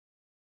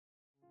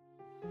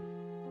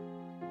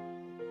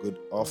Good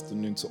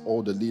afternoon to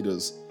all the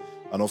leaders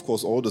and, of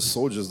course, all the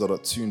soldiers that are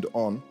tuned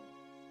on.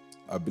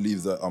 I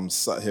believe that I'm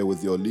sat here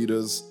with your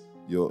leaders,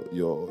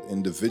 your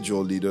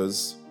individual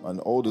leaders, and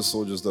all the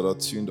soldiers that are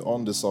tuned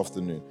on this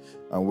afternoon.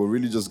 And we're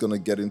really just going to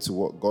get into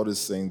what God is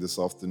saying this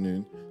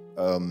afternoon.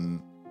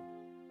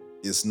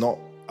 It's not,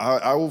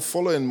 I will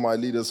follow in my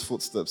leader's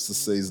footsteps to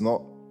say it's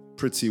not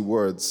pretty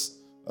words,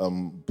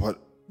 but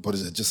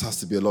it just has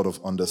to be a lot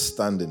of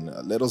understanding.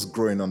 Let us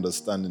grow in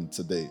understanding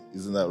today.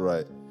 Isn't that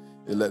right?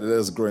 Let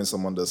us grow in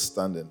some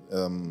understanding.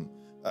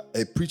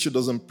 A preacher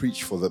doesn't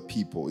preach for the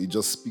people. He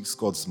just speaks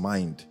God's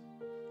mind.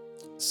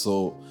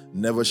 So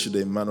never should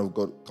a man of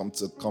God come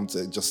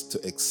to just to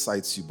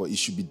excite you, but he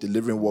should be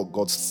delivering what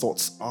God's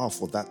thoughts are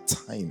for that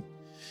time.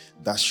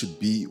 That should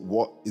be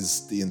what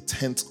is the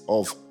intent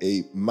of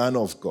a man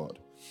of God.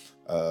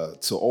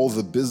 To all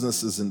the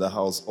businesses in the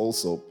house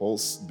also,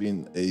 Paul's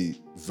been a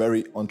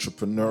very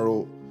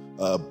entrepreneurial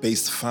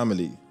based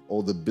family.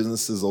 All the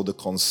businesses, all the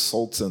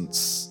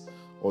consultants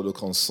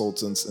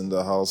in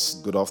the house,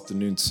 good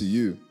afternoon to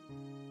you.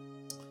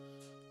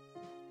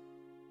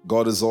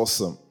 God is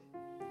awesome.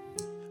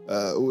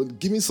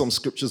 Give me some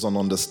scriptures on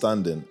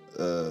understanding.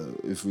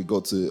 If we go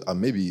to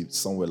maybe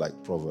somewhere like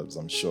Proverbs,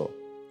 I'm sure.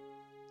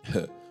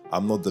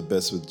 I'm not the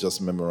best with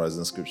just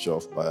memorizing scripture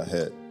off by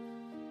head.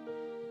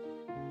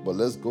 But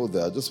let's go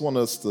there. I just want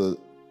us to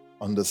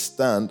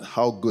understand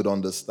how good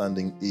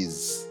understanding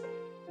is.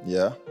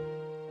 Yeah?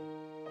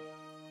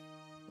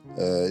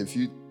 If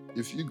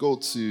you go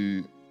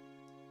to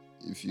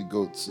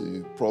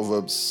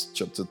Proverbs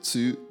chapter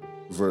 2,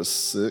 verse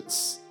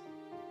 6,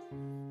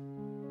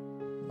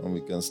 and we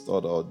can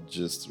start our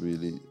gist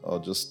really. I'll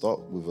just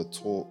start with a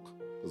talk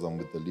because I'm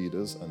with the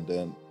leaders, and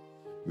then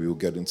we will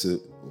get into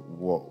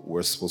what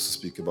we're supposed to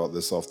speak about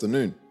this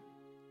afternoon.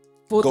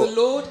 For the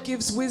Lord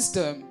gives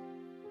wisdom.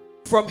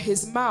 From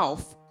his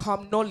mouth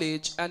come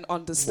knowledge and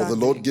understanding. For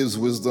the Lord gives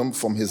wisdom.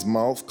 From his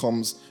mouth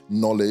comes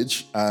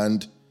knowledge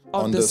and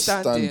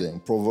understanding.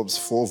 Proverbs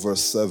 4, verse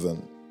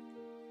 7.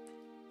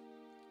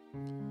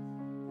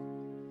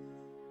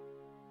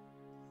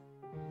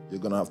 You're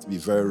going to have to be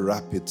very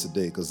rapid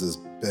today because there's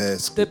bare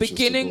scriptures. The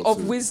beginning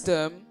of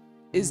wisdom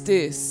is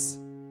this.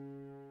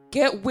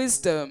 Get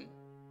wisdom,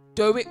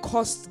 though it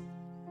cost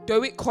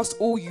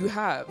all you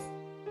have.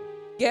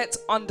 Get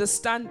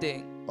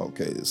understanding.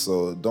 Okay,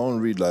 so don't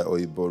read like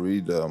Oyibo,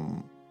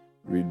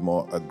 read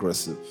more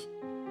aggressive.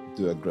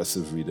 Do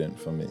aggressive reading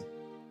for me.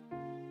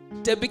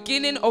 The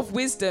beginning of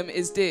wisdom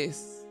is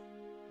this.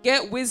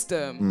 Get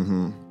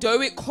wisdom,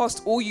 though it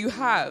cost all you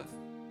have.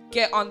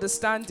 Get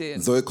understanding.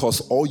 Though it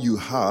costs all you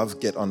have,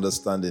 get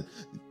understanding.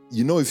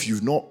 You know, if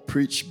you've not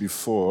preached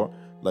before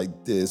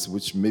like this,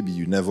 which maybe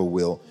you never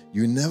will,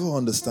 you never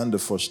understand the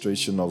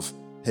frustration of,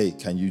 hey,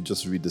 can you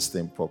just read this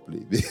thing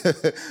properly?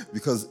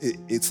 Because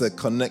it's a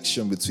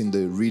connection between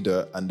the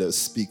reader and the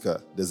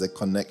speaker. There's a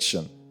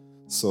connection.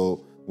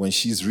 So when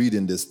she's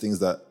reading, there's things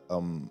that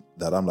I'm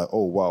like,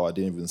 oh, wow, I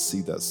didn't even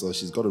see that. So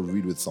she's got to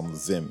read with some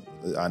vim.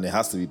 And it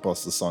has to be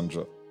Pastor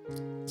Sandra.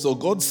 So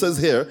God says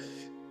here,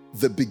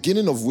 the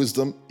beginning of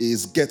wisdom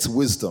is get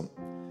wisdom.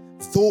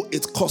 Though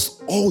it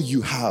costs all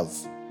you have.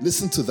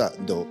 Listen to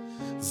that though.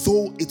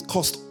 Though it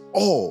costs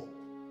all.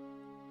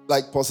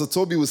 Like Pastor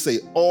Toby would say,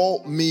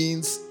 all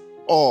means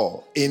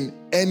all in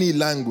any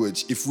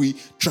language. If we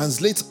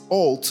translate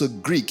all to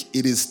Greek,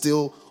 it is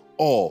still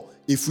all.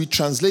 If we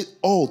translate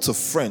all to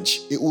French,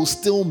 it will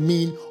still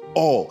mean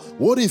all.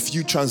 What if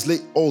you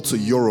translate all to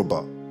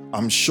Yoruba?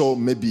 I'm sure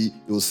maybe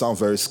it will sound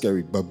very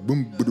scary. But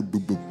boom, boom,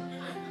 boom, boom.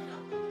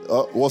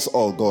 What's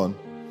all gone?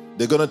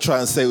 They're going to try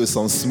and say it with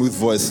some smooth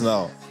voice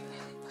now.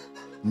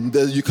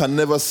 You can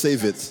never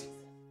save it.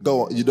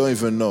 Go on, you don't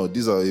even know.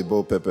 These are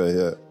Igbo pepper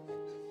here.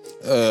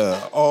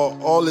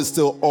 All is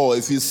still all.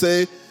 If you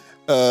say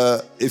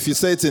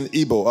it in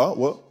Igbo,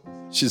 what?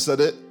 She said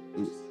it.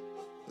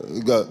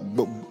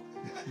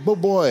 But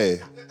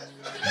boy,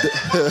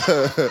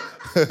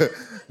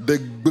 they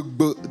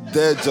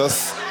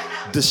just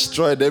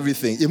destroyed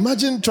everything.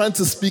 Imagine trying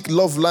to speak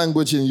love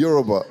language in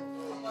Yoruba.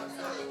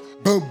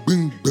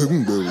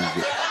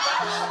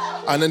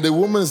 And then the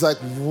woman's like,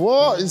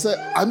 what? He's like,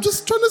 I'm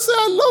just trying to say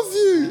I love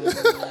you.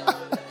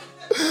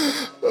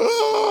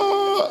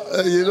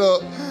 You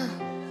know,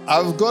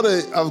 I've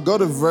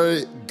got a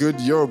very good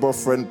Yoruba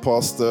friend,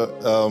 pastor.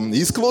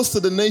 He's close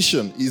to the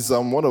nation. He's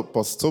one of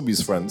Pastor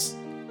Toby's friends.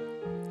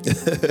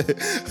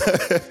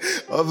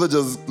 Other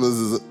just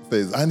closes his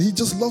face. And he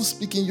just loves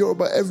speaking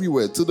Yoruba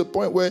everywhere, to the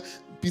point where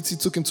PT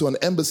took him to an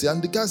embassy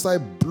and the guy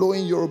started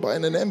blowing Yoruba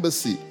in an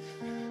embassy.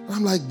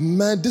 I'm like,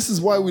 man, this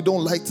is why we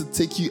don't like to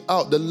take you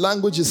out. The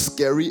language is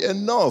scary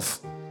enough.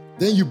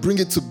 Then you bring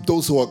it to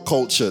those who are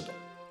cultured.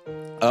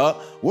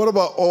 What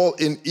about all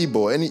in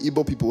Igbo? Any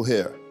Igbo people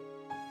here?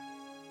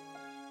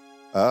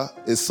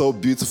 It's so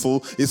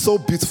beautiful. It's so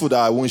beautiful that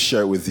I won't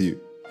share it with you.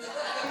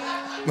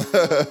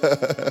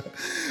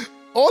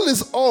 All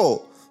is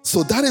all.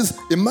 So that is,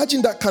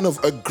 imagine that kind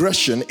of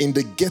aggression in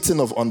the getting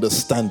of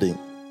understanding.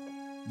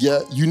 Yeah,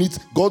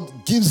 God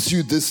gives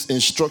you this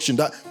instruction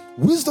that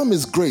wisdom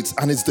is great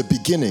and it's the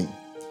beginning.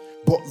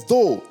 But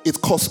though it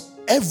costs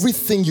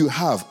everything you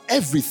have,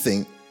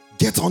 everything,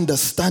 get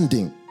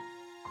understanding.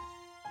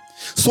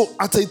 So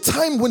at a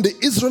time when the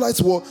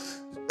Israelites were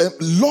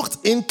locked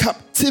in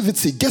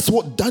captivity, guess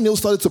what Daniel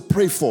started to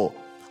pray for?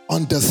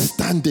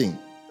 Understanding.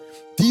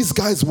 These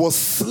guys were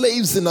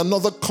slaves in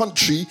another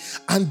country,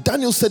 and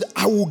Daniel said,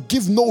 I will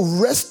give no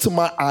rest to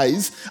my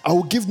eyes, I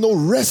will give no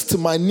rest to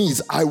my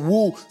knees, I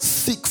will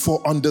seek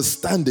for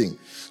understanding.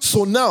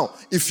 So now,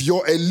 if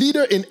you're a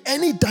leader in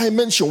any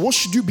dimension, what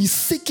should you be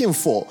seeking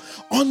for?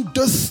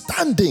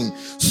 Understanding.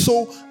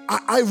 So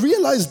I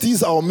realize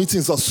these our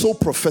meetings are so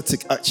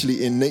prophetic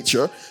actually in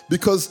nature,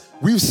 because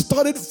we've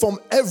started from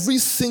every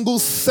single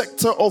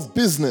sector of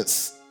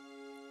business,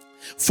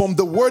 from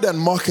the word and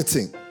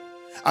marketing.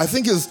 I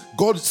think it's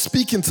God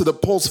speaking to the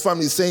Paul's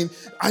family saying,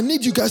 I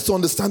need you guys to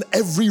understand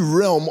every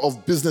realm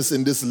of business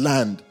in this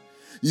land.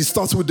 He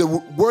starts with the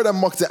word and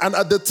marketing. And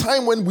at the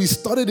time when we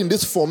started in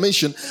this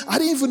formation, I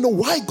didn't even know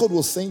why God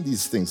was saying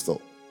these things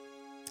though.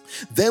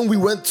 Then we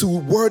went to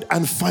word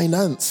and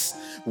finance,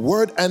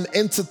 word and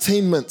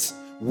entertainment,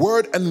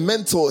 word and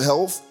mental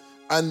health,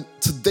 and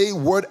today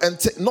word and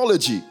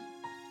technology.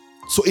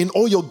 So in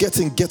all you're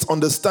getting, get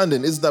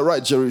understanding. Isn't that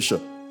right,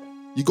 Jerusha?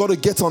 You got to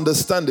get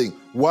understanding.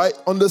 Why?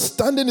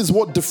 Understanding is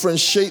what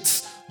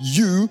differentiates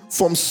you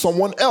from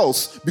someone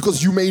else,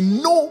 because you may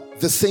know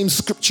the same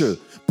scripture,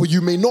 but you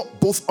may not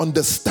both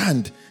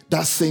understand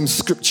that same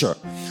scripture.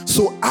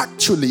 So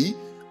actually,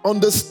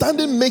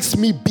 understanding makes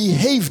me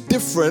behave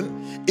different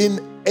in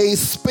a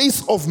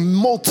space of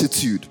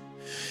multitude.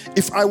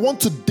 If I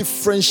want to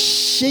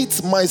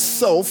differentiate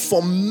myself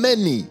from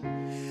many,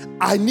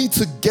 I need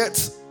to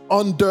get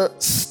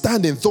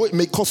understanding, though it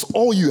may cost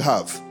all you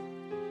have.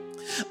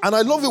 And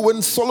I love it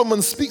when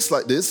Solomon speaks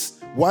like this.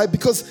 Why?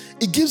 Because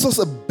it gives us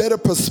a better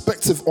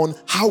perspective on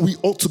how we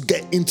ought to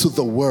get into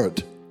the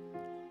word.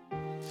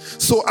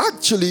 So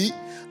actually,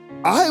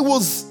 I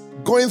was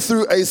going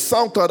through a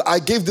SoundCloud. I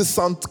gave this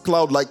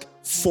SoundCloud like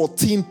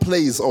 14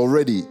 plays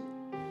already.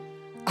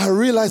 I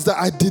realized that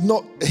I did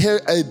not hear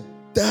a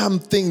damn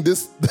thing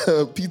this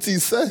PT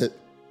said.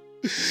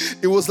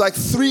 It was like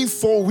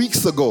 3-4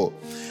 weeks ago.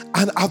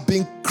 And I've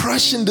been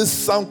crashing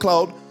this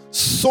SoundCloud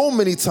so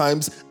many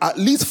times, at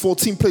least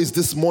 14 plays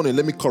this morning,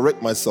 let me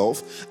correct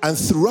myself, and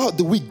throughout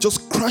the week,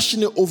 just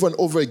crashing it over and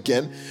over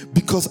again,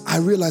 because I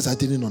realized I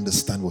didn't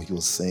understand what he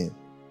was saying.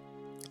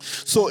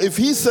 So if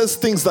he says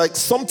things like,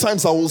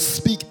 sometimes I will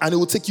speak and it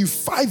will take you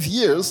 5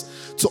 years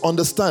to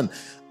understand.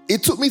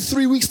 It took me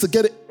 3 weeks to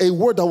get a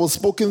word that was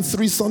spoken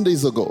 3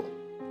 Sundays ago.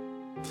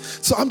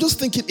 So I'm just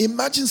thinking,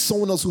 imagine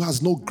someone else who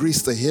has no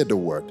grace to hear the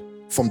word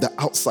from the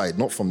outside,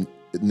 not from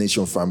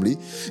Nation Family.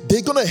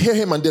 They're gonna hear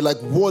him and they're like,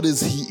 what is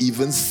he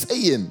even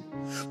saying?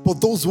 But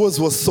those words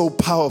were so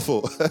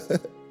powerful.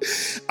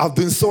 I've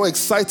been so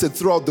excited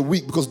throughout the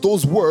week because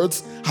those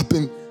words have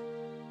been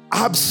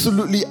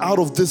absolutely out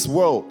of this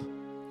world.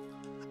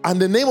 And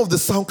the name of the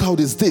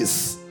SoundCloud is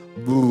this.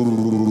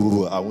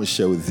 I won't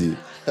share with you.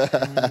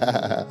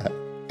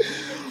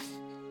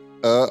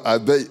 I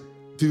bet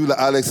people like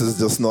Alex is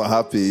just not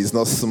happy. He's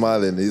not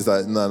smiling. He's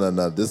like,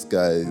 no, this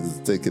guy is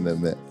taking a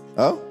minute.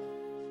 Huh?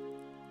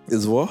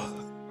 Is what?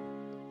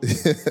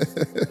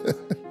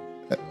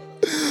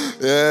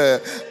 Yeah,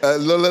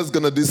 Lola's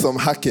gonna do some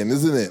hacking,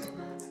 isn't it?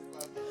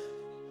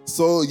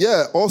 So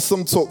yeah,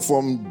 awesome talk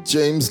from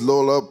James,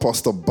 Lola,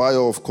 Pastor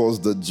Bayo, of course,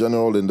 the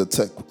general in the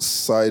tech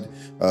side,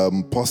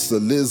 Pastor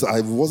Liz.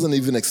 I wasn't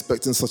even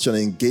expecting such an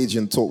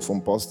engaging talk from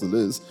Pastor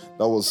Liz.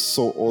 That was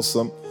so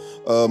awesome.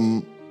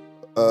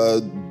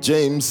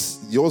 James,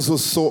 yours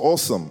was so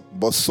awesome,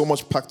 but so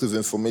much packed with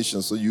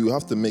information. So you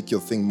have to make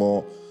your thing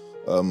more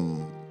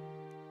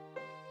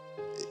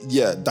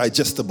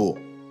digestible.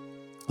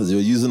 Because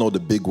you're using all the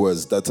big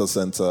words, data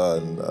center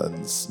and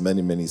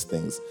many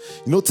things.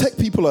 You know, tech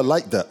people are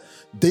like that.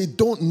 They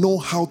don't know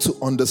how to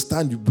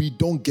understand you. We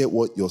don't get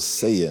what you're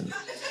saying.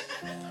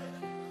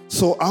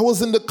 So I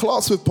was in the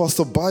class with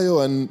Pastor Bayo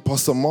and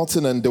Pastor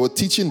Martin, and they were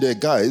teaching their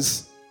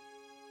guys.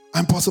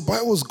 And Pastor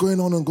Bayo was going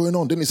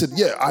on. Then he said,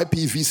 yeah,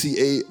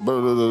 IPVCA, blah,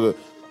 blah, blah, blah.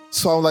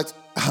 So I'm like,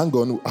 hang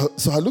on.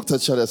 So I looked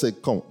at Charlie, I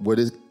said, come, we're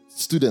the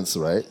students,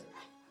 right?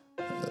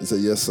 He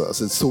said, yes, sir. I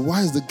said, so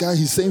why is the guy,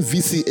 he's saying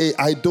VCA?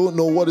 I don't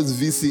know what is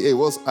VCA,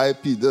 what's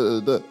IP,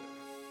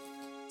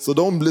 So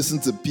don't listen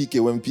to PK.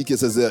 When PK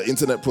says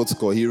internet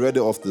protocol, he read it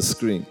off the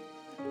screen.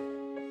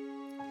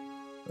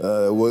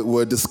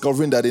 We're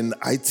discovering that in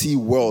IT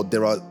world,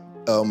 there are,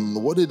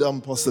 what did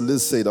Pastor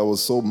Liz say that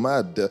was so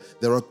mad?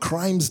 There are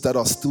crimes that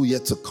are still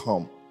yet to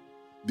come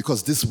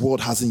because this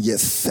world hasn't yet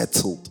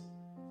settled.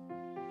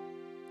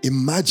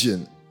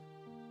 Imagine.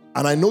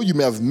 And I know you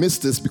may have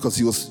missed this because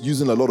he was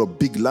using a lot of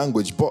big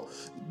language, but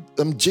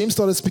James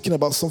started speaking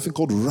about something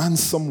called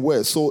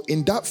ransomware. So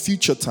in that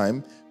future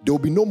time, there will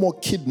be no more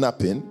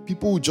kidnapping.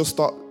 People will just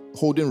start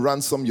holding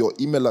ransom your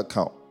email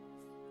account.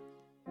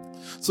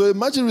 So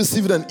imagine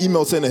receiving an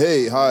email saying,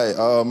 hey, hi,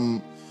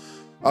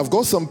 I've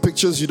got some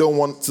pictures you don't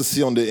want to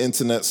see on the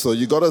internet, so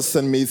you got to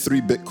send me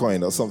 3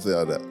 Bitcoin or something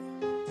like that.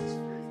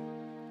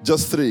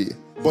 Just 3.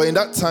 But in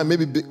that time,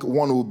 maybe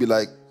one will be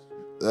like,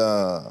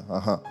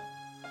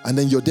 And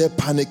then you're there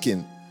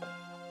panicking.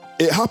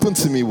 It happened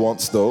to me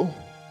once though,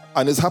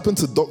 and it's happened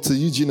to Dr.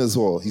 Eugene as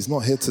well. He's not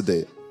here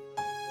today.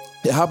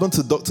 It happened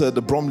to Dr. at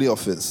the Bromley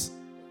office.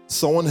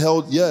 Someone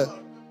held,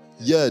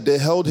 they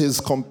held his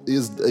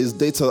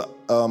data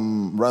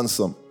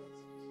ransom.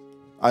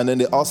 And then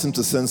they asked him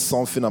to send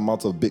something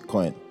amount of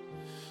Bitcoin.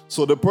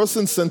 So the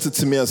person sent it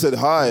to me and said,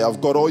 hi, I've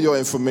got all your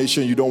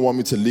information. You don't want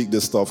me to leak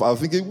this stuff. I was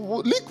thinking,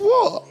 leak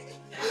what?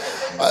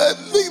 I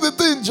leak the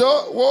thing,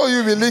 Joe. What are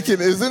you be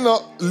leaking? Is it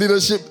not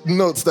leadership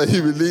notes that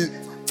he will leak?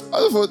 I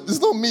just thought, it's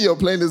not me you're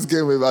playing this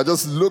game with. I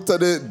just looked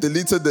at it,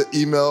 deleted the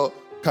email,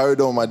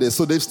 carried on my day.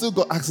 So they've still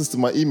got access to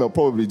my email,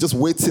 probably just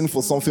waiting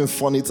for something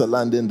funny to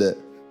land in there.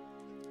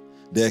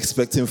 They're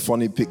expecting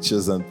funny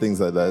pictures and things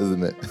like that,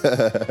 isn't it?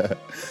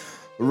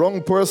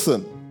 Wrong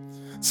person.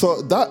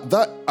 So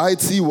that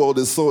IT world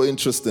is so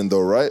interesting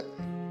though, right?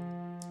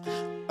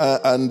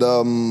 I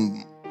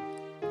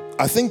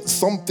think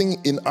something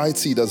in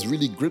IT that's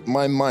really gripped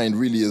my mind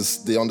really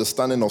is the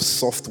understanding of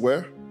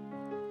software.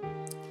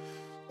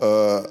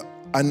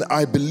 And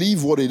I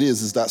believe what it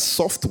is that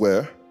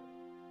software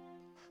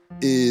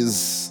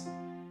is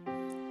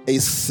a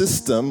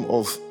system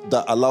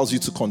that allows you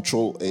to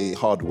control a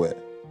hardware.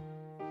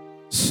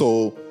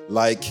 So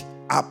like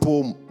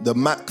Apple, the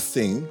Mac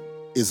thing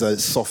is a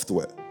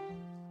software,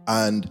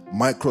 and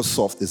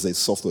Microsoft is a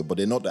software, but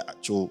they're not the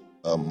actual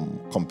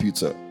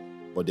computer,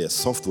 but they're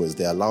softwares.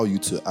 They allow you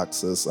to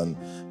access and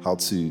how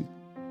to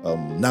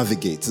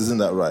navigate. Isn't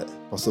that right?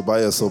 Pastor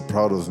Bayo is so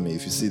proud of me.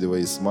 If you see the way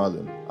he's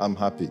smiling, I'm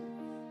happy.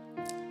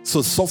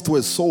 So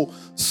software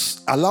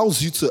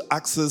allows you to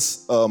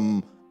access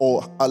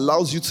or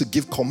allows you to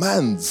give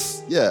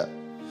commands. Yeah.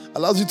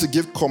 Allows you to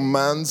give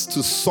commands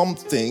to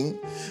something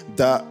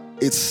that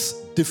it's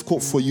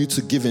difficult for you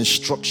to give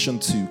instruction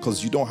to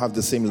because you don't have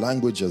the same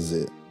language as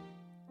it.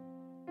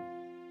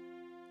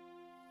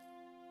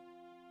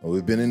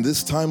 We've been in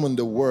this time on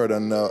the word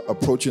and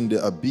approaching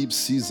the Abib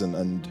season,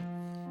 and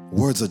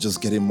words are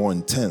just getting more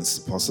intense.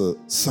 Pastor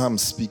Sam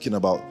speaking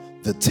about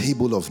the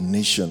table of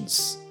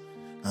nations,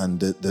 and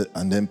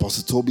then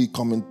Pastor Toby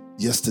coming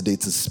yesterday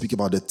to speak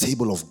about the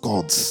table of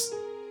gods.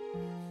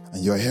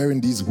 And you're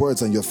hearing these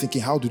words and you're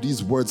thinking, how do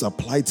these words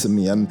apply to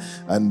me? And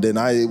then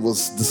I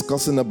was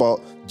discussing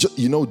about,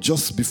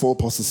 just before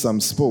Pastor Sam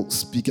spoke,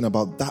 speaking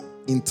about that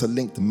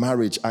interlinked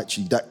marriage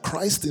actually, that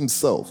Christ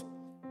himself,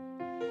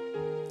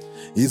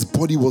 his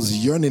body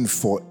was yearning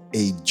for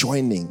a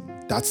joining.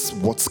 That's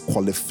what's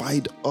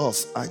qualified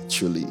us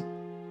actually.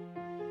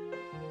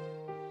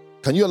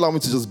 Can you allow me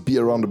to just be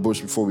around the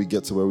bush before we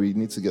get to where we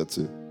need to get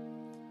to?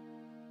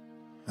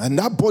 And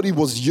that body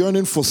was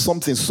yearning for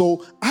something.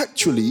 So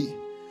actually,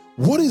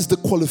 what is the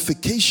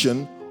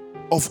qualification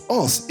of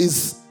us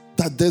is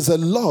that there's a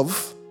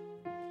love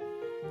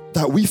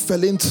that we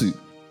fell into,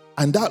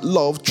 and that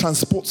love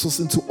transports us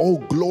into all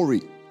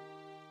glory.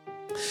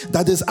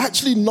 That there's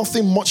actually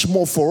nothing much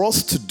more for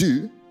us to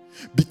do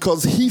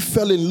because he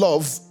fell in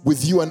love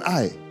with you and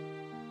I.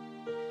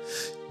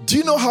 Do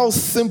you know how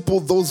simple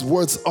those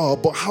words are,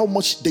 but how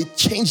much they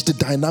change the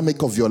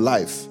dynamic of your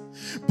life?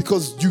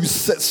 Because you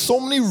set so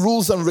many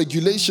rules and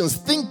regulations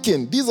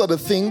thinking these are the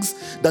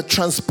things that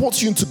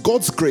transport you into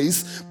God's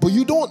grace, but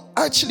you don't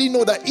actually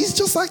know that he's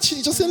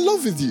just in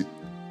love with you.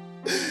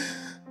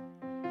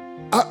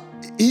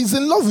 He's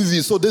in love with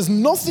you, so there's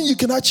nothing you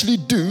can actually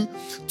do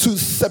to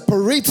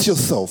separate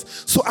yourself.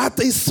 So at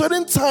a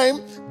certain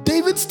time,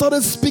 David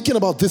started speaking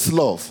about this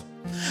love.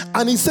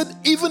 And he said,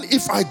 even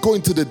if I go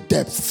into the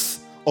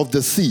depths of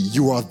the sea,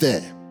 you are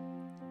there.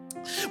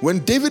 When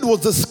David was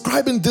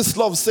describing this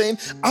love, saying,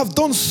 I've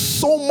done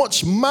so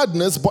much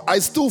madness, but I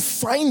still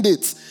find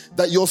it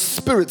that your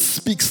spirit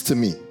speaks to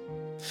me.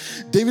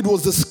 David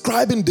was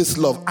describing this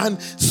love,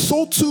 and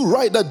so too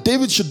right that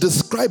David should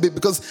describe it,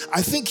 because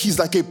I think he's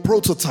like a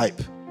prototype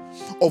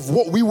of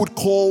what we would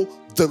call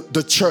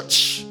the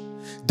church.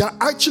 That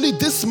actually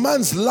this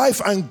man's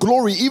life and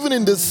glory, even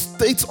in the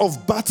state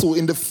of battle,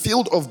 in the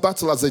field of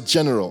battle as a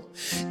general,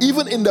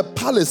 even in the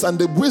palace and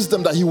the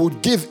wisdom that he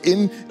would give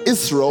in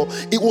Israel,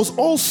 it was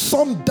all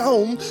summed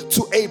down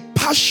to a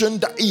passion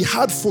that he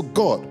had for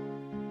God.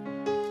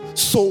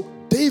 So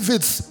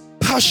David's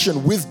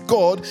passion with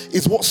God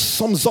is what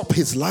sums up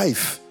his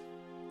life.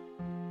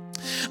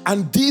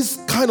 And these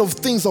kind of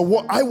things are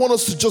what I want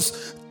us to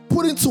just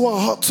put into our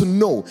heart to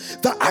know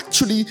that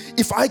actually,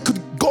 if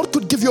God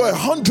could give you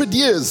 100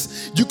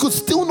 years, you could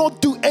still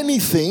not do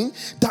anything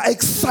that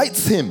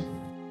excites him.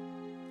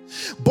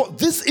 But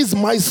this is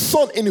my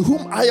son in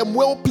whom I am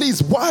well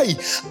pleased. Why?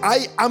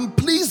 I am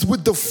pleased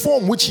with the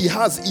form which he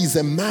has. He's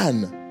a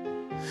man.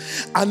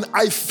 And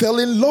I fell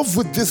in love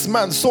with this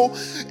man. So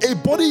a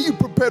body you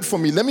prepared for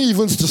me, let me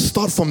even just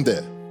start from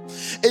there.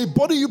 A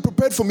body you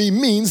prepared for me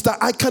means that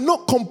I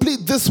cannot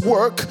complete this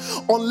work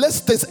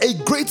unless there's a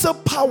greater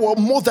power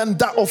more than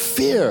that of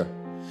fear.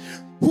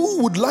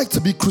 Who would like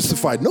to be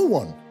crucified? No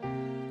one.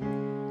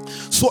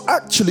 So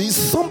actually,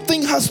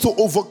 something has to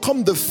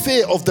overcome the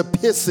fear of the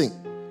piercing.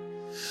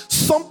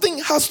 Something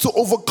has to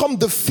overcome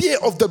the fear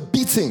of the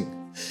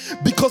beating.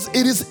 Because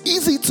it is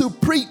easy to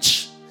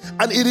preach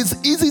And it is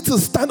easy to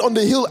stand on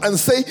the hill and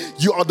say,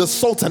 you are the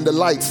salt and the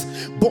light.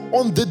 But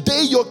on the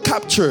day you're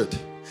captured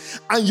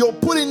and you're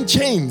put in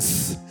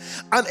chains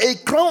and a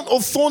crown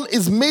of thorn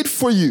is made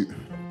for you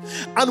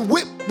and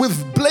whipped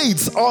with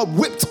blades are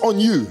whipped on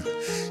you,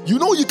 you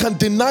know you can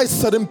deny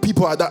certain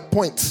people at that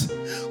point.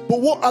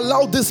 But what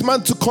allowed this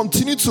man to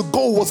continue to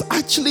go was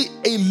actually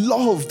a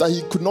love that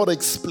he could not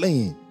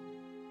explain.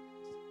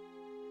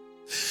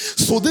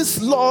 So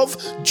this love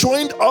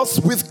joined us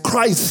with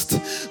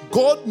Christ.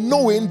 God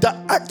knowing that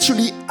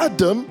actually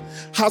Adam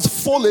has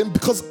fallen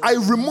because I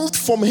removed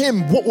from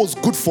him what was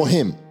good for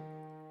him.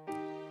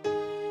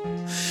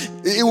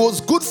 It was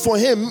good for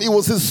him. It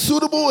was his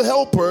suitable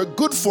helper,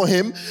 good for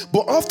him.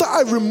 But after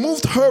I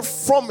removed her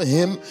from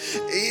him,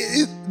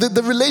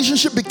 the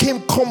relationship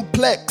became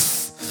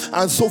complex.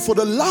 And so for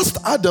the last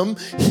Adam,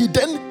 he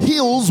then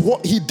heals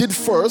what he did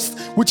first,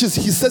 which is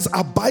he says,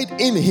 abide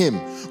in him.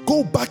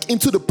 Go back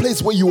into the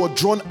place where you were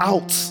drawn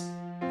out.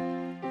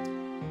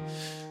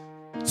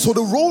 So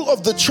the role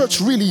of the church,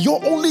 really,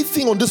 your only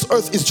thing on this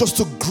earth is just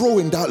to grow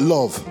in that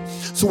love.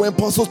 So when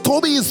Pastor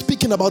Toby is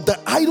speaking about the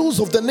idols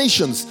of the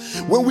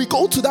nations, when we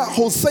go to that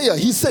Hosea,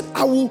 he said,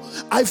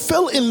 I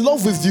fell in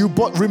love with you,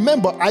 but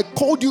remember, I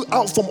called you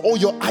out from all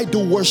your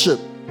idol worship.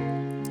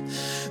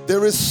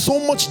 There is so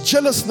much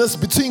jealousness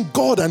between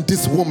God and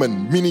this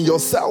woman, meaning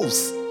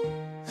yourselves.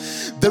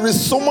 There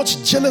is so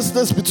much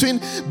jealousness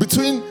between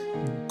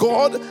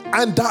God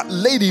and that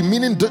lady,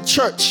 meaning the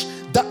church,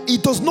 that he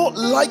does not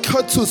like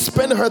her to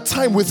spend her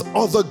time with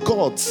other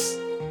gods.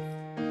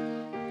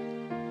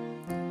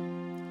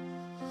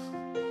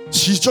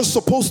 She's just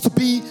supposed to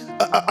be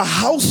a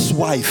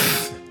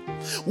housewife.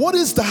 What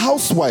is the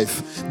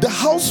housewife? The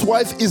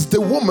housewife is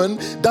the woman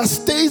that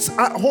stays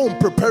at home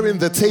preparing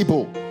the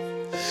table.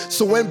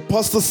 So when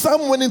Pastor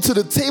Sam went into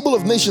the table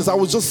of nations, I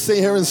was just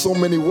saying here in so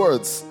many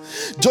words,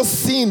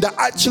 just seeing that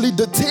actually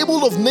the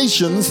table of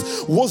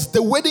nations was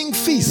the wedding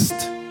feast.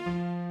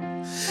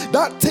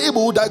 That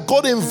table that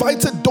God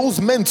invited those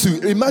men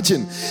to.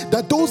 Imagine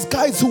that those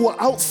guys who were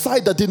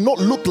outside that did not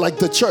look like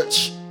the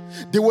church,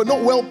 they were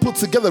not well put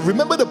together.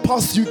 Remember the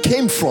past you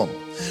came from.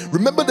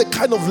 Remember the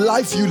kind of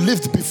life you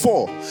lived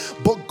before.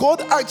 But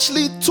God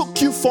actually took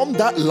you from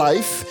that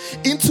life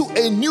into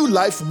a new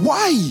life.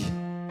 Why?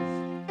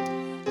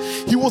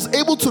 He was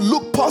able to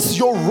look past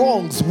your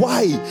wrongs.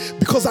 Why?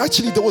 Because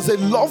actually there was a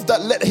love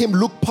that let him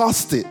look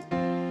past it.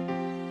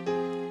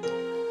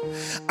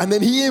 And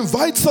then he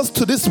invites us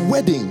to this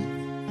wedding.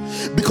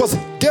 Because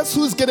guess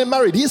who's getting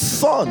married? His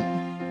son.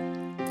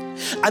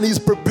 And he's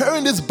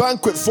preparing this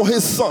banquet for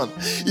his son.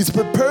 He's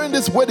preparing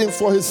this wedding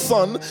for his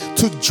son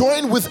to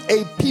join with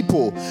a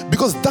people.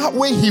 Because that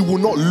way he will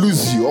not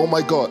lose you. Oh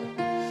my God.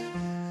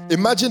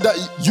 Imagine that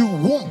you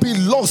won't be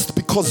lost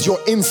because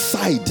you're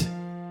inside.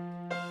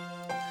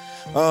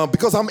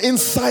 Because I'm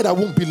inside, I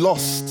won't be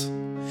lost.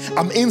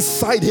 I'm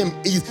inside him.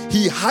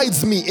 He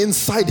hides me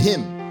inside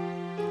him.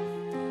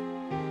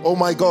 Oh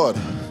my God.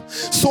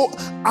 So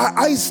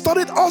I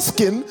started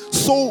asking,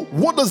 so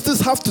what does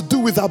this have to do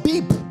with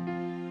Abib?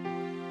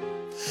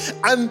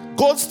 And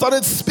God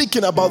started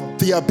speaking about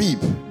the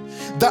Abib.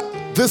 That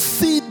the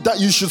seed that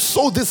you should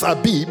sow this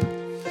Abib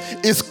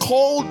is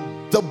called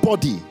the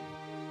body.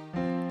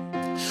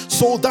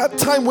 So that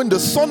time when the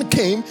son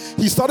came,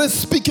 he started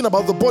speaking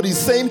about the body,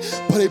 saying,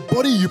 but a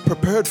body you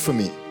prepared for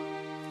me.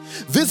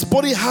 This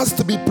body has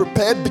to be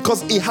prepared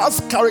because it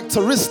has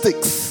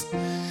characteristics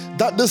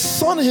that the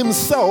son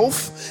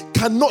himself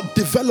cannot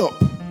develop.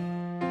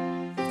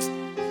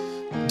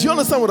 Do you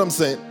understand what I'm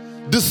saying?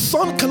 The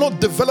son cannot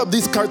develop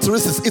these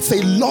characteristics. It's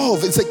a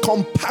love, it's a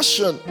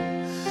compassion.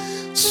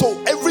 So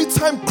every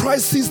time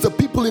Christ sees the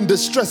people in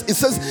distress, it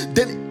says,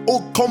 then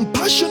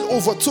compassion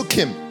overtook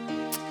him.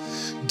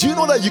 Do you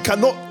know that you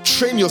cannot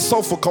train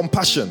yourself for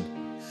compassion?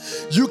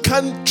 You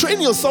can train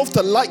yourself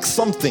to like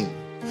something,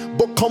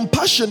 but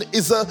compassion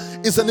is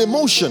an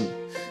emotion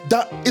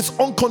that is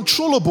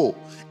uncontrollable.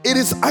 It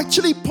is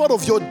actually part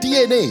of your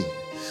DNA.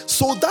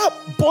 So that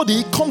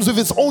body comes with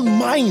its own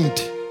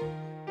mind.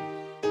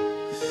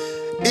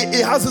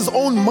 It has its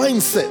own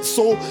mindset.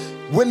 So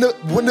when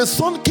the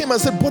son came and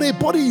said, but a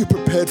body you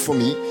prepared for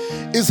me,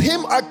 is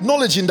him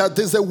acknowledging that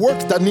there's a work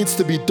that needs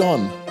to be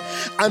done.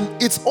 And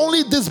it's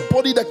only this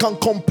body that can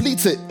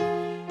complete it.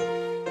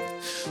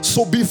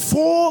 So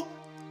before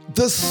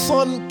the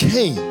son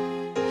came,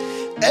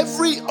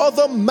 every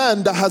other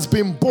man that has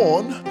been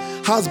born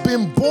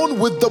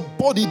with the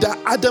body that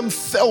Adam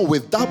fell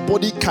with. That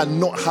body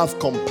cannot have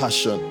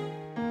compassion.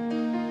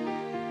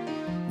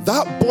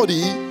 That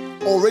body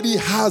already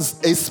has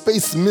a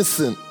space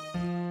missing.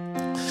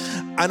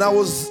 And I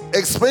was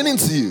explaining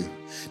to you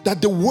that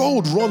the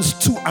world runs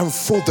to and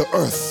fro the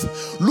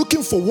earth,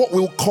 looking for what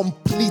will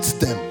complete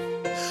them.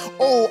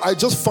 Oh, I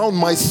just found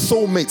my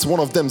soulmate, one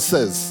of them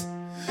says.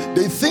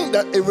 They think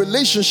that a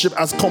relationship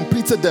has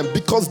completed them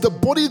because the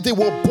body they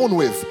were born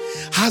with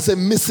has a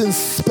missing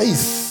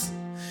space.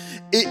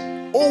 It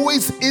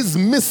always is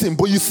missing.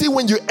 But you see,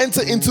 when you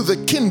enter into the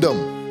kingdom,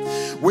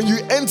 when you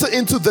enter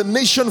into the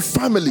nation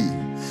family,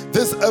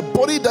 There's a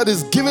body that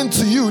is given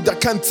to you that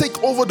can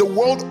take over the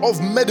world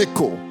of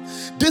medical.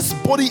 This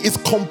body is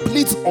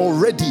complete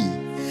already.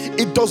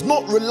 It does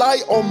not rely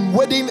on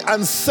wedding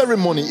and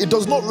ceremony. It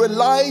does not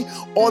rely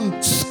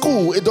on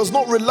school. It does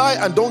not rely,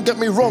 and don't get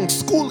me wrong,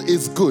 school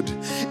is good.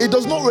 It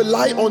does not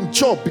rely on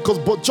job,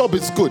 but job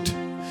is good.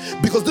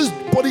 Because this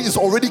body is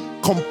already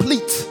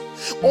complete.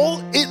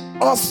 All it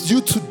asks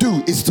you to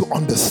do is to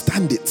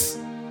understand it.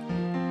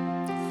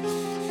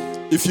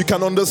 If you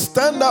can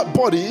understand that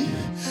body,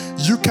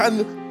 you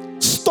can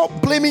stop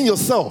blaming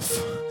yourself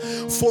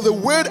for the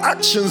weird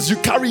actions you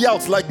carry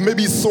out, like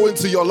maybe sowing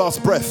to your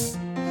last breath.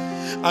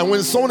 And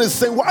when someone is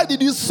saying, why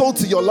did you sow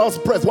to your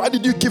last breath? Why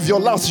did you give your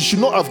last? You should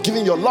not have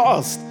given your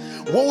last.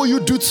 What will you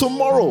do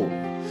tomorrow?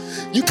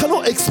 You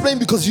cannot explain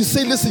because you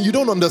say, listen, you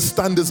don't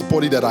understand this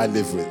body that I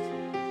live with.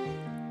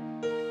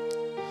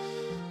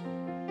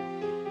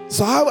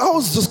 So I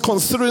was just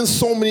considering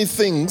so many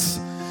things,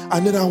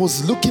 and then I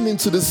was looking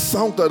into this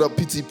SoundCloud that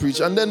PT preached,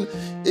 and then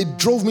it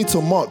drove me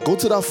to Mark. Go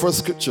to that first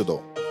scripture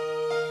though.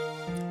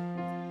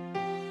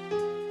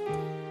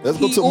 Let's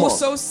go to Mark. He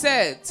also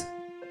said,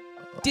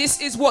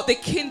 this is what the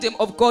kingdom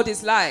of God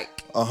is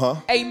like.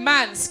 A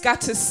man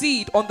scatters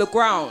seed on the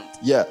ground.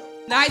 Yeah.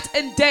 Night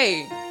and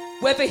day,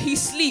 whether he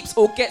sleeps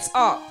or gets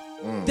up,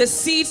 the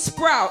seed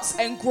sprouts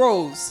and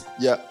grows.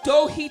 Yeah.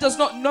 Though he does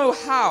not know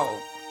how.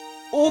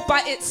 All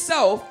by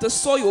itself, the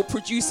soil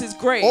produces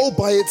grain. All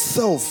by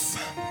itself.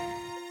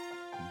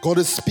 God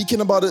is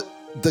speaking about it,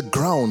 the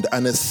ground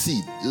and a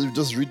seed.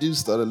 Just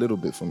reduce that a little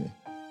bit for me.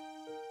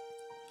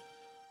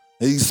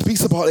 He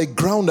speaks about a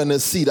ground and a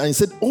seed. And he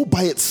said, all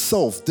by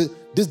itself,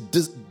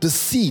 the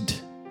seed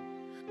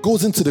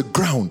goes into the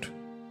ground.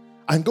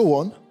 And go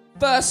on.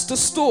 First, the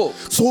stalk.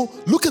 So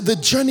look at the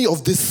journey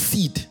of this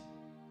seed.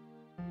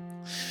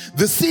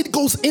 The seed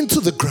goes into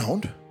the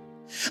ground.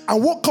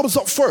 And what comes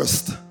up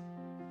first?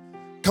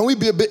 Can we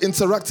be a bit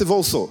interactive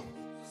also?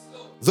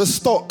 The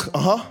stalk.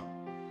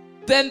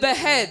 Then the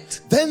head.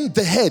 Then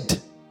the head.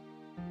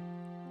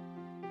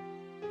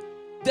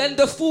 Then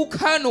the full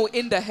kernel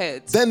in the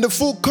head. Then the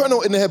full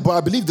kernel in the head. But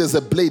I believe there's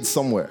a blade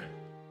somewhere.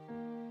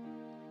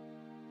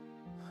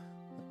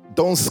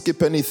 Don't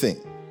skip anything.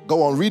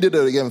 Go on, read it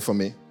again for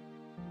me.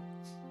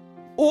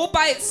 All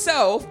by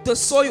itself, the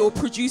soil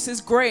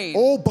produces grain.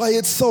 All by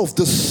itself,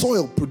 the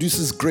soil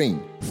produces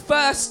grain.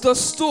 First the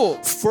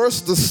stalk.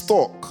 First the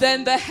stalk.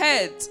 Then the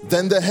head.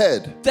 Then the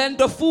head. Then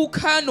the full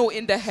kernel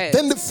in the head.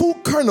 Then the full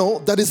kernel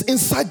that is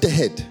inside the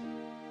head.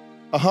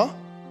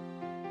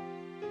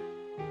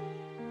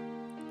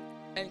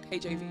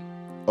 NKJV.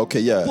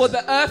 Okay, yeah. For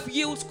the earth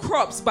yields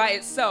crops by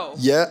itself.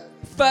 Yeah.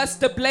 First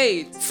the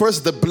blade.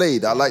 First the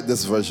blade. I like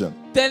this version.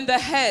 Then the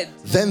head.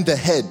 Then the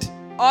head.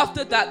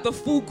 After that, the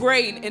full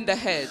grain in the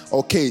head.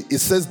 Okay, it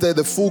says there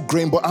the full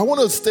grain, but I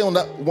want to stay on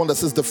that one that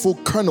says the full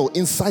kernel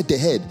inside the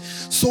head.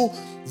 So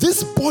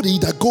this body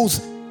that goes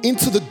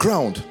into the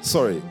ground,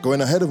 sorry, going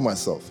ahead of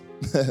myself.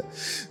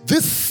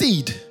 This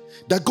seed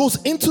that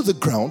goes into the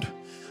ground,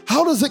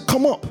 how does it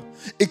come up?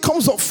 It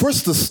comes up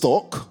first the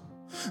stalk,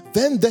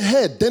 then the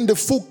head, then the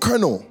full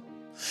kernel.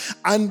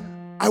 And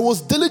I was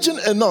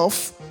diligent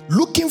enough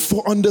looking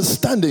for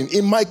understanding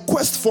in my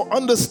quest for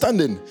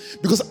understanding,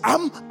 because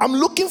I'm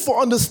looking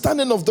for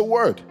understanding of the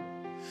word.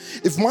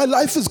 If my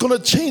life is going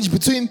to change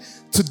between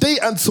today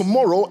and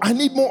tomorrow, I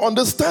need more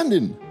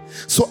understanding.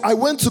 So I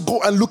went to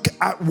go and look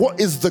at what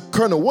is the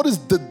kernel. What is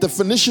the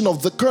definition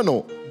of the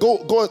kernel?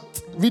 Go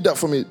read that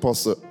for me,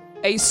 Pastor.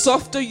 A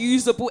softer,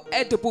 usable,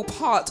 edible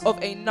part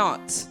of a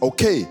nut.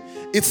 Okay,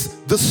 it's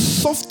the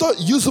softer,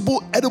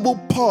 usable, edible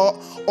part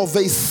of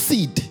a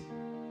seed.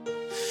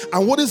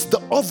 And what is the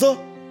other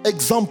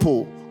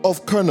example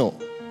of kernel?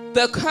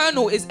 The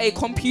kernel is a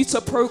computer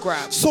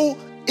program. So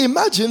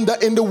imagine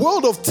that in the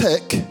world of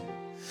tech,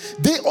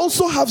 they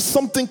also have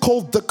something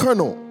called the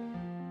kernel.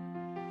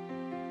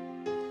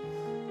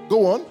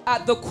 Go on.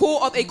 At the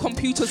core of a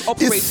computer's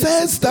operating system. It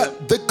says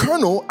that the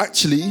kernel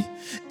actually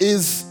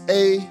is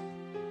a...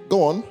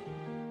 Go on.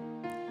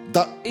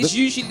 It's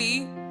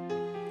usually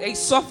a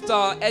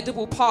softer,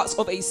 edible parts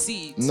of a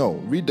seed. No,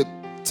 read the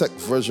tech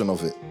version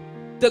of it.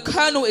 The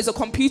kernel is a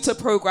computer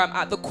program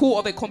at the core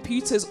of a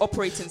computer's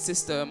operating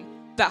system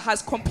that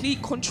has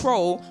complete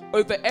control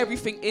over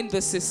everything in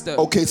the system.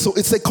 Okay, so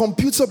it's a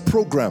computer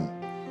program.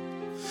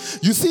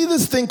 You see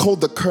this thing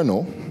called the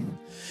kernel?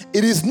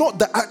 It is not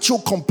the actual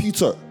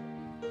computer.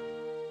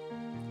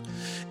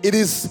 It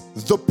is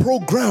the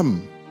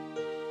program.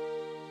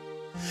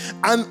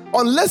 And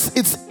unless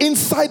it's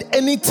inside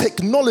any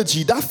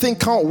technology, that thing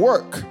can't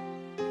work.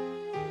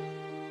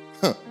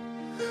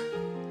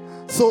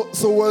 So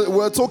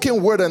we're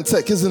talking word and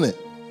tech, isn't it?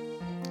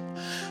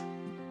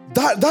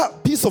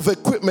 That piece of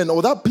equipment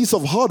or that piece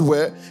of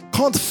hardware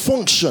can't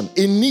function.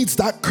 It needs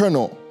that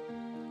kernel.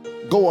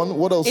 Go on,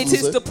 what else? It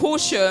is the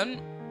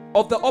portion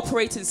of the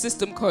operating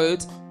system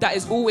code that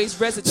is always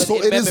resident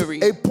in memory. So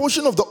it is a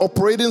portion of the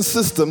operating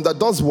system that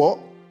does what?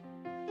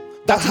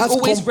 That has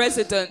always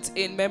resident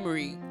in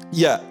memory.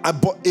 Yeah,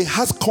 but it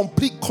has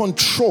complete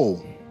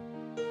control.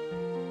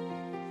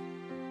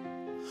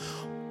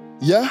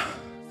 Yeah?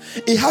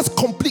 It has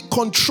complete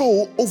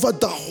control over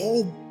the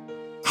whole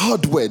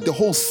hardware, the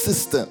whole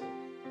system.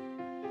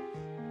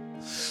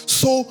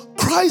 So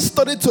Christ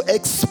started to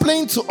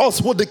explain to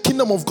us what the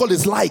kingdom of God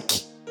is like.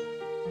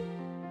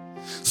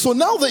 So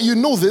now that you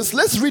know this,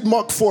 let's read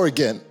Mark 4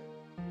 again.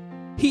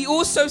 He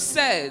also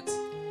said,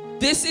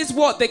 this is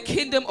what the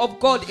kingdom of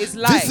God is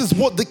like. This is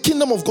what the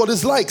kingdom of God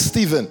is like,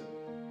 Stephen.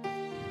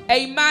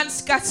 A man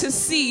scatters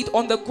seed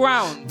on the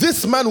ground.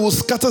 This man will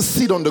scatter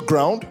seed on the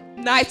ground.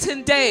 Night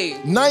and day.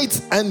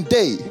 Night and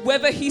day.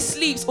 Whether he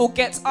sleeps or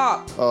gets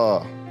up.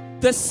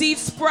 The seed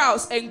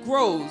sprouts and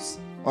grows.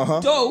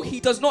 Though he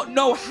does not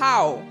know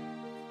how.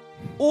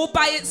 All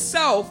by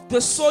itself,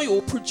 the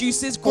soil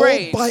produces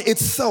grain. All by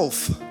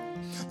itself,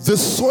 the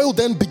soil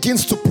then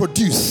begins to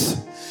produce.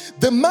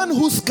 The man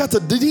who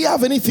scattered, did he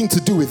have anything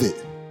to do with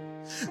it?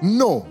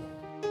 No.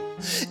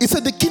 He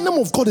said the kingdom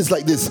of God is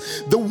like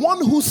this. The one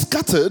who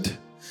scattered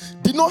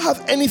did not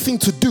have anything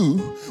to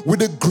do with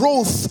the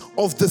growth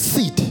of the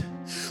seed.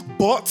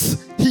 But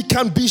he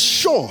can be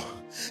sure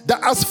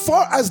that as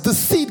far as the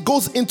seed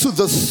goes into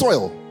the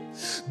soil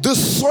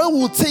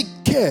will take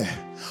care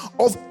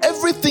of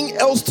everything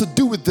else to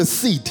do with the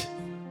seed.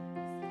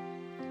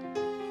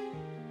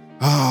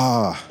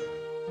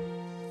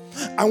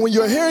 And when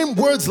you're hearing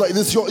words like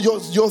this,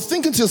 you're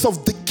thinking to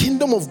yourself, the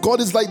kingdom of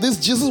God is like this.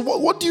 Jesus,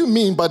 what do you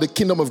mean by the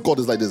kingdom of God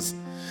is like this?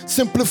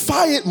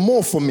 Simplify it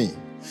more for me.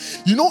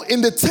 You know,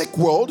 in the tech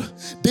world,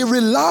 they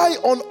rely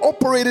on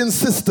operating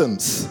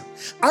systems.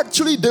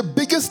 Actually, the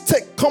biggest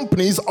tech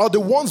companies are the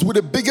ones with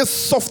the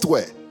biggest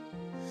software.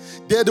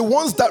 They're the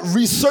ones that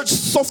research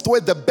software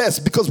the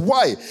best. Because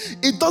why?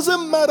 It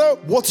doesn't matter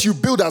what you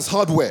build as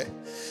hardware.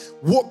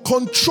 What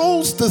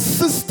controls the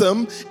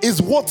system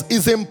is what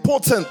is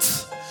important.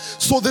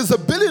 So there's a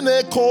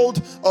billionaire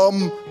called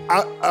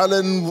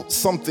Alan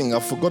something.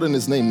 I've forgotten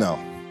his name now.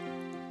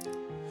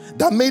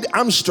 That made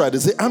Amstrad.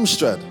 Is it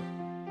Amstrad?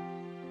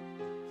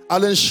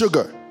 Alan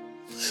Sugar.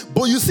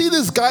 But you see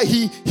this guy,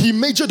 he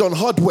majored on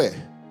hardware.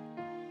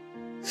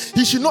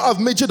 He should not have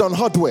majored on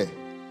hardware.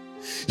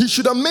 He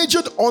should have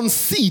majored on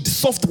seed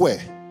software.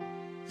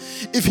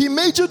 If he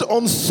majored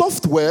on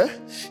software,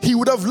 he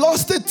would have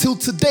lasted till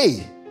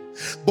today.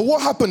 But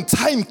what happened?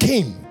 Time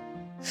came.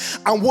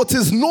 And what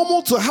is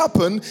normal to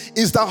happen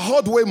is that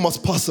hardware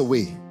must pass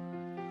away.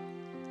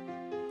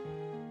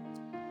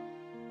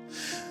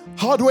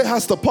 Hardware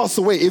has to pass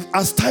away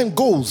as time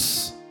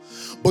goes.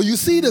 But you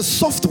see the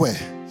software,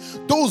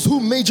 those who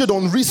majored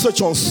on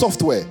research on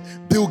software,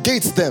 Bill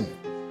Gates them,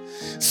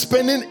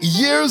 spending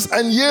years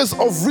and years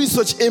of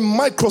research in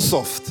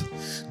Microsoft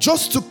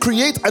just to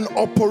create an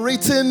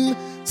operating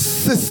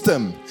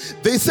system.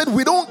 They said,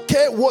 we don't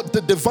care what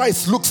the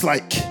device looks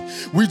like.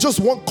 We just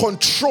want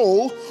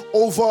control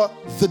over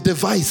the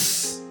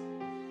device.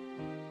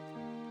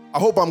 I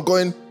hope I'm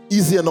going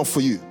easy enough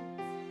for you.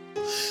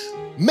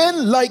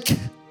 Men like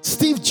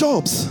Steve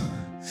Jobs,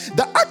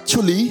 that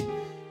actually,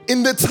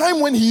 in the time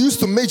when he used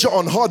to major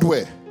on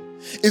hardware,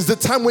 is the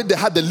time when they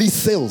had the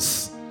least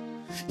sales.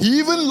 He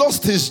even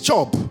lost his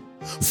job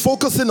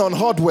focusing on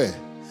hardware.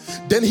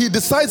 Then he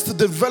decides to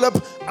develop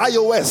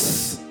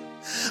iOS.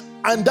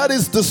 And that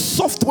is the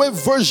software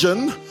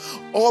version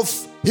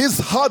of his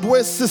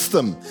hardware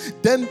system.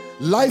 Then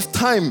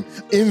lifetime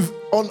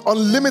on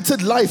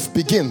unlimited life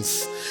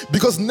begins.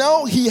 Because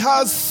now he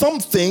has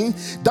something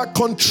that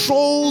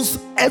controls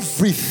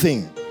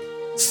everything.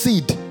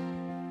 Seed.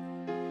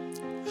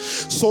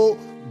 So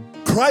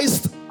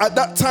Christ at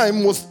that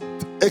time was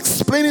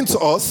explaining to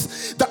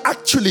us that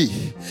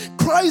actually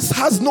Christ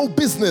has no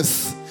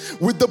business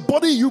with the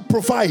body you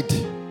provide,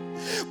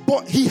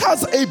 but he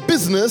has a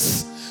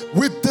business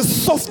with the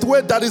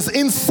software that is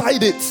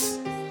inside it.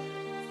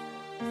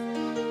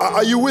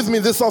 Are you with me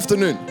this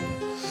afternoon?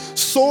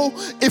 So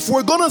if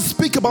we're gonna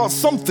speak about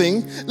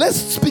something, let's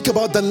speak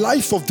about the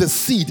life of the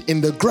seed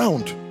in the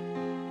ground.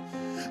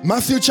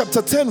 Matthew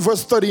chapter 10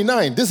 verse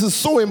 39. This is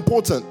so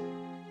important.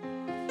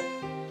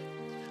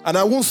 And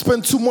I won't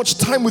spend too much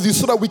time with you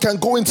so that we can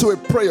go into a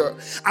prayer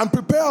and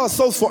prepare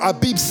ourselves for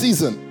Abib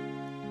season.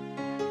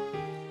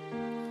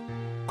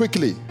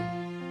 Quickly.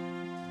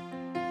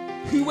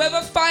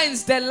 Whoever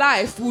finds their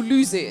life will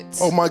lose it.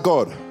 Oh my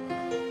God.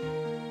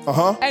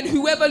 And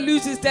whoever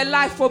loses their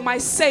life for my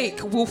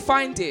sake will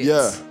find it.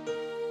 Yeah.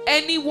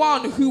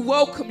 Anyone who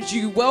welcomes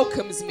you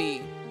welcomes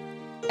me.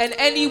 And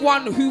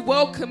anyone who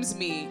welcomes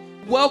me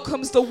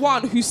welcomes the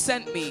one who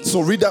sent me.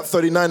 So read that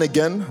 39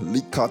 again.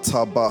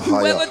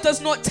 Whoever does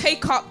not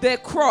take up their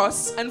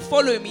cross and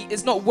follow me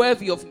is not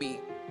worthy of me.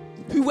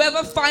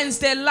 Whoever finds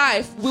their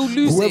life will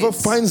lose it. Whoever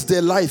finds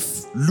their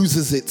life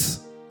loses it.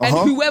 And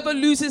whoever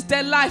loses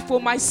their life for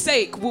my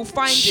sake will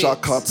find it.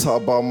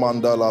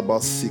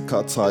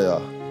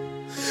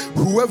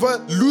 Whoever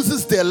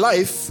loses their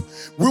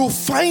life will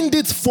find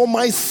it for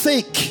my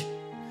sake.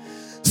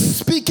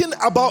 Speaking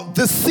about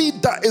the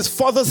seed that his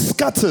father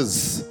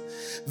scatters.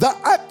 That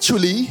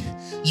actually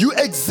you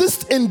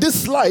exist in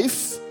this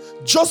life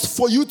just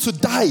for you to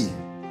die.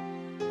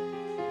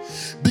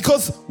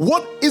 Because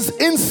what is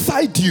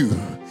inside you,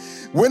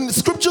 when the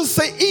scriptures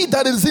say he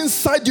that is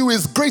inside you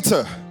is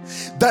greater,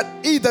 that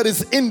he that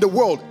is in the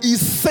world is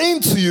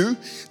saying to you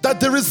that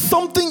there is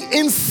something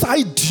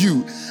inside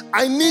you.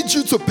 I need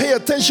you to pay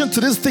attention to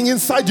this thing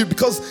inside you,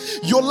 because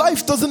your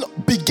life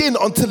doesn't begin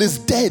until it's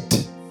dead.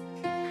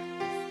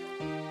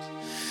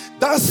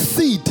 That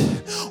seed,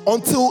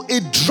 until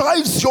it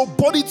drives your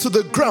body to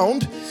the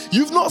ground,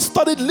 you've not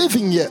started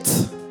living yet.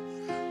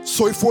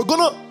 So if we're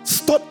going to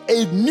start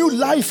a new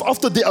life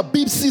after the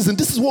Abib season,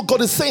 this is what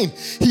God is saying.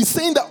 He's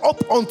saying that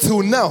up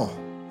until now,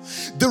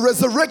 the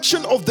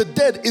resurrection of the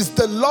dead is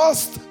the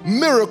last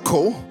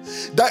miracle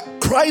that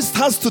Christ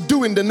has to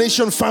do in the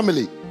nation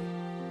family.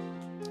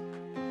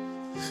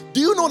 Do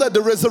you know that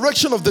the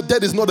resurrection of the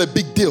dead is not a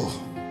big deal?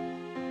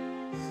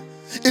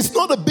 It's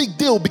not a big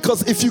deal,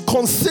 because if you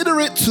consider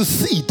it to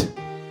seed,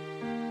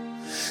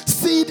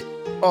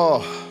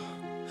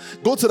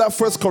 go to that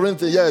 1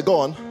 Corinthians, go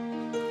on.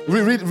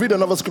 Read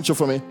another scripture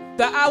for me.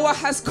 The hour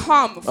has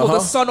come for the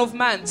Son of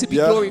Man to be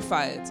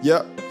glorified.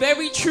 Yeah.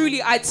 Very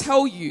truly I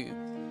tell you,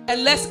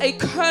 unless a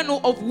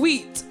kernel of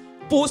wheat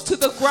falls to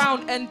the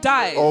ground and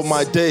dies. Oh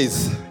my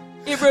days.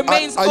 It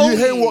remains Are only. you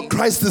hearing what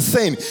Christ is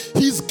saying?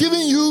 He's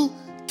giving you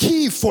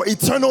key for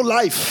eternal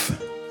life.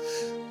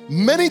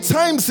 Many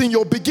times in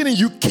your beginning,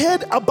 you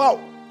cared about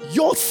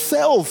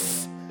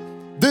yourself,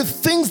 the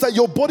things that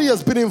your body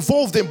has been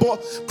involved in.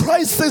 But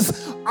Christ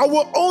says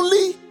our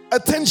only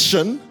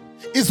attention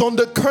is on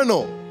the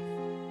kernel.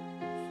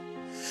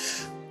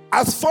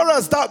 As far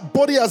as that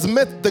body has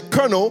met the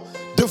kernel,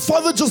 the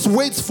Father just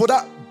waits for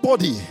that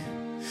body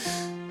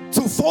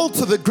to fall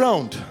to the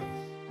ground.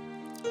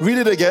 Read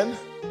it again.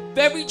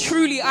 Very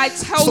truly I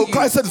tell you. So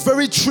Christ said,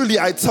 very truly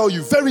I tell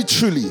you, very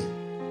truly.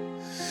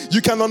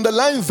 You can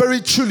underline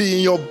very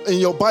truly in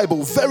your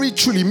Bible. Very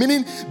truly,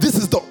 meaning this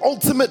is the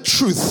ultimate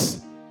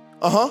truth.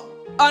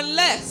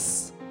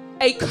 Unless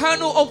a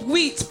kernel of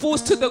wheat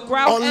falls to the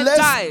ground and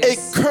dies.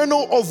 Unless a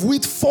kernel of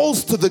wheat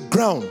falls to the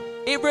ground,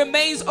 it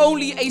remains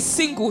only a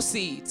single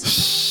seed.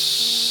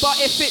 But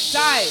if it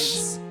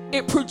dies,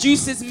 it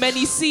produces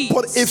many seeds.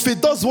 But if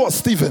it does what,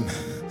 Stephen?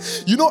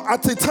 You know,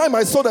 at the time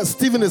I saw that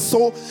Stephen is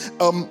so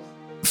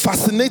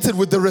fascinated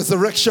with the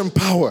resurrection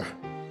power.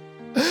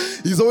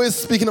 He's always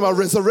speaking about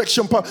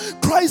resurrection power.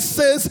 Christ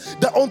says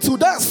that until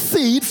that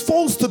seed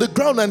falls to the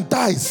ground and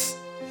dies,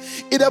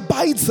 it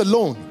abides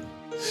alone.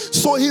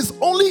 So his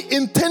only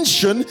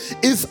intention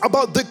is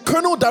about the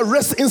kernel that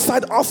rests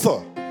inside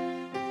Arthur.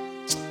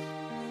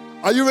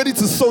 Are you ready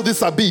to sow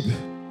this, Abib?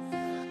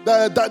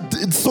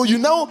 So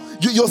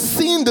you're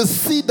seeing the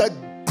seed that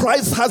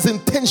Christ has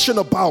intention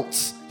about.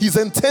 His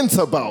intent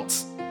about.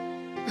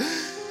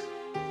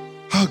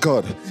 Oh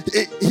God.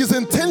 His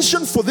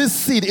intention for this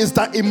seed is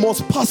that it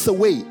must pass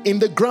away in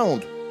the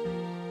ground.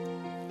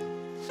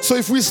 So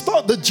if we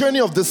start the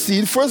journey of the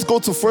seed, first go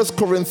to 1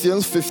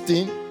 Corinthians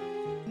 15.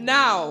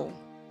 Now,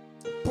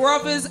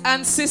 brothers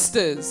and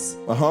sisters,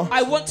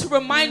 I want to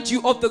remind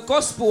you of the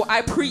gospel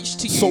I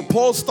preached to you. So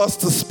Paul starts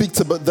to speak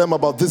to them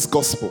about this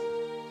gospel,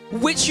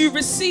 which you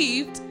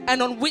received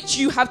and on which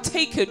you have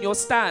taken your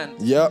stand.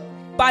 Yeah.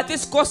 By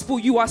this gospel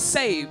you are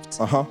saved.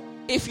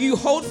 If you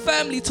hold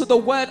firmly to the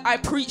word I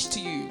preached to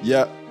you.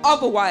 Yeah.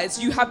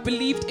 Otherwise you have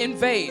believed in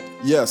vain.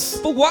 Yes.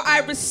 For what I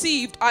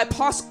received I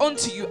pass on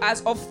to you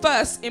as of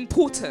first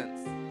importance.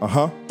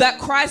 That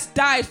Christ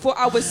died for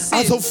our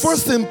sins. As of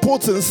first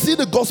importance, see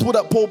the gospel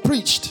that Paul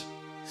preached.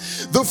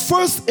 The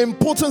first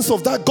importance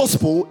of that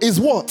gospel is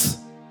what?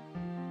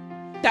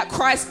 That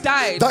Christ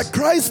died. That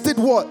Christ did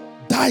what?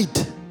 Died.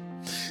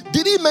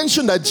 Did he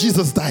mention that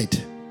Jesus died?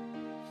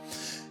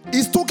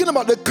 He's talking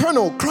about the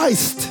kernel,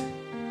 Christ.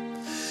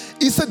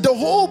 He said the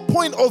whole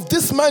point of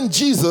this man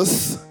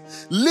Jesus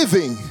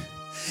living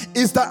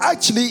is that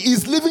actually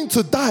he's living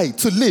to die,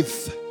 to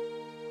live.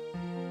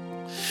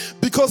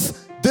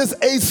 Because there's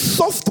a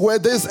software,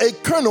 there's a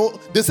kernel,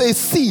 there's a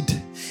seed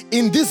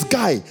in this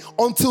guy.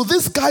 Until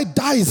this guy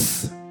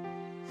dies,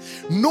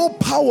 no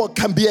power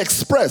can be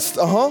expressed.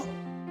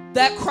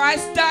 That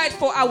Christ died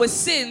for our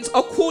sins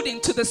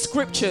according to the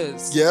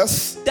scriptures.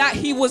 Yes. That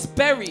he was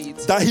buried.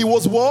 That he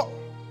was what?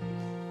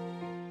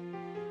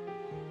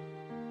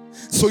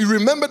 So you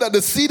remember that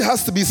the seed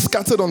has to be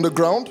scattered on the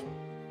ground.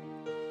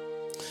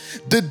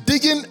 The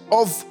digging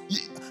of...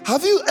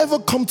 Have you ever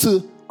come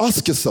to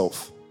ask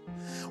yourself,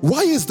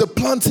 why is the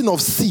planting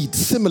of seed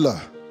similar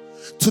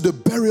to the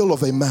burial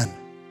of a man?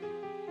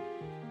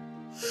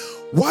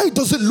 Why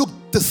does it look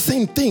the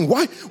same thing?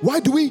 Why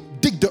do we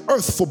dig the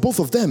earth for both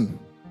of them?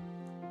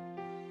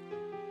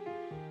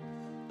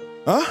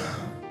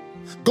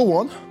 Go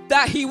on.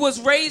 That he was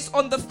raised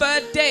on the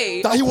third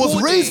day. That he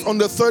was raised on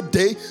the third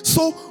day.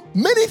 So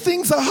many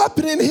things are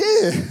happening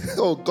here.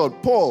 Oh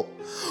God, Paul.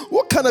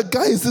 What kind of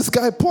guy is this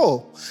guy,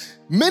 Paul?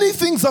 Many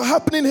things are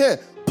happening here.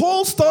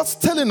 Paul starts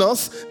telling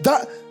us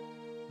that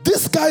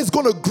this guy is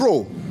going to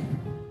grow.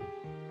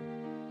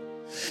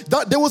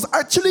 That there was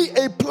actually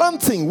a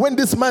planting when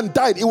this man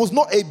died. It was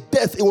not a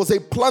death. It was a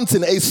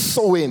planting, a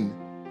sowing.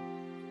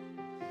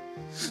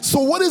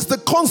 So what is the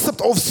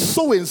concept of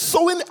sowing?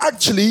 Sowing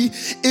actually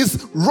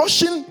is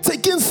rushing,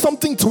 taking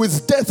something to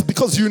its death,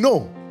 because you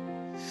know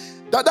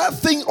that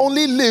thing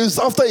only lives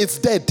after it's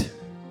dead.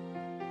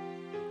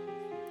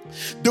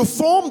 The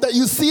form that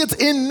you see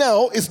it in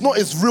now is not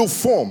its real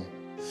form.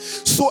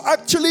 So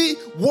actually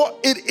what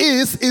it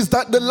is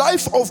that the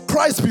life of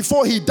Christ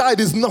before he died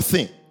is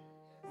nothing.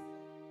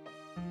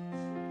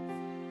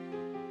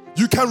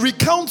 You can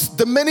recount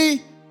the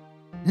many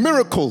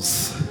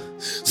miracles.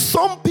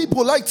 Some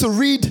people like to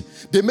read,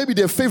 maybe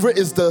their favorite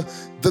is the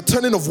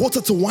turning of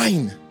water to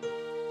wine.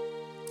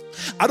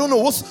 I don't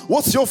know,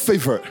 what's your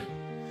favorite?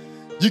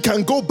 You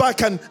can go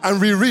back and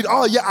reread.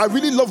 Oh yeah, I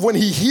really love when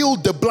he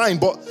healed the blind.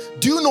 But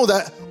do you know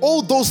that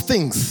all those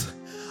things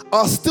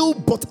are still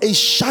but a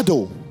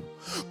shadow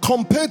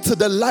compared to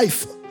the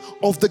life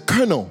of the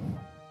kernel?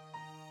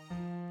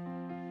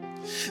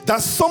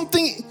 That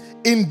something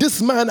in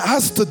this man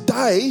has to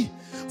die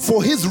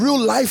for his real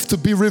life to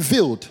be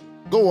revealed.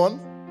 Go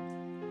on.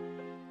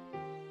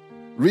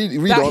 Read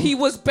that on. He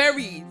was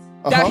buried.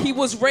 That he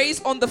was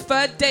raised on the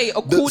third day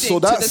according So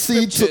that to the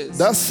seed scriptures.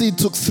 that seed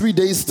took 3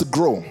 days to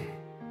grow.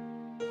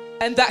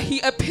 And that he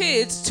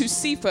appeared to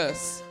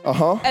Cephas.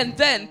 And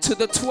then to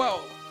the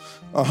 12.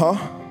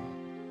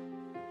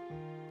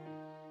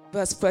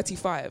 Verse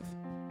 35.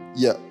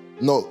 Yeah.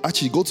 No,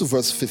 actually go to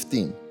verse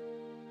 15.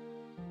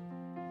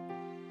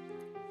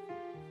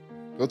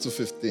 Go to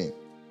 15.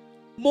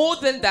 More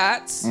than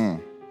that,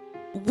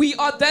 we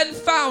are then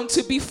found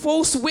to be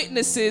false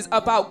witnesses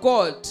about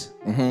God.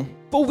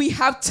 For we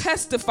have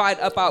testified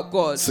about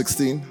God.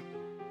 16.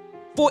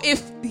 For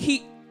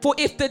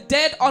if the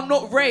dead are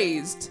not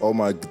raised, oh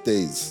my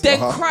days, then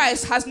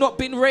Christ has not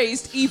been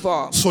raised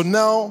either. So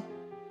now,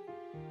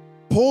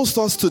 Paul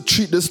starts to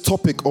treat this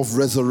topic of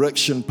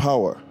resurrection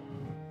power.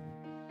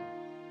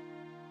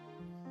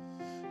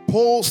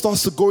 Paul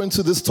starts to go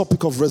into this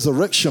topic of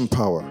resurrection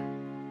power.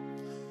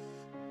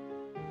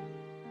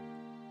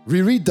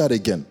 Reread that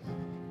again.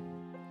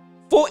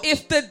 For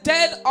if the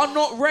dead are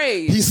not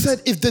raised, he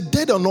said, if the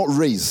dead are not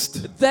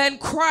raised, then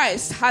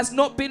Christ has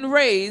not been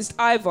raised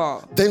either.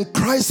 Then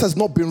Christ has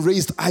not been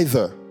raised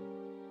either.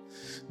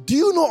 Do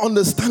you not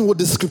understand what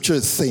this scripture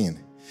is saying?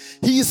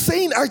 He is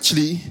saying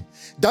actually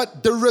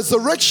that the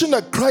resurrection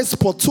that Christ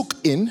partook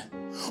in,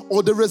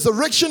 or the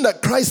resurrection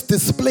that Christ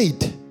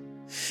displayed,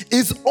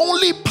 is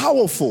only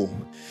powerful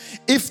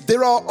if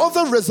there are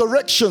other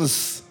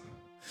resurrections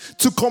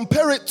to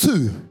compare it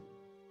to.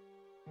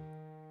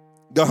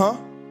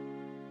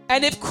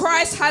 And if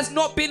Christ has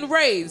not been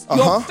raised,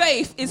 your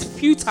faith is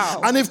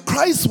futile. And if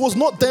Christ was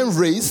not then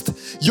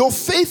raised, your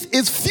faith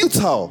is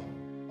futile.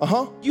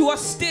 You are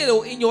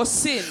still in your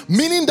sin.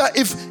 Meaning that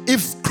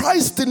if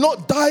Christ did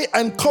not die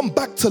and come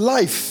back to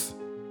life,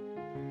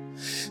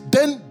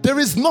 then there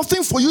is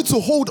nothing for you to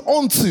hold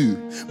on to,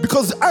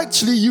 because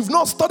actually you've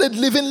not started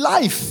living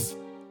life.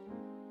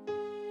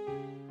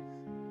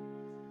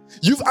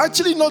 You've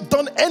actually not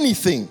done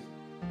anything.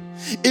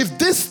 If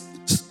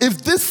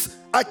this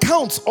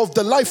account of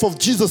the life of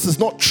Jesus is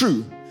not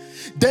true,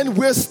 then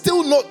we're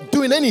still not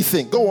doing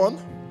anything. Go on.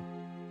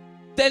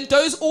 Then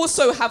those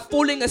also have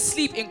fallen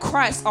asleep in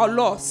Christ are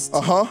lost.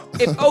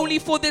 If only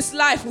for this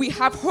life we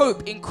have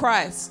hope in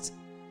Christ.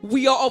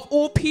 We are of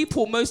all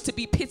people most to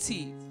be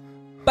pitied.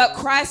 But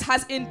Christ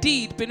has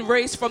indeed been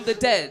raised from the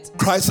dead.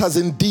 Christ has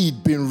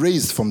indeed been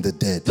raised from the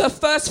dead. The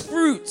first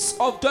fruits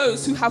of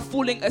those who have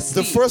fallen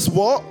asleep. The first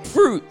what?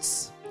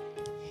 Fruits.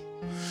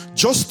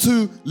 Just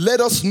to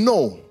let us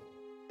know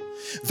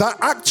that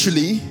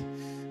actually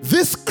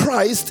this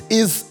Christ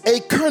is a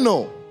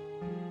kernel.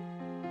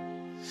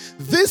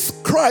 This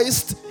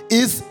Christ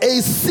is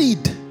a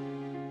seed.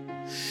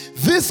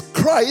 This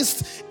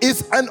Christ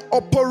is an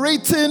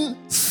operating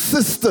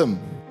system.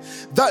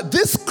 That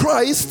this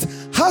Christ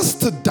has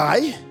to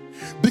die,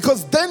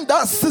 because then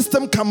that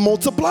system can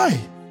multiply.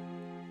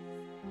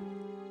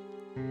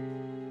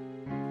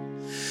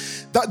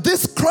 That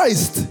this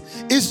Christ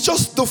is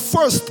just the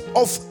first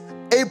of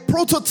a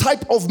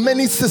prototype of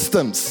many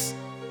systems.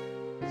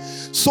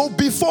 So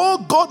before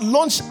God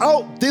launched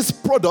out this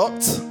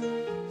product,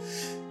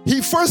 he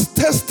first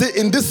tested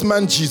in this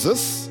man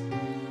Jesus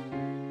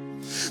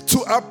to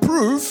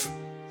approve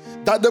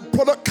that the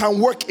product can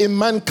work in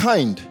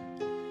mankind.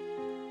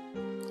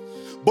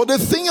 But the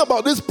thing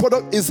about this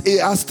product is it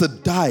has to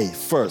die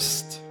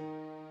first.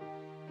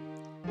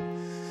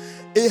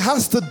 It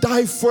has to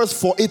die first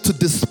for it to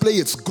display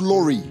its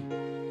glory.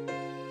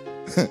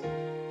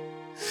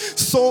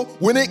 So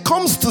when it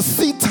comes to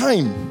seed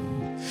time,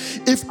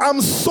 if I'm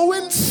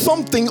sowing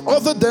something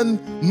other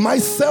than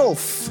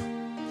myself,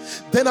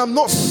 then I'm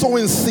not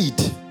sowing seed.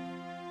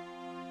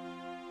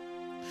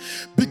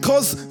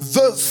 Because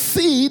the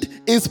seed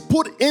is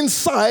put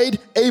inside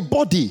a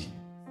body.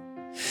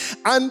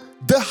 And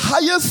the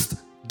highest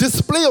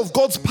display of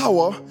God's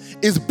power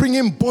is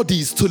bringing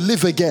bodies to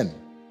live again.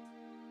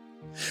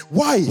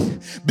 Why?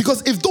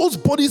 Because if those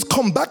bodies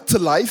come back to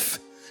life,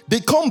 they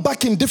come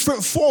back in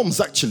different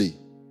forms actually.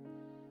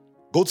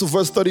 Go to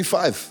verse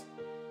 35.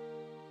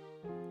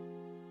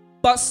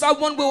 But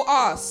someone will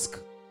ask,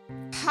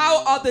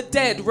 how are the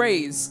dead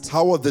raised?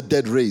 How are the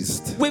dead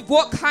raised? With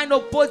what kind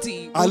of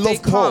body will they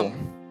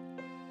come?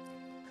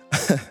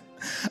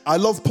 I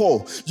love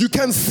Paul. You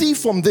can see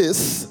from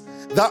this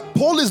that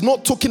Paul is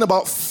not talking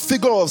about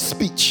figure of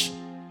speech.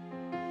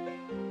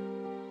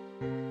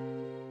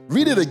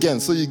 Read it again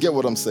so you get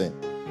what I'm saying.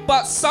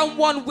 But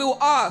someone will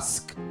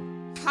ask,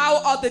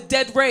 how are the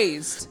dead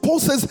raised? Paul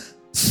says,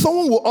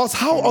 someone will ask,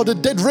 how are the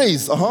dead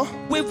raised?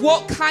 With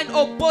what kind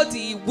of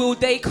body will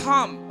they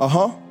come?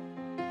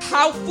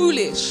 How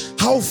foolish.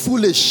 How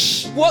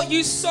foolish. What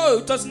you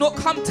sow does not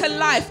come to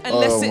life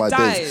unless it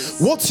dies. Days.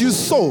 What you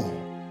sow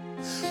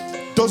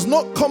does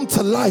not come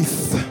to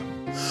life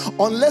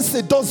unless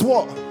it does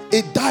what?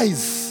 It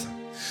dies.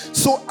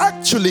 So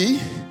actually,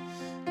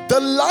 the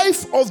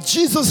life of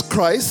Jesus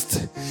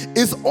Christ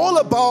is all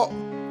about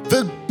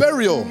the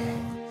burial,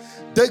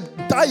 the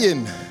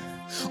dying.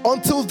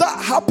 Until that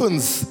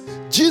happens,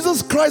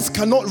 Jesus Christ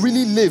cannot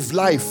really live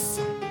life.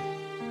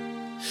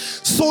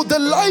 So the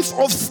life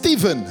of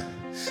Stephen,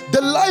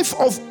 the life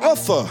of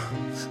Arthur,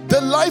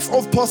 the life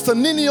of Pastor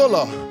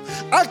Niniola,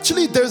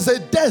 actually there's a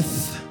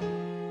death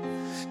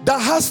that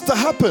has to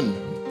happen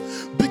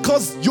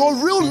because your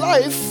real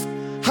life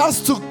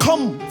has to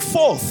come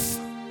forth.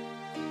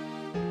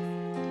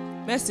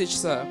 Message,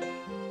 sir.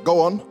 Go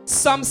on.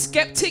 Some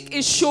skeptic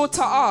is sure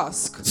to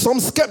ask.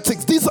 Some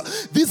skeptics,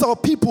 these are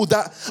people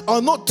that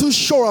are not too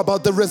sure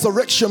about the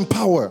resurrection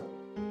power.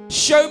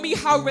 Show me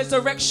how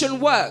resurrection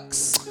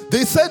works.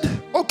 They said,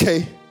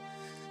 okay,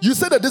 you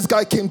said that this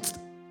guy came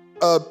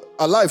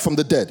alive from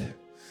the dead.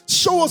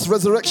 Show us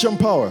resurrection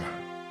power.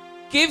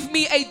 Give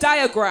me a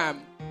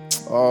diagram.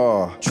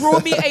 Oh. Draw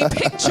me a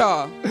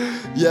picture.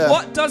 Yeah.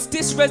 What does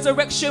this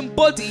resurrection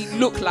body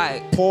look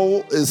like?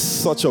 Paul is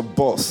such a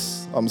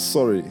boss. I'm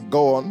sorry.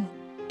 Go on.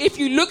 If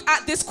you look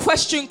at this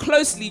question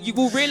closely, you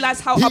will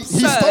realize how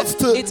absurd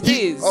it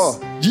is.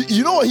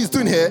 You know what he's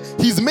doing here?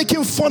 He's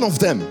making fun of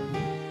them.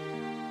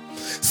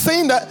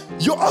 Saying that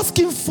you're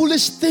asking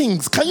foolish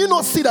things. Can you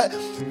not see that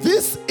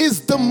this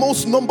is the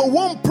most number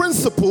one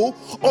principle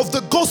of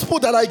the gospel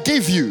that I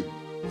gave you?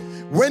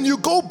 When you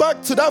go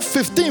back to that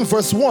 15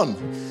 verse 1,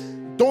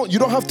 you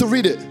don't have to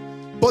read it.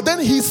 But then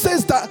he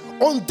says that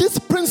on this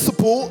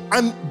principle,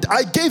 and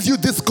I gave you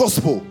this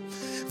gospel,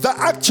 that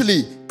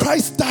actually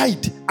Christ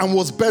died and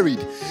was buried.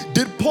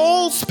 Did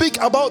Paul speak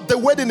about the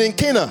wedding in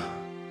Cana?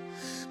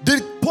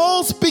 Did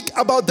Paul speak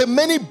about the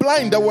many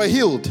blind that were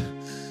healed?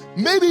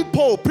 Maybe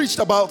Paul preached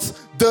about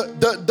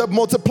the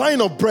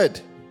multiplying of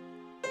bread.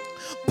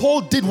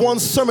 Paul did one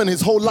sermon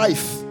his whole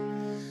life,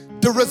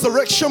 the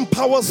resurrection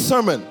power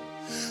sermon,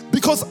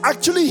 because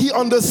actually he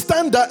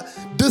understands that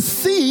the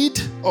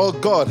seed,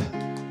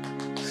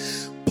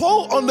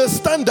 Paul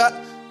understands that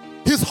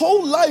his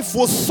whole life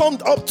was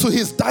summed up to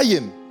his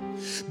dying,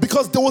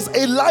 because there was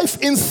a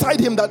life inside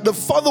him that the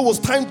Father was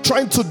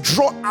trying to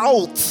draw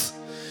out.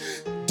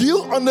 Do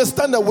you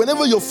understand that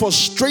whenever you're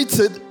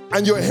frustrated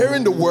and you're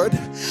hearing the word,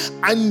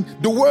 and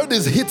the word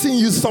is hitting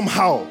you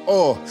somehow,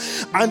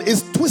 and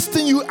it's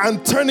twisting you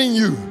and turning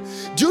you,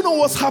 do you know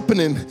what's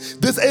happening?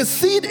 There's a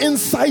seed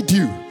inside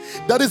you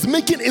that is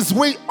making its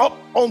way up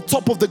on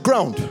top of the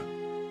ground.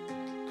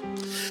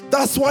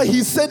 That's why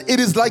he said it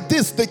is like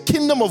this. The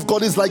kingdom of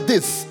God is like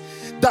this,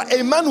 that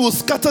a man will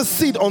scatter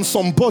seed on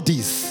some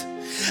bodies,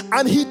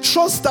 and he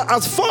trusts that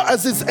as far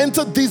as it's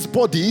entered these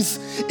bodies,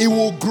 it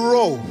will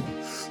grow.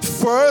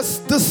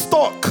 First the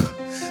stalk,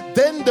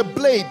 then the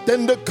blade,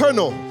 then the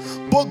kernel.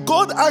 But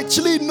God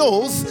actually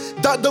knows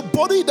that the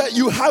body that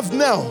you have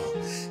now,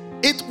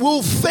 it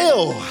will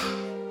fail.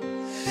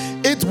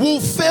 It will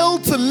fail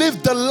to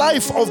live the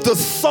life of the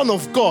Son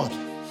of God.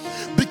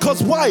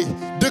 Because why?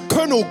 The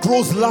kernel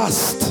grows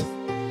last.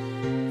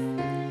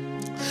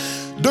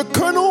 The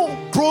kernel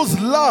grows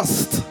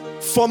last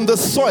from the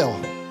soil.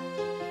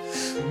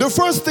 The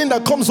first thing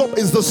that comes up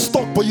is the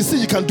stalk, but you see,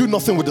 you can do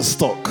nothing with the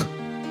stalk.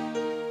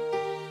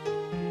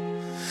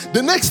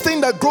 The next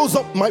thing that grows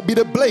up might be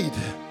the blade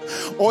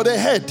or the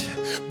head,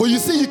 but you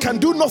see, you can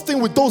do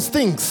nothing with those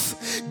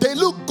things. They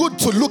look good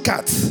to look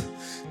at.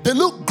 They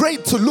look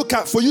great to look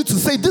at for you to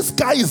say, this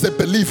guy is a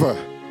believer,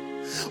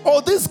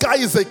 or this guy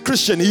is a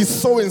Christian, he's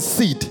sowing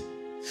seed.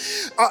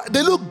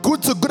 They look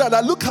good to good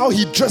at. Look how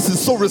he dresses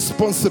so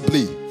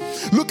responsibly.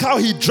 Look how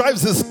he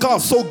drives his car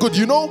so good.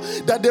 You know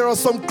that there are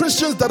some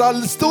Christians that are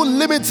still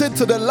limited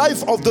to the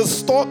life of the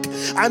stalk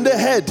and the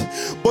head,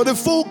 but the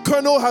full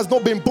kernel has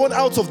not been born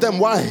out of them.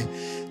 Why?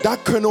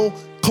 That kernel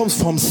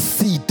comes from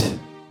seed.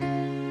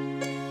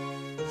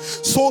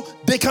 So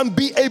they can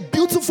be a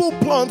beautiful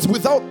plant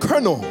without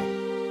kernel.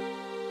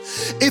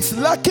 It's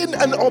lacking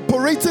an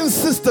operating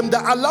system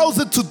that allows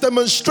it to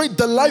demonstrate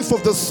the life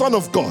of the Son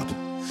of God.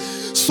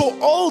 So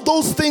all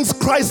those things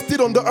Christ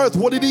did on the earth,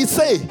 what did he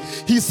say?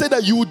 He said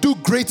that you will do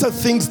greater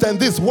things than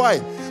this. Why?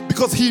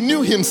 Because he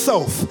knew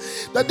himself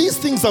that these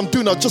things I'm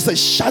doing are just a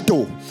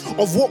shadow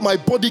of what my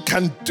body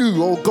can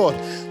do. Oh God,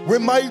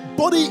 when my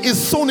body is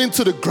sown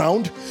into the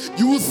ground,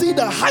 you will see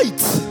the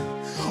height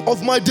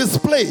of my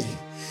display.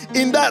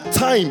 In that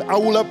time, I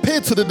will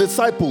appear to the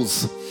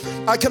disciples.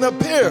 I can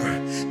appear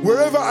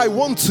wherever I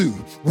want to.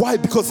 Why?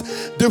 Because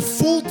the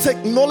full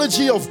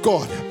technology of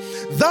God,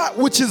 that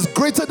which is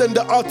greater than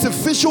the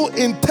artificial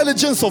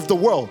intelligence of the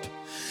world,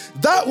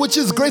 that which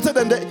is greater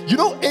than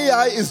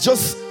AI is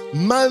just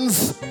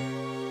man's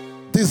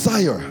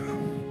desire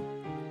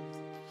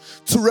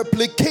to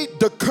replicate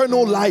the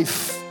kernel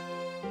life.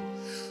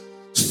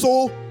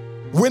 So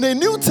when a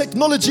new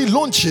technology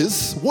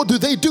launches, what do?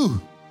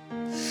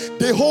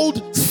 They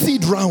hold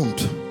seed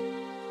round.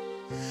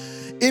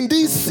 In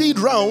these seed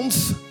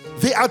rounds,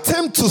 they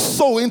attempt to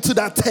sow into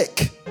that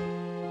tech.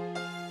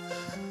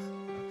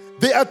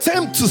 They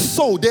attempt to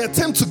sow, they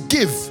attempt to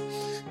give.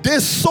 They're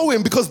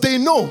sowing because they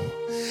know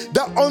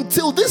that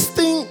until this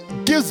thing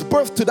gives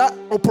birth to that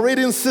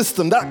operating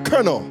system, that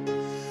kernel,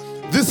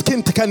 this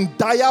can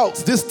die out,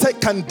 this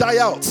tech can die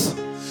out.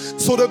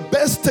 So the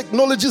best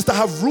technologies that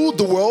have ruled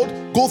the world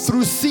go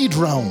through seed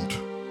round.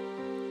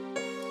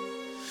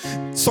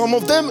 Some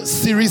of them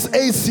Series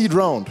A seed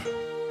round.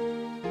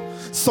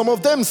 Some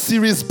of them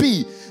Series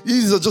B.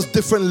 These are just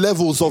different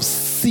levels of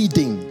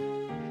seeding.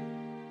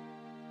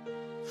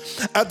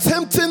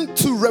 Attempting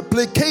to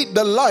replicate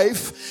the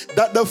life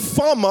that the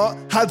farmer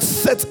had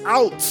set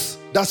out.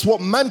 That's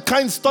what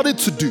mankind started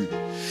to do.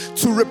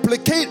 To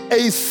replicate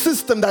a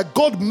system that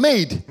God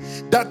made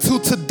that till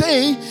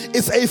today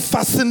is a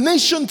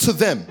fascination to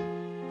them.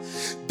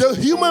 The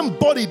human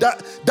body,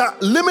 that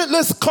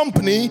limitless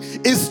company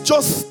is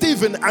just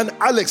Stephen and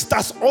Alex.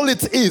 That's all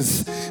it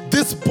is.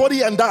 This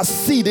body and that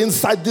seed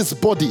inside this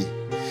body.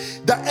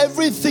 That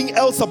everything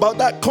else about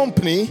that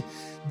company,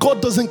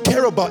 God doesn't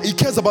care about. He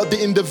cares about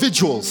the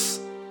individuals.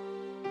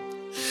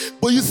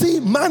 But you see,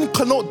 man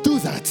cannot do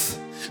that.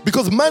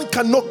 Because man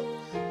cannot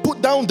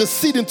put down the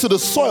seed into the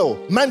soil.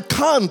 Man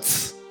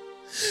can't.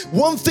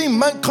 One thing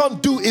man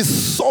can't do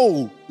is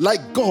sow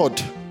like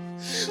God.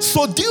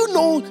 So do you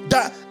know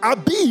that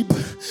Abib,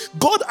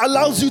 God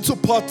allows you to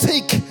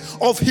partake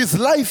of his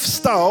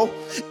lifestyle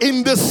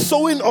in the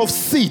sowing of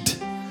seed?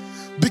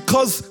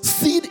 Because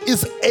seed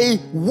is a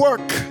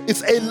work,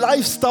 it's a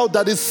lifestyle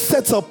that is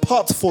set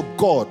apart for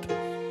God.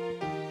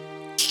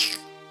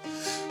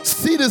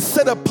 Seed is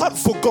set apart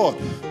for God.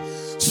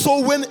 So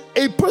when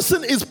a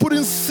person is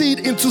putting seed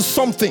into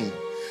something,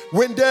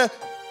 when they're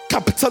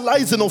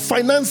capitalizing or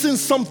financing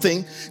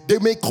something, they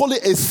may call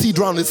it a seed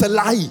round. It's a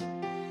lie.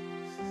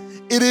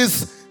 It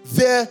is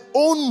their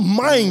own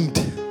mind,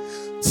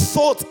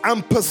 thought,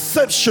 and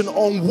perception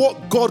on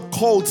what God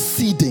called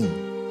seeding.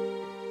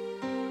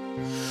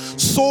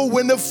 So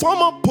when the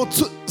farmer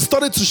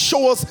started to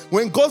show us,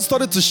 when God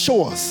started to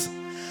show us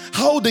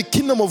how the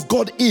kingdom of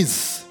God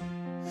is,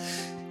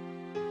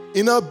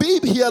 in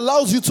Abib, he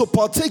allows you to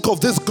partake of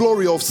this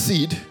glory of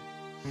seed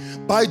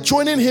by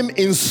joining him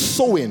in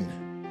sowing.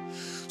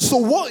 So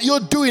what you're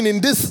doing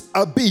in this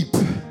Abib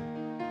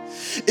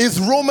is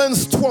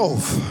Romans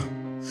 12.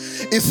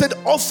 It said,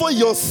 offer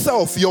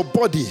yourself, your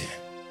body.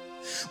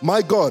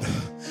 My God.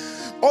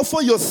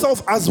 Offer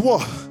yourself as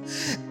what?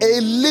 A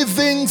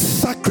living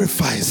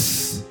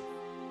sacrifice.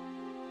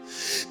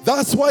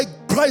 That's why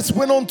Christ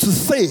went on to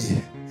say,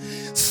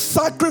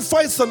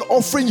 sacrifice and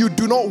offering you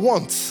do not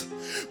want.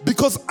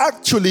 Because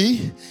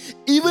actually,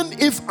 even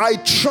if I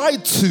try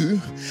to,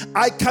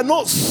 I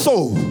cannot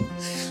sow.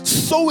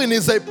 Sowing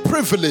is a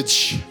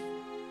privilege.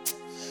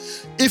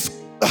 If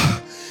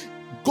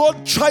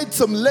God tried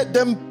to make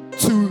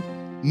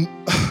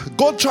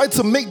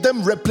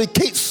them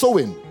replicate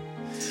sowing.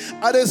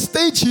 At a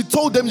stage, he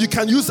told them you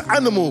can use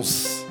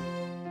animals.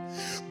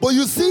 But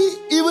you see,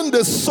 even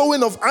the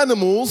sowing of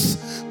animals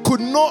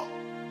could not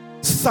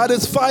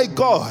satisfy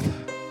God.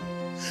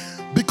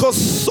 Because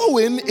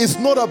sowing is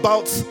not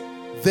about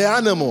the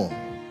animal.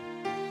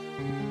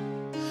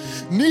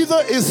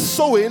 Neither is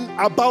sowing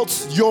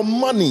about your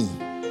money.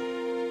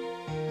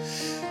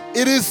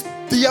 It is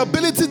the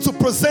ability to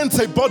present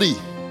a body.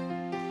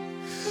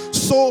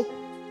 So,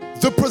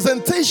 the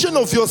presentation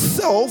of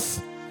yourself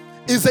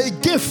is a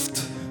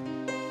gift.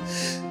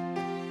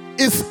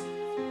 It's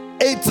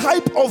a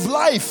type of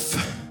life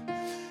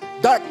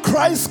that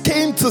Christ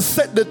came to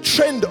set the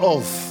trend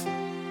of.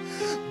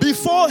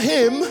 Before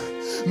him,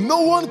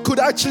 no one could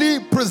actually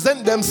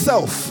present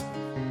themselves.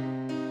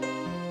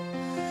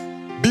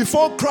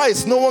 Before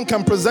Christ, no one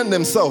can present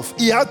themselves.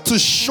 He had to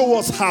show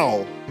us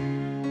how.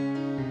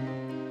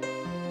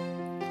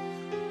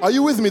 Are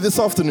you with me this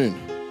afternoon?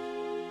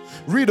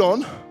 Read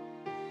on.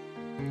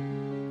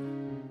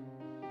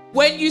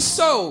 When you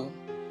sow,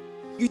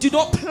 you do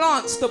not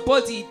plant the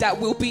body that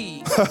will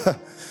be,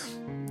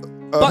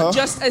 but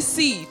just a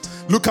seed.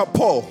 Look at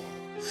Paul.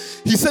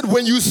 He said,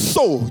 when you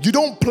sow, you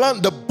don't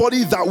plant the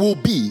body that will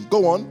be.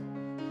 Go on.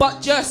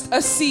 But just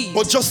a seed.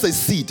 But just a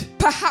seed.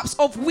 Perhaps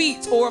of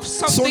wheat or of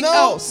something so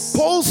now, else.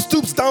 Paul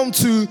stoops down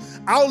to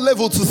our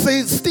level to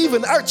say,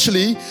 Stephen,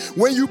 actually,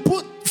 when you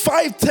put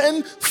 5,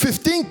 10,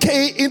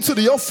 15K into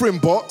the offering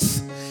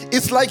box,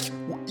 it's like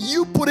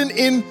you putting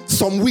in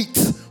some wheat.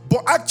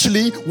 But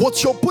actually,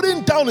 what you're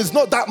putting down is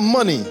not that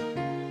money.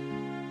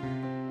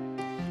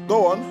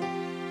 Go on.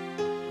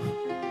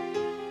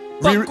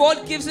 But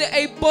God gives it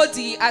a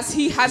body as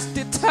he has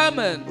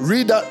determined.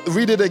 Read that.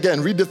 Read it again.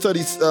 Read the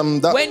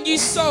 30. When you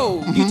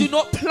sow, you do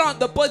not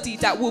plant the body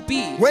that will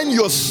be. When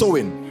you're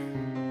sowing,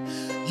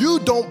 you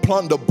don't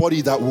plant the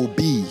body that will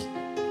be.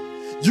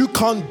 You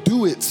can't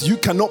do it. You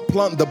cannot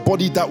plant the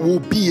body that will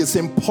be. It's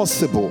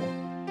impossible.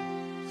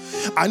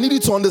 I need you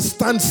to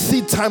understand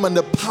seed time and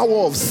the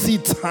power of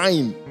seed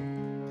time.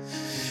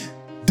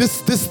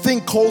 This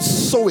thing called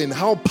sowing,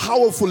 how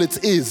powerful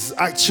it is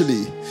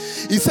actually.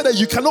 He said that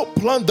you cannot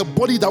plant the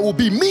body that will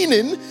be,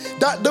 meaning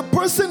that the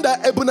person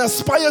that Eben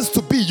aspires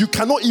to be, you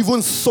cannot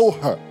even sow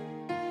her.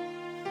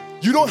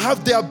 You don't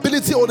have the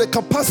ability or the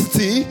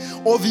capacity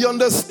or the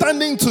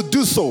understanding to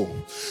do so.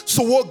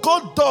 So what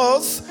God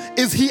does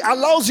is he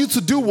allows you to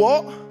do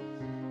what?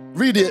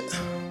 Read it.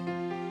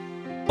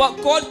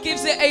 But God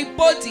gives it a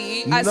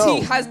body as he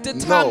has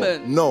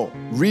determined. No.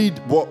 Read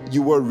what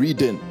you were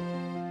reading.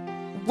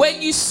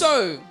 When you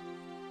sow,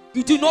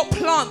 you do not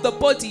plant the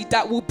body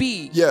that will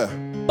be. Yeah.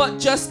 But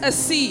just a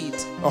seed.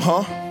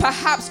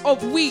 Perhaps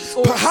of wheat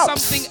or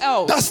something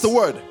else. That's the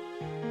word.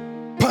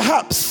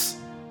 Perhaps.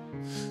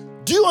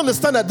 Do you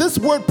understand that this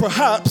word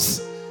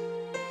perhaps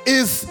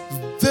is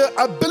the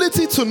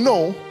ability to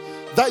know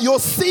that your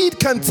seed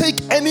can take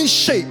any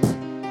shape?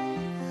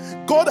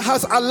 God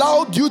has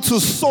allowed you to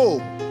sow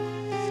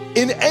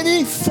in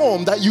any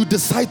form that you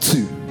decide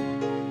to.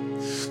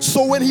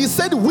 So when he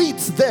said wheat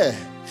there,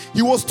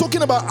 he was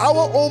talking about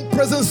our own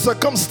present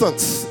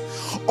circumstance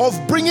of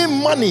bringing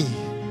money.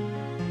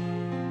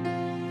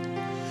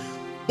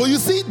 But you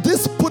see,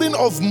 this putting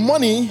of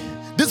money,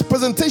 this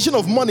presentation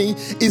of money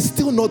is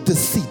still not the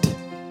seed.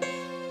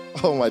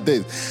 Oh my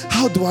days.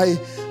 How do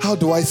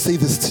I say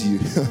this to you?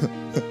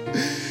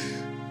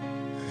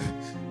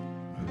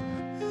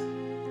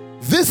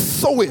 This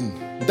sowing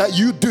that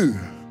you do,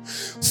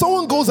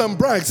 someone goes and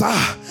brags,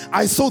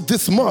 I sowed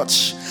this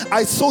much.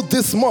 I sowed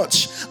this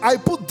much. I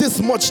put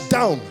this much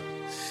down.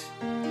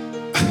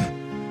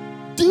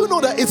 Do you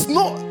know that it's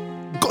not,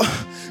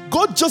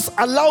 God just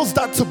allows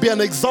that to be an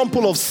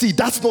example of seed.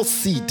 That's not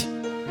seed.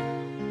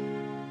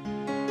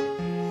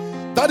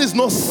 That is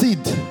not seed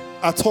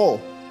at all.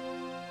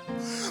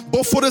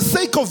 But for the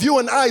sake of you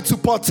and I to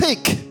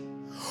partake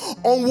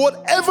on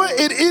whatever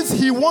it is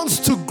he wants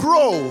to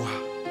grow,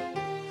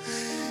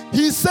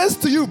 he says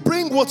to you,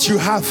 bring what you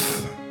have.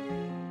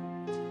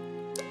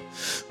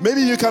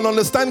 Maybe you can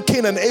understand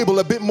Cain and Abel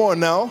a bit more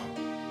now.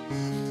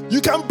 You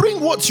can bring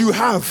what you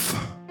have,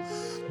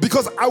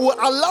 because I will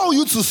allow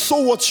you to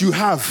sow what you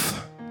have.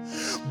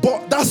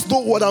 But that's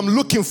not what I'm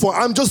looking for.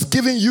 I'm just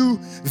giving you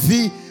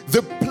the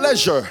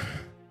pleasure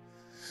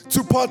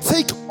to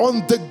partake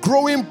on the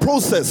growing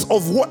process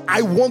of what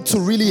I want to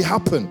really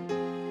happen.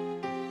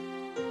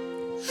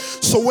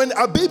 So when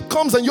Abib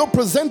comes and you're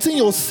presenting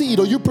your seed,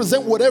 or you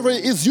present whatever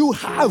it is you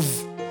have,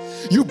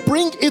 you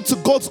bring it to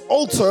God's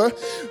altar.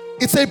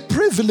 It's a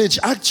privilege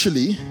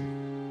actually.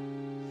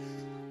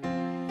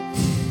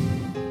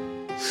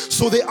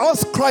 So they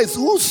asked Christ,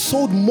 who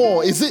sowed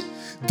more? Is it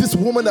this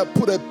woman that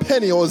put a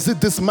penny, or is it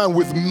this man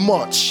with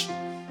much?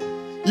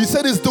 He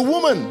said it's the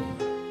woman.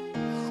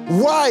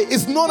 Why?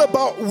 It's not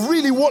about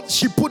really what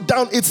she put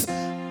down, it's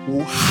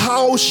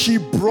how she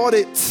brought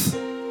it.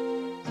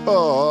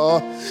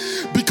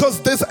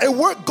 Because there's a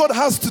work God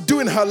has to do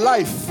in her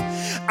life,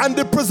 and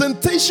the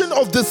presentation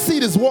of the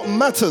seed is what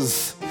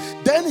matters.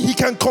 Then he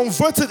can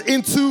convert it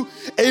into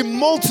a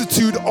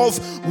multitude of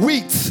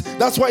wheat.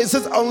 That's why it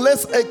says,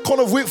 unless a corn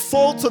of wheat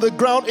falls to the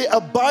ground, it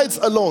abides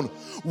alone.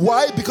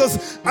 Why?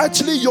 Because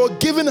actually your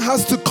giving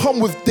has to come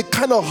with the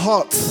kind of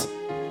heart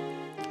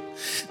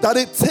that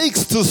it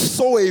takes to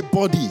sow a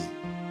body.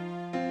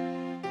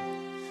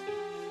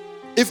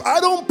 If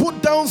I don't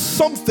put down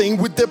something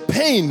with the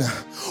pain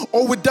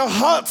or with the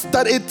heart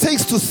that it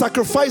takes to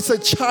sacrifice a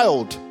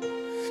child,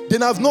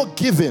 then I've not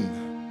given.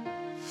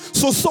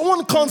 So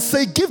someone can't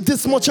say, give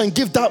this much and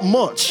give that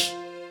much.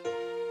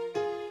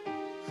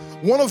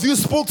 One of you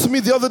spoke to me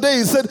the other day.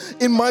 He said,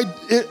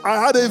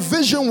 I had a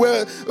vision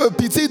where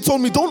PT told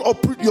me, don't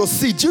uproot your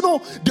seed. You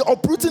know, the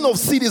uprooting of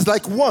seed is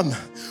like one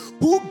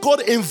who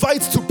God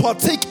invites to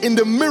partake in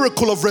the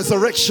miracle of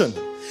resurrection.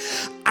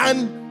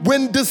 And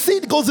when the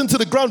seed goes into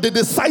the ground, they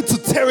decide to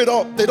tear it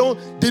up. They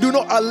do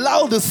not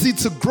allow the seed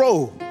to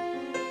grow.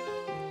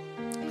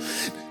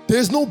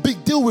 There's no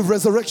big deal with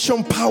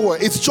resurrection power.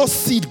 It's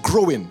just seed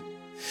growing.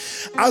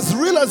 As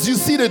real as you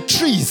see the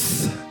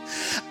trees,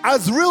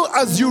 as real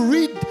as you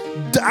read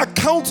the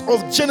account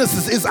of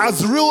Genesis, is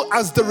as real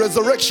as the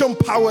resurrection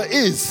power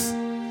is.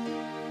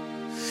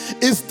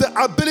 It's the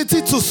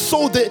ability to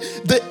sow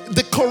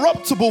the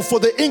corruptible for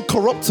the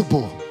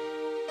incorruptible.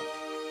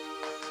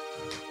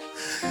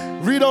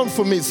 Read on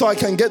for me so I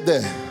can get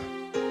there.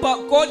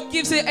 But God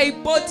gives it a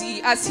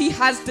body as he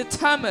has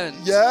determined.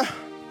 Yeah.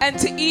 And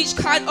to each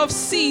kind of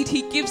seed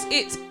he gives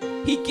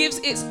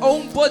its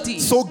own body.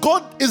 So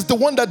God is the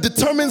one that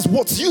determines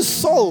what you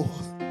sow.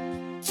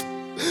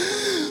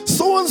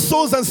 Someone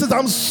sows and says,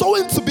 I'm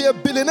sowing to be a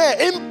billionaire.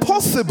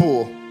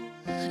 Impossible.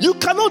 You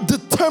cannot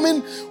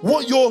determine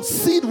what your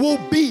seed will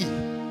be.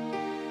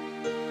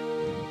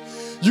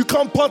 You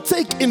can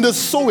partake in the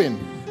sowing,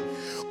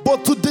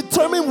 but to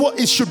determine what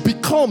it should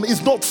become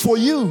is not for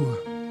you.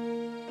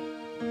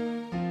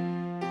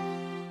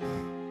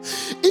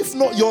 If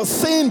not, you're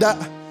saying that,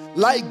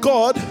 like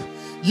God,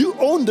 you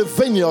own the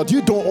vineyard,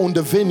 you don't own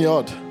the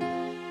vineyard.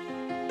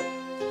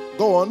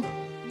 Go on.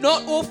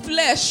 Not all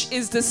flesh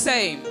is the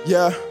same.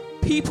 Yeah.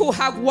 People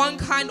have one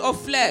kind of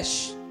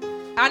flesh.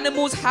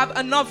 Animals have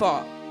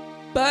another.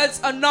 Birds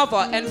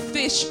another, and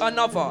fish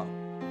another.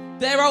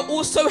 There are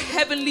also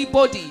heavenly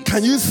bodies.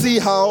 Can you see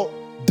how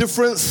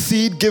different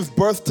seed give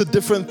birth to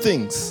different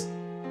things?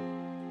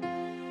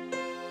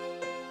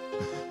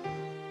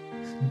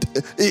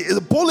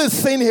 Paul is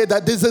saying here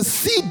that there's a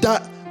seed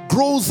that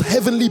grows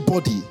heavenly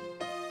body,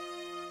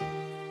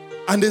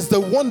 and there's the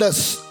one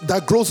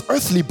that grows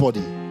earthly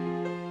body.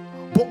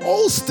 But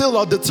all still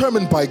are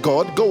determined by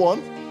God. Go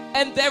on.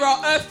 And there are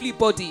earthly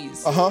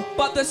bodies.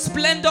 But the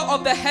splendor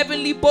of the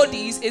heavenly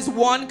bodies is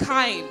one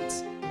kind,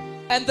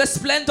 and the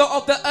splendor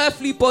of the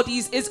earthly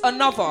bodies is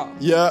another.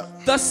 Yeah.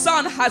 The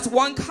sun has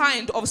one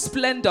kind of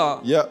splendor.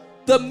 Yeah.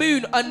 The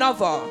moon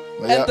another.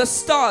 Yeah. And the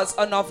stars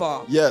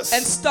another. Yes.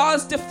 And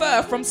stars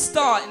differ from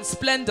star in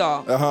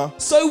splendor.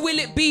 So will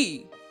it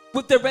be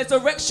with the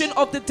resurrection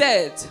of the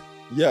dead.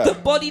 Yeah. The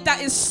body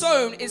that is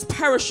sown is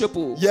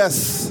perishable.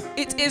 Yes.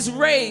 It is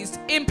raised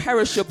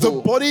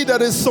imperishable. The body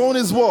that is sown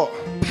is what?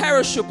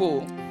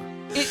 Perishable.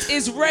 It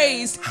is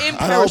raised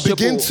imperishable. And I'll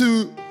begin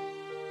to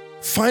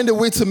find a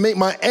way to make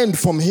my end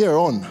from here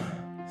on.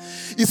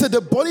 He said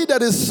the body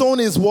that is sown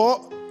is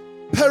what?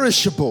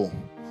 Perishable.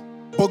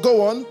 But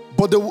go on.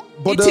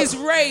 It is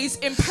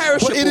raised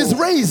imperishable. But it is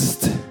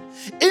raised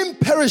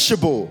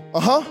imperishable.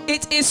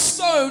 It is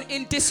sown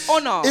in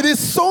dishonor. It is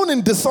sown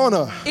in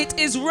dishonor. It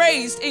is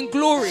raised in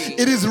glory.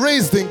 It is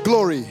raised in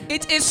glory.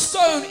 It is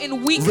sown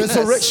in weakness.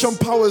 Resurrection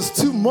power is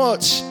too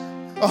much.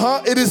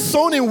 It is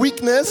sown in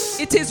weakness.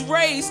 It is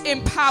raised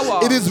in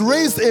power. It is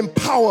raised in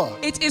power.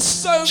 It is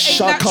sown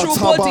a natural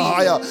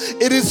body.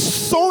 It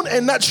is sown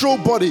a natural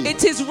body.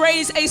 It is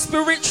raised a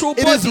spiritual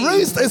body. It is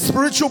raised a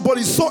spiritual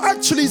body. So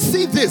actually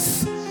see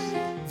this,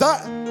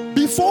 that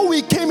before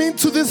we came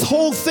into this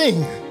whole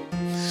thing,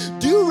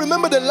 do you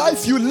remember the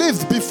life you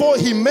lived before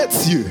he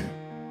met you?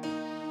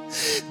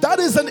 That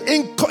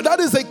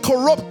is a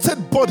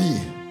corrupted body.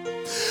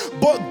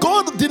 But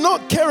God did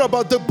not care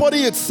about the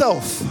body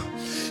itself.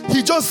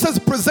 He just says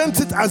present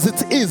it as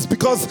it is,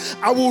 because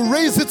I will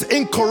raise it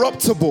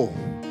incorruptible.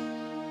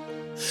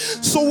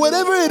 So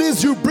whatever it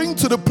is you bring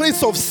to the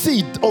place of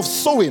seed, of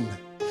sowing,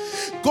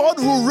 God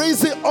will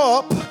raise it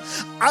up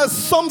as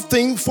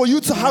something for you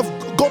to have,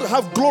 God to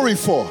have glory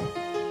for.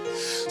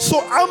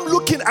 So I'm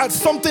looking at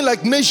something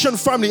like Nation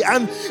Family,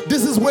 and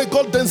this is where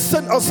God then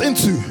sent us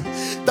into.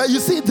 That you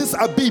see, this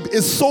Abib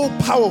is so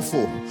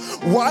powerful.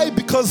 Why?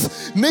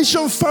 Because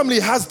Nation Family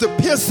has the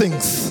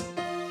piercings,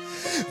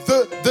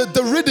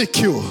 the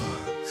ridicule,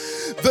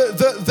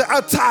 the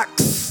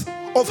attacks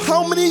of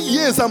how many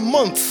years and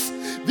months.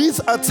 These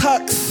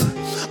attacks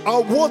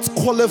are what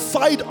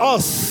qualified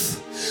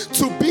us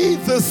to be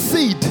the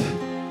seed,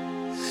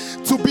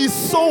 to be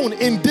sown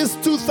in this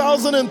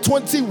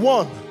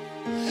 2021.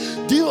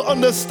 Do you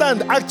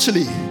understand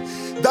actually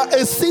that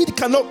a seed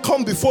cannot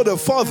come before the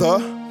Father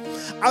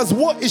as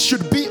what it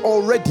should be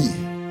already?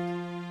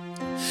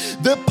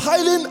 The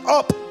piling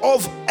up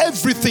of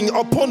everything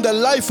upon the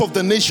life of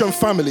the Nation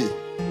Family.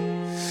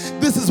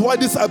 This is why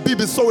this Abib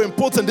is so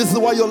important. This is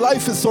why your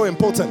life is so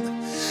important.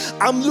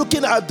 I'm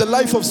looking at the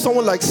life of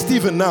someone like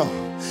Stephen now.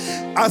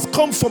 Has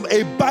come from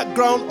a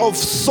background of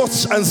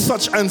such and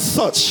such and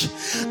such,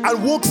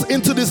 and walks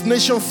into this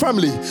Nation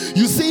Family.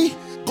 You see,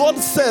 God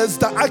says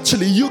that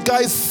actually you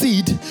guys'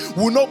 seed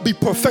will not be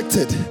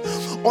perfected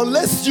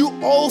unless you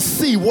all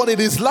see what it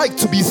is like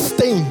to be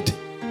stained.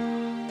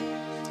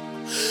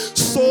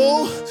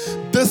 So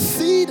the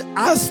seed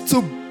has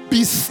to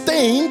be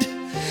stained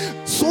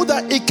so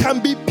that it can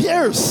be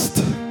pierced.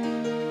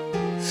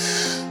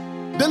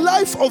 The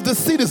life of the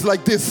seed is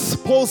like this.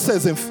 Paul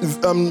says in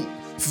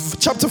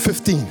chapter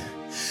 15,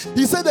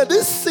 he said that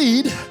this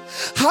seed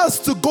has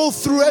to go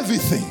through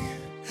everything,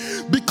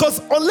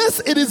 because unless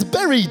it is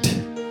buried,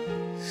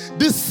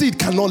 this seed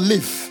cannot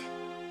live.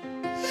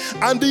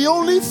 And the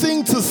only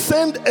thing to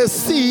send a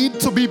seed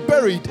to be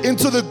buried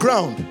into the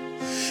ground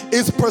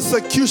is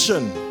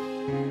persecution.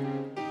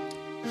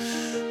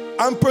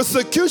 And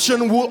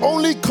persecution will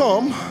only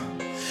come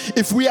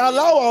if we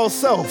allow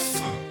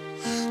ourselves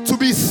to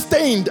be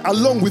stained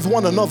along with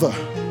one another.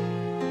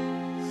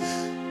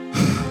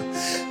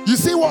 You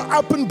see what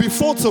happened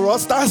before to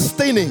us? That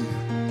staining.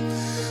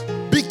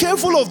 Be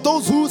careful of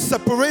those who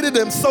separated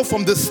themselves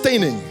from the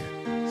staining.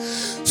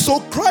 So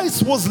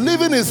Christ was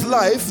living his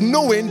life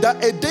knowing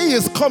that a day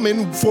is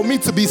coming for me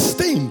to be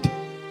stained.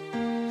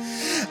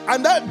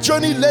 And that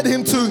journey led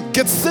him to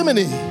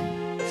Gethsemane,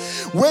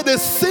 where the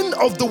sin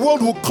of the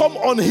world will come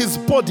on his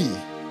body.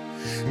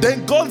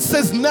 Then God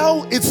says,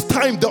 now it's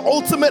time. The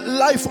ultimate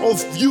life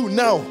of you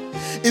now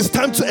is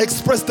time to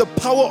express the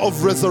power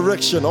of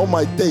resurrection. All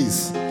my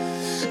days.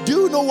 Do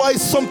you know why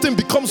something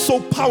becomes so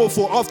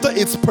powerful after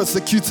it's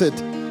persecuted?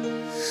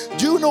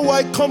 Do you know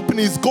why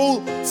companies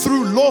go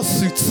through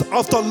lawsuits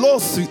after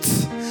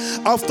lawsuits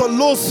after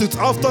lawsuits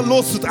after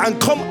lawsuit and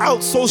come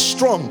out so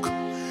strong?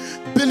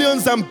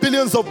 Billions and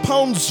billions of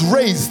pounds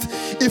raised.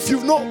 If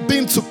you've not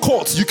been to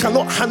court, you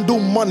cannot handle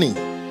money.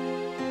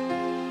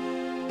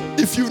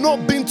 If if you've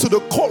not been to the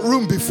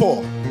courtroom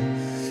before,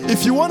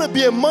 if you want to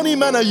be a money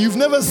man and you've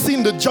never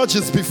seen the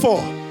judges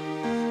before,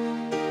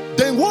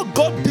 then what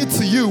God did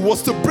to you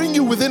was to bring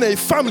you within a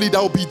family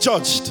that will be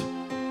judged.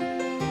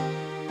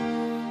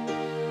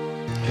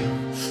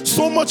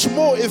 So much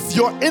more if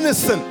you're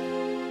innocent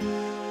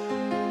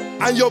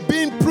and you're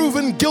being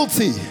proven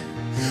guilty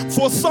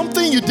for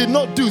something you did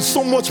not do.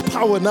 So much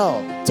power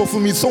now. So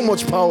for me, so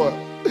much power.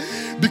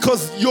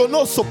 Because you're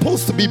not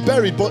supposed to be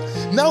buried, but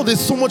now there's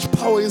so much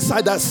power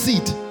inside that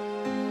seed.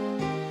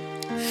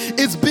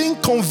 It's being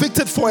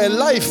convicted for a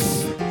life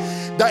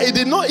that it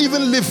did not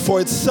even live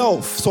for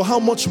itself. So how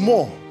much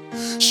more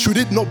should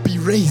it not be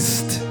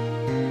raised?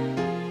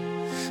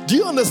 Do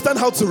you understand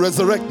how to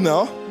resurrect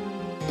now?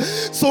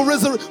 So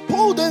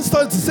Paul then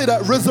started to say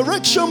that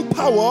resurrection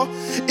power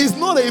is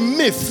not a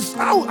myth.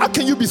 How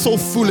can you be so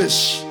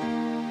foolish?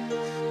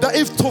 That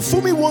if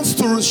Tofumi wants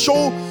to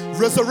show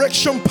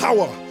resurrection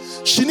power,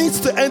 she needs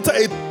to enter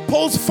a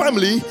Paul's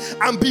family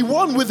and be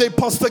one with a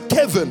Pastor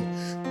Kevin,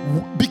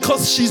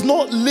 because she's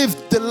not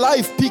lived the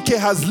life PK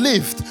has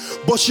lived,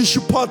 but she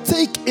should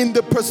partake in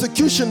the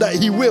persecution that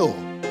he will.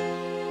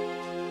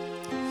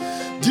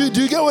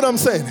 Do you get what I'm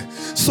saying?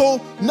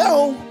 So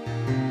now,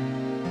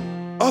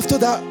 after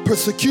that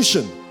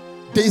persecution,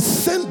 they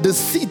sent the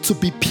seed to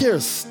be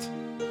pierced.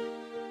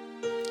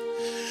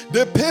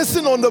 The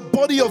piercing on the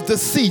body of the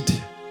seed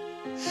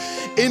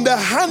in the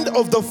hand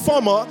of the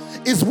farmer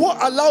is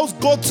what allows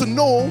God to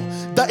know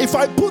that if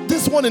I put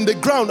this one in the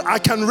ground, I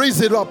can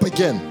raise it up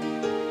again.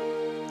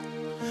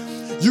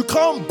 You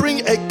can't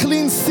bring a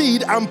clean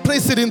seed and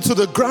place it into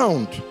the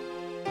ground.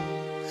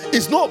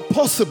 It's not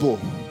possible.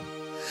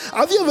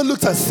 Have you ever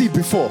looked at seed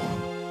before?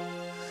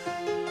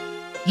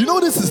 You know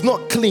this is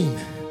not clean.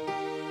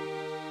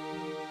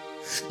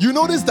 You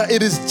notice that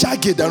it is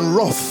jagged and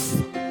rough.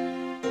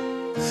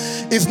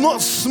 It's not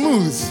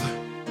smooth.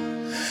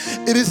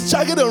 It is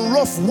jagged and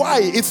rough.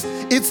 Why?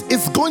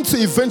 It's going to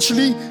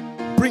eventually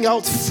bring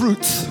out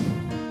fruit.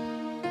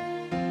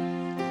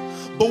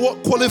 But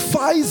what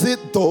qualifies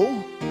it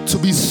though to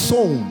be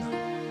sown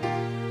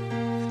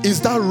is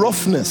that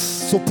roughness.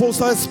 So Paul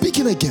started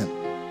speaking again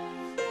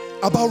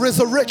about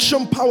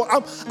resurrection power.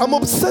 I'm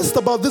obsessed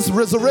about this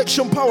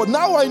resurrection power.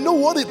 Now I know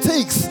what it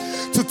takes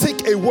to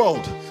take a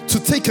world, to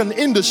take an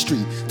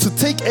industry, to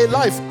take a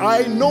life.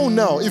 I know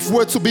now, if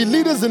we're to be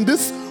leaders in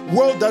this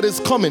world that is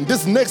coming,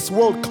 this next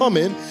world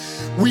coming,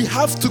 we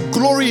have to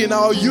glory in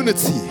our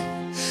unity.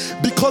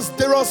 Because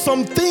there are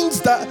some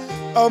things that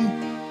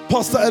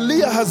Pastor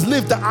Aaliyah has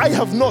lived that I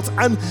have not.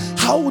 And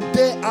how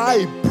dare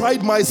I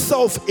pride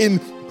myself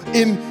in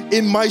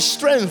my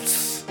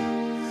strengths?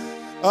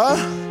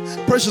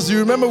 Precious, you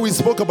remember we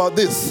spoke about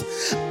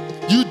this.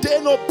 You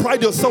dare not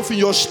pride yourself in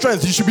your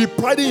strength. You should be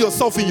priding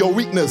yourself in your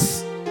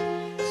weakness.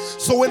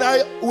 So when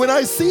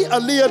I see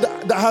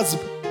Aaliyah that has,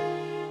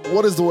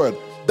 what is the word?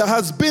 That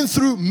has been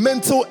through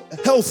mental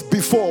health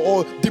before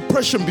or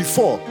depression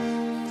before,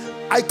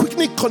 I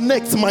quickly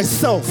connect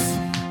myself.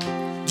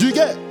 Do you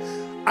get?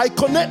 I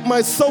connect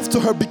myself to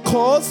her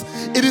because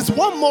it is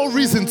one more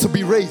reason to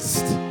be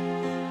raised.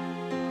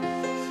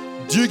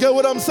 Do you get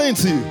what I'm saying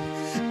to you?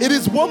 It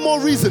is one more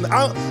reason.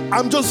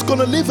 I'm just going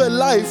to live a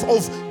life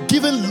of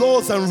giving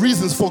laws and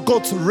reasons for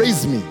God to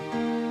raise me.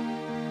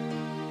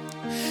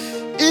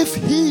 If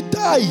he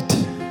died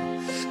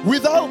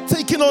without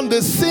taking on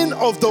the sin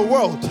of the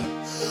world,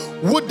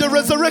 would the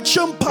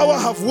resurrection power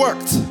have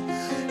worked?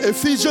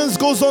 Ephesians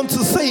goes on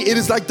to say it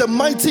is like the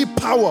mighty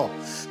power,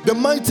 the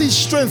mighty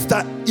strength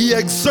that he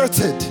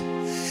exerted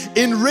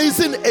in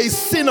raising a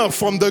sinner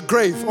from the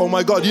grave. Oh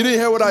my God, you didn't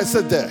hear what I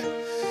said there.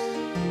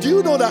 Do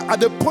you know that at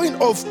the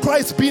point of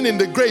Christ being in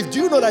the grave,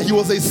 do you know that he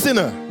was a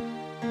sinner?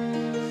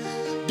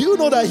 Do you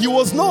know that he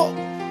was not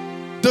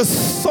the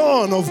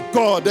Son of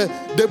God,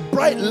 the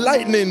bright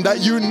lightning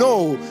that you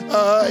know?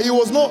 He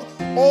was not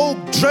all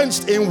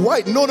drenched in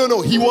white.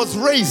 No. He was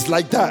raised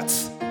like that.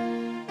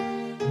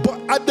 But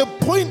at the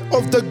point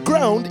of the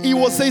ground, he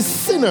was a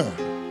sinner.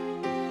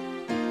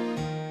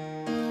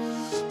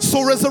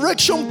 So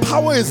resurrection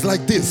power is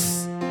like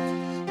this.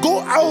 Go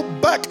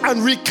out back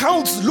and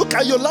recount. Look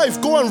at your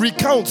life. Go and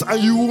recount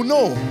and you will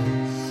know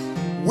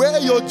where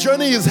your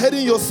journey is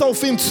heading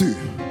yourself into.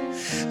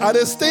 At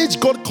a stage,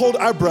 God called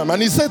Abraham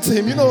and he said to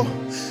him, you know,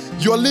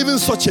 you're living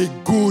such a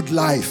good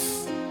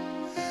life.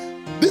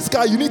 This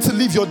guy, you need to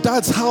leave your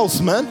dad's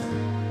house, man.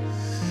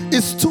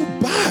 It's too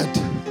bad.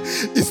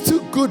 It's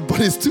too good, but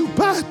it's too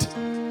bad.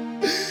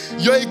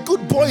 You're a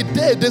good boy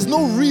there. There's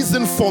no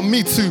reason for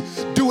me to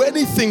do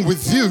anything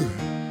with you.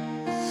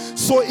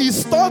 So he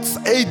starts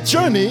a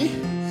journey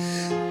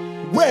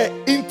where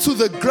into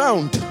the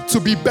ground to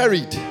be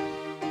buried.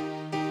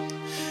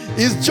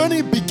 His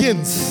journey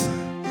begins.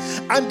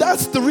 And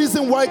that's the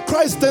reason why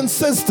Christ then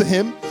says to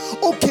him,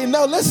 okay,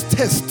 now let's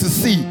test to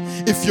see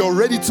if you're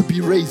ready to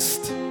be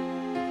raised.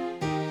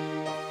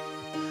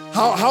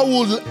 How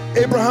will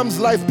Abraham's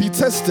life be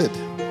tested?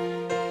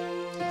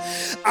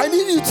 I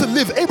need you to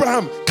live.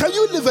 Abraham, can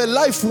you live a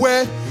life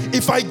where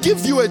if I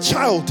give you a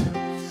child,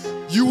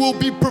 you will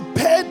be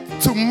prepared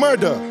to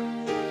murder?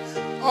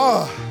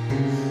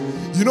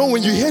 You know,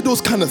 when you hear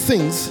those kind of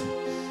things,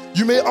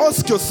 you may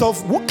ask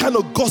yourself, what kind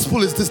of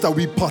gospel is this that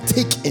we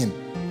partake in?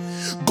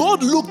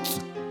 God looked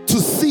to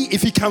see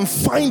if he can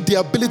find the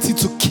ability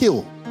to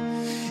kill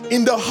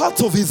in the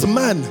heart of his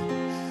man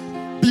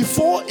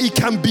before he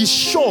can be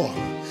sure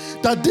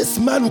that this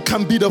man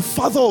can be the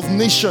father of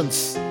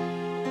nations.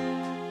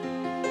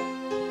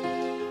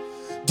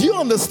 Do you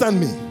understand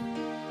me?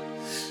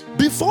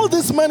 Before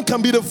this man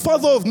can be the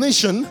father of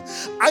nation,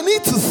 I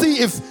need to see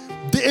if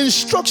the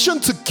instruction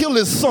to kill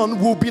his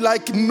son will be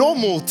like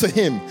normal to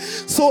him.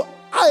 So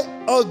I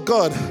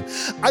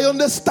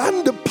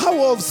understand the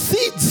power of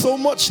seed so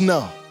much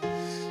now.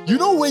 You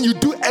know, when you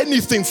do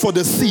anything for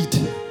the seed,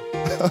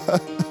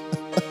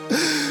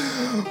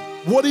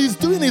 what he's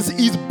doing is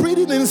he's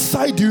breathing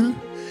inside you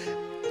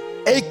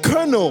a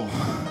kernel.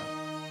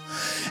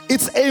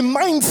 It's a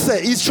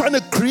mindset. He's trying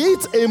to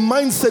create a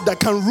mindset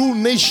that can rule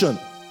nation.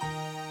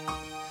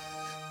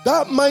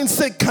 That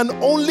mindset can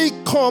only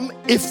come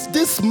if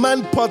this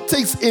man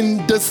partakes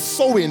in the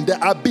sowing, the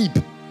Abib.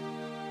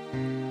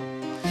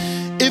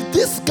 If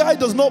this guy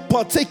does not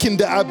partake in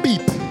the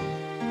Abib,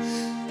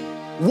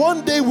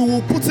 one day we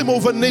will put him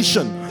over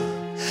nation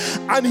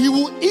and he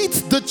will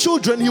eat the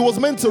children he was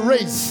meant to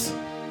raise.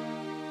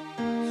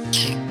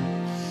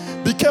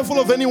 Be careful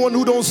of anyone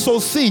who don't sow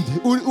seed,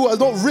 who has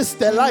not risked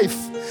their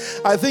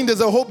life. I think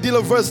there's a Hope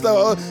Dealer verse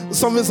that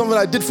something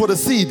I did for the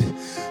seed,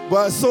 but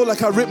I saw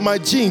like I ripped my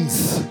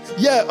jeans.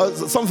 Yeah,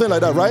 something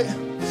like that, right?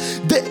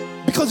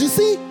 Because you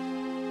see,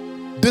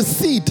 the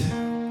seed,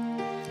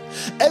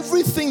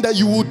 everything that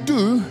you will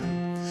do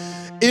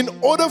in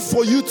order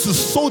for you to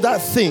sow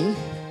that thing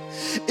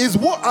is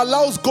what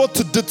allows God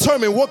to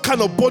determine what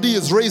kind of body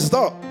is raised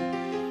up.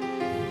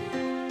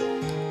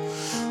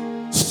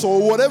 So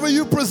whatever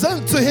you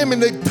present to him in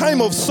the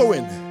time of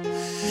sowing,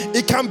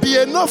 it can be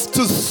enough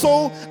to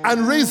sow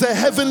and raise a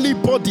heavenly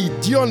body.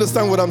 Do you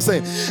understand what I'm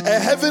saying? A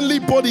heavenly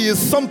body is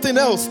something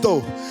else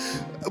though.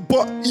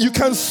 But you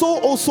can sow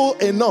also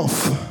enough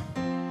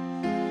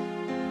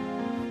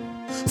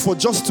for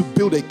just to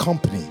build a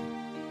company,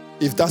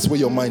 if that's where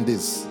your mind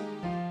is.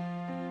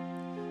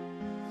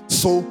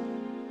 So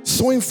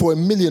sowing for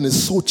 $1 million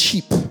is so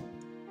cheap.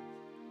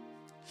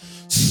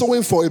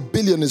 Sowing for $1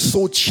 billion is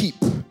so cheap.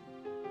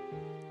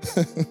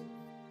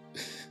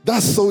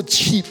 That's so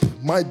cheap.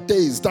 My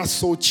days, that's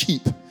so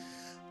cheap.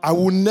 I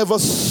will never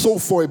sow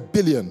for $1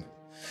 billion.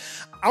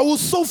 I will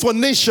sow for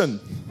nation.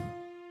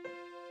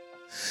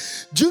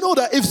 Do you know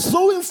that if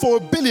sowing for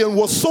 $1 billion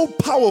was so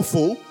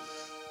powerful,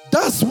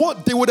 that's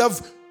what they would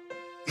have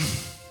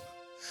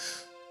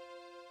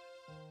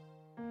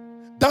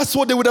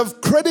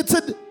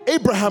credited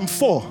Abraham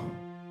for.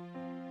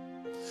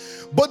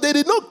 But they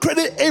did not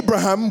credit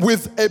Abraham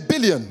with $1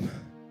 billion.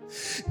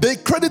 They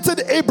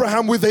credited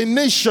Abraham with a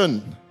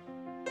nation.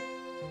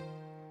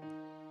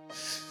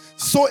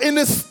 So in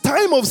this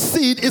time of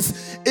seed,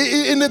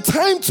 in the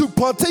time to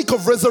partake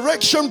of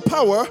resurrection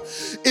power,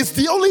 it's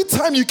the only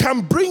time you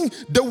can bring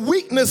the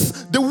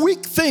weakness, the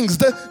weak things,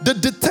 the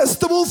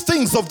detestable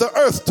things of the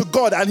earth to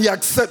God, and he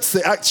accepts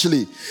it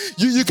actually.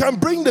 You can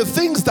bring the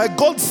things that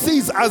God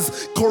sees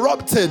as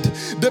corrupted,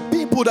 the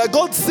people that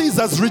God sees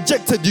as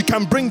rejected, you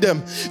can bring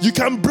them. You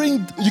can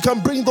bring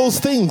those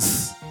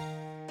things.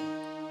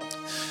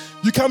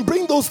 You can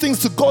bring those things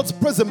to God's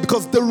presence,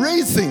 because the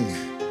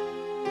raising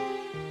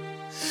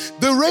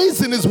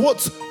is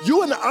what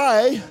you and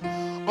I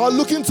are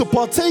looking to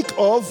partake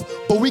of,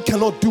 but we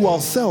cannot do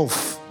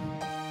ourselves.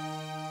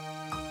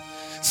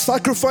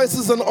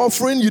 Sacrifices and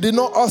offering you did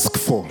not ask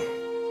for,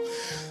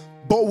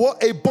 but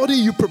what a body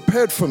you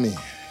prepared for me.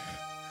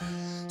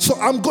 So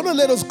I'm going to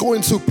let us go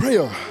into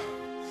prayer.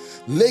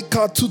 Do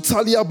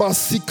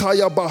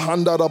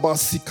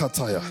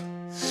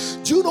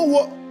you know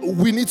what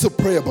we need to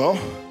pray about?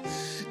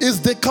 Is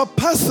the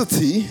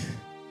capacity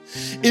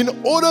in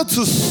order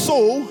to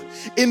sow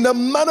in the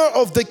manner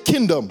of the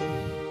kingdom.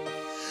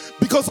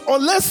 Because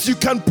unless you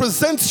can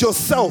present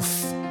yourself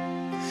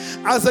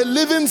as a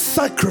living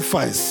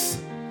sacrifice,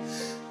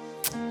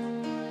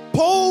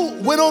 Paul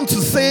went on to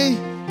say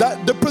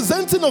that the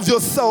presenting of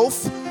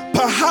yourself,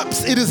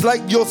 perhaps it is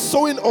like your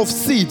sowing of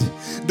seed,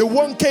 the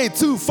 1K,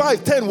 2,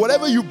 5, 10,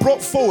 whatever you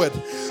brought forward.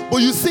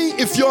 But you see,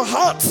 if your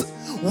heart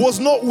was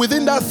not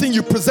within that thing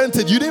you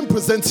presented, you didn't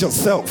present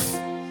yourself.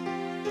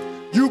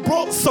 You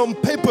brought some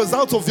papers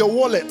out of your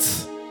wallet.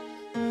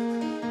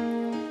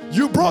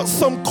 You brought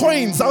some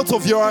coins out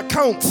of your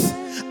account,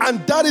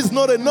 and that is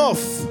not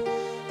enough.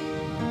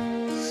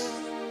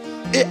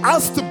 It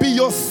has to be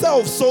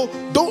yourself. So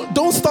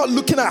don't start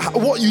looking at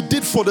what you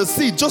did for the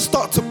seed. Just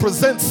start to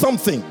present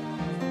something.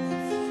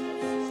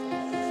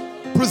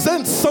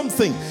 Present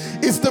something.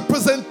 It's the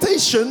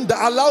presentation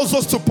that allows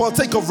us to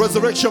partake of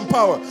resurrection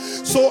power.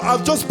 So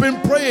I've just been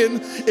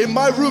praying in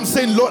my room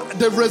saying, Lord,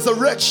 the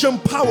resurrection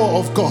power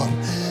of God,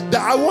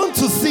 that I want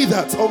to see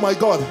that. Oh my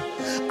God.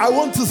 I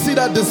want to see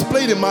that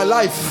displayed in my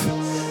life.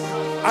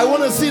 I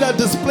want to see that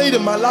displayed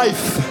in my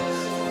life.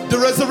 The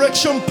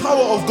resurrection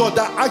power of God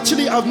that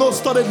actually I've not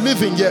started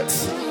living yet.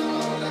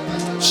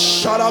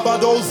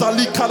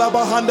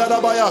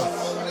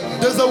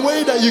 There's a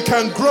way that you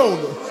can groan.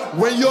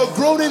 When you're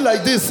groaning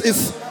like this,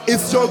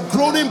 it's you're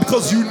groaning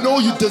because you know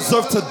you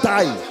deserve to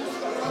die.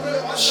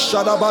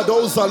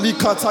 Shadabadoza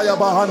likataya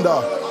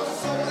bahanda.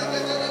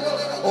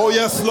 Oh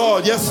yes,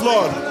 Lord. Yes,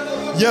 Lord.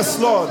 Yes,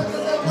 Lord.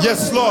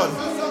 Yes, Lord.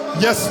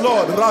 Yes,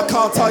 Lord.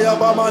 Rakataya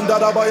bamanda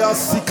dabaya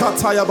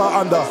sikataya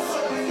baanda.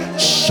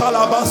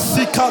 Shalaba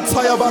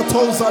sikataya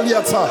batoza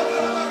liata.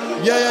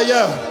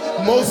 Yeah.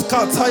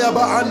 Moskataya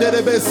baande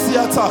rebe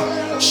siata.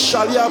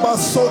 Shaliaba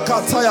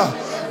sokataya.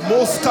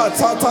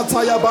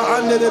 Moskataya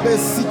baande rebe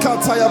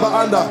sikataya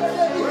baanda.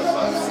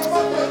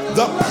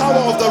 The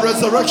power of the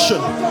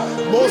resurrection.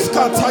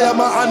 Moskataya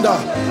maanda.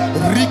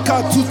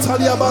 Rika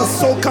tutalia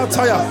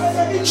basokataya.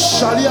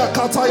 Shalia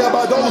kataya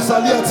badoza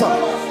liata.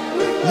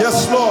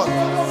 Yes, Lord.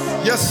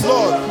 Yes,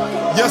 Lord.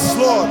 Yes,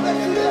 Lord.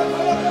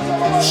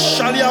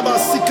 Shalia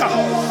basika.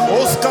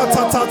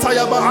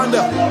 Oskatataya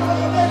baanda.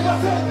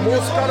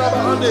 Moskara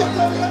baande.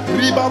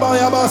 Ribaba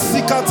yaba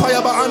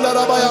sikataya baanda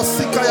rabaya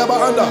sikaya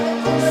baanda.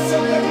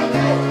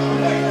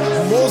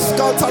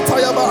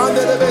 Moskatataya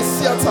baande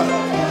rebesiata.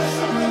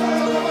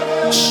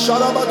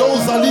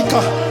 Shalabadoza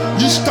lika.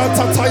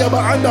 Ishkatataya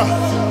baanda.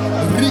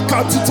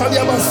 Rika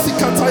tutalia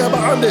basikataya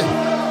baande.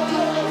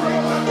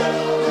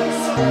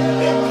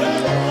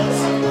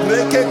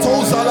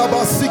 Reketoza la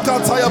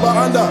basikataya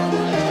baanda.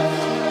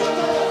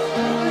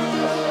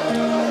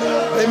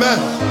 Amen.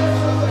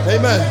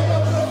 Amen.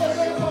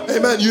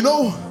 Amen. You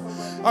know,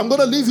 I'm going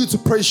to leave you to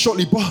pray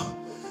shortly, but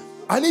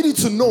I need you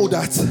to know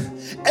that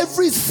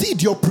every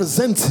seed you're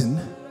presenting,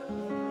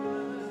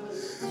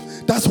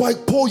 that's why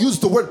Paul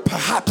used the word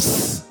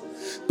perhaps.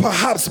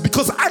 Perhaps,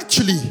 because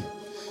actually,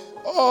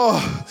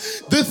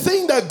 the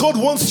thing that God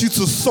wants you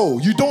to sow,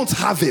 you don't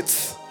have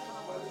it.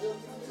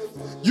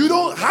 You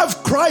don't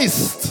have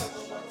Christ.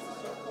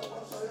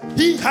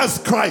 He has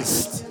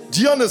Christ.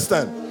 Do you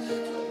understand?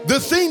 The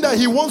thing that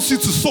he wants you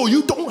to sow,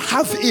 you don't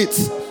have it.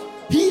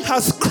 He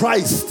has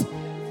Christ.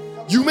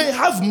 You may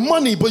have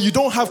money, but you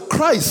don't have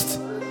Christ.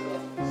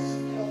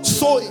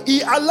 So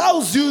he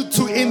allows you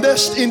to, in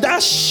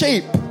that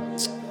shape,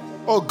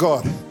 oh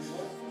God,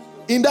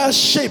 in that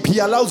shape, he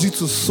allows you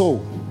to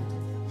sow.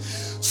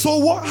 So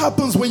what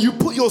happens when you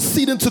put your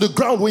seed into the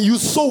ground, when you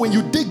sow, when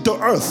you dig the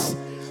earth,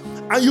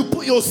 and you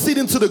put your seed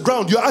into the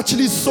ground, you're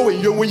actually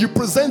sowing. When you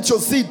present your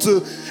seed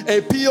to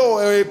a PO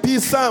or a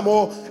PSAM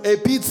or a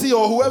PT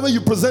or whoever you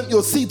present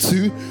your seed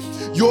to,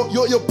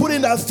 you're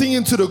putting that thing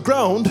into the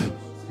ground,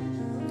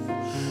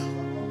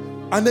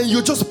 and then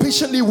you're just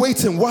patiently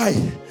waiting. Why?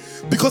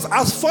 Because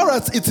as far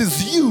as it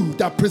is you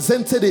that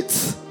presented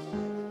it,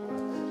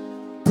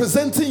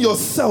 presenting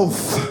yourself,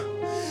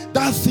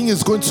 that thing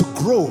is going to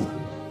grow.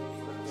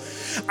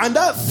 And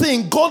that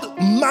thing,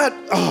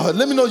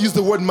 let me not use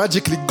the word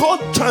magically.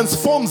 God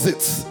transforms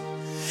it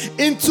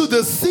into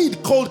the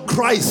seed called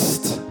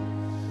Christ.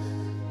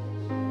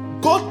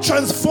 God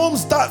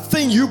transforms that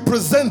thing you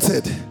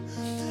presented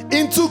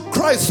into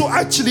Christ. So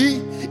actually,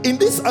 in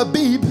this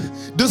Abib,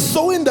 the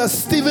sowing that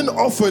Stephen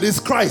offered is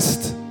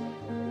Christ.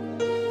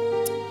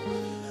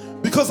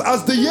 Because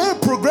as the year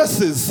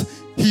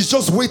progresses, he's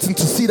just waiting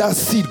to see that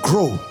seed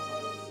grow.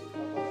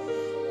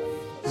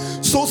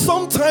 So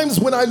sometimes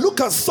when I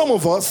look at some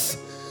of us,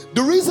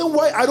 the reason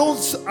why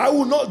I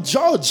will not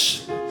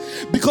judge,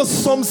 because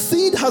some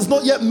seed has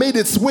not yet made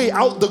its way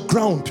out the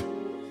ground.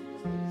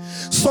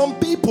 Some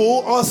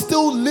people are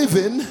still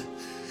living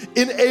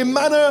in a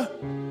manner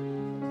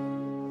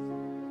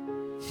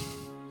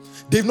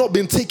they've not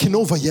been taken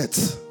over yet.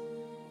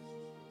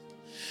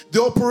 The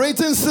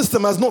operating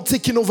system has not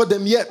taken over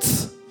them yet.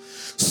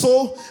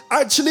 So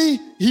actually,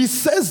 he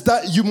says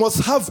that you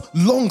must have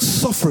long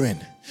suffering.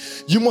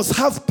 You must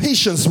have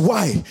patience.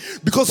 Why?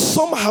 Because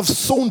some have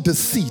sown the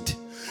seed,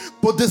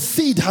 but the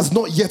seed has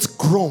not yet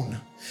grown.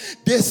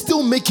 They're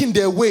still making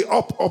their way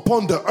up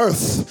upon the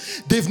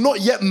earth. They've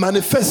not yet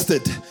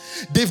manifested.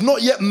 They've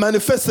not yet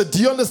manifested. Do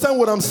you understand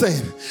what I'm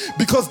saying?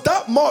 Because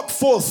that Mark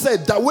 4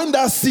 said that when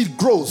that seed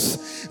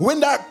grows, when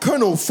that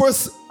kernel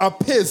first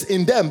appears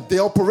in them, the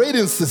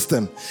operating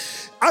system,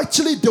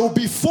 actually they will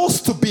be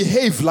forced to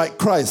behave like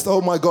Christ. Oh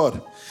my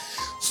God.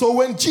 So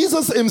when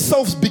Jesus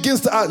himself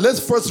begins to act,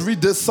 let's first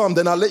read this psalm,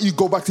 then I'll let you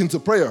go back into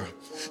prayer.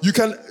 You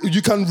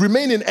can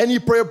remain in any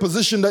prayer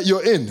position that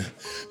you're in.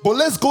 But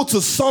let's go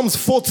to Psalms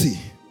 40,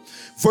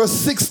 verse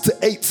 6 to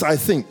 8, I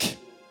think.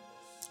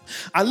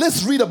 And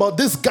let's read about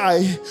this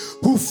guy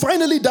who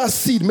finally that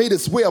seed made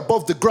its way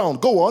above the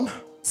ground. Go on.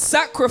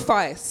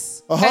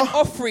 Sacrifice and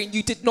offering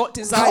you did not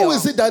desire. How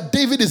is it that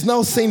David is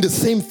now saying the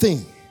same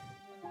thing?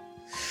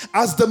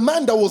 As the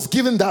man that was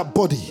given that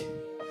body.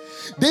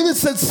 David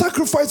said,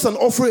 sacrifice and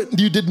offering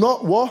you did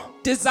not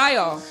what?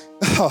 Desire.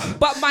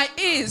 But my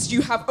ears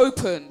you have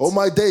opened. Oh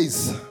my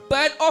days.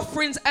 Burnt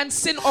offerings and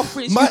sin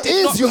offerings my you did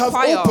ears not you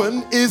require. have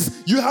opened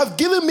is you have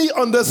given me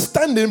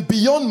understanding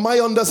beyond my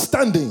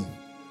understanding.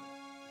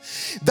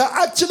 That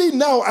actually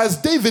now as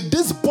David,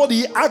 this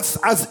body acts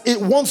as it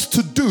wants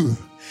to do.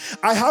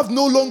 I have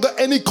no longer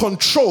any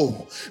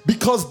control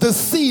because the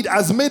seed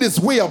has made its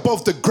way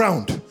above the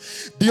ground.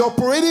 The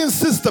operating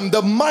system,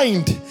 the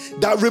mind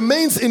that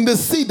remains in the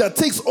seed that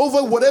takes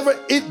over whatever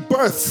it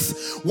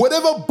births,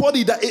 whatever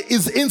body that it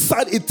is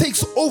inside, it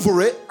takes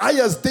over it. I,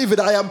 as David,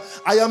 I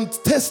am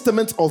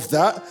testament of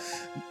that.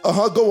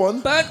 Go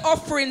on. Burnt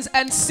offerings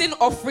and sin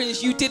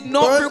offerings you did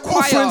not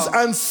require. Offerings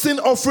and sin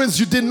offerings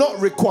you did not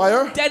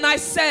require. Then I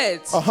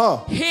said,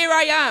 here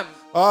I am.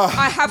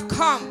 I have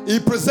come. He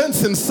presents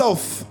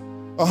himself.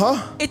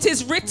 It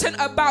is written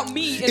about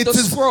me in the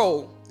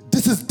scroll.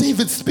 This is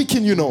David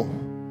speaking, you know.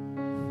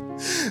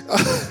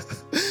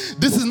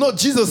 This is not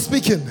Jesus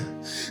speaking.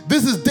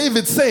 This is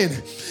David saying,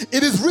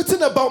 it is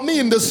written about me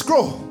in the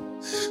scroll.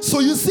 So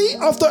you see,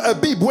 after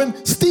Abib,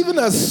 when Stephen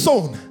has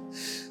sown,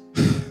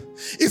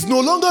 it's no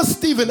longer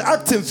Stephen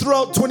acting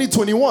throughout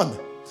 2021.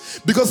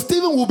 Because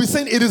Stephen will be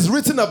saying, it is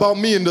written about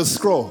me in the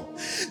scroll.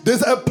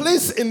 There's a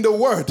place in the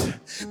word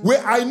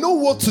where I know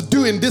what to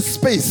do in this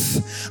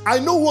space. I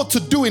know what to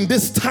do in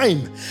this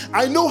time.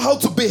 I know how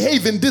to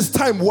behave in this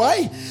time.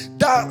 Why?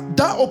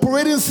 That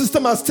operating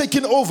system has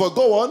taken over.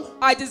 Go on.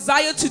 I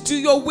desire to do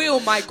your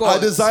will, my God. I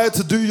desire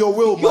to do your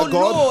will, my God.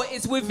 Your law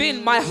is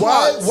within my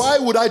heart. Why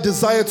would I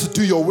desire to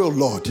do your will,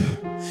 Lord?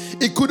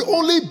 It could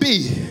only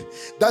be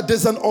that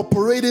there's an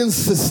operating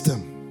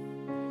system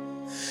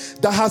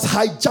that has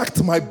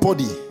hijacked my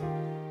body.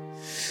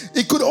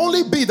 It could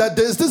only be that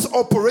there's this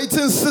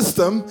operating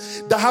system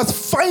that has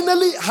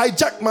finally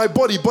hijacked my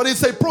body, but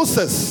it's a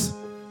process.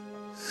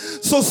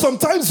 So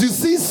sometimes you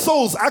see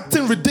souls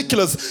acting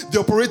ridiculous.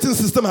 The operating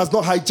system has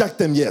not hijacked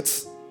them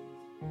yet.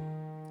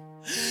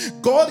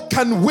 God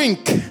can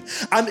wink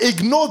and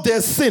ignore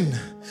their sin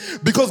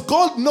because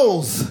God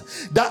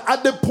knows that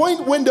at the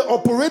point when the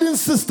operating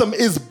system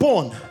is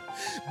born,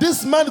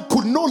 this man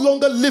could no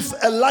longer live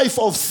a life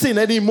of sin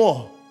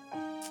anymore.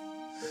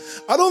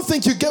 I don't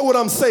think you get what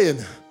I'm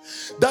saying.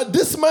 That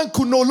this man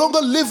could no longer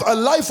live a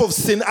life of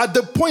sin at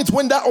the point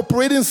when that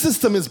operating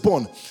system is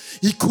born.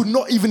 He could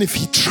not, even if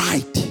he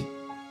tried.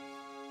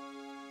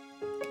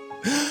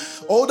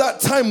 All that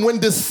time when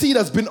the seed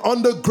has been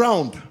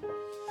underground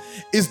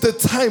is the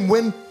time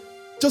when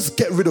just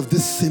get rid of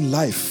this sin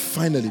life.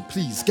 Finally,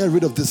 please, get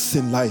rid of this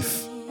sin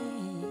life.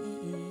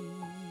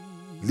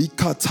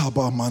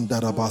 Likataba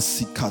mandaraba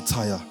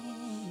sikataya.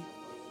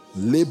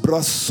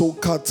 Lebra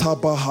sokata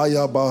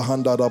bahaya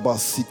bahanda raba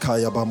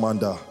sikaya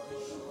bamanda.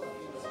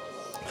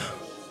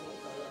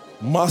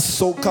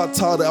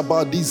 Masokata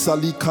rabadisa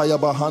likaya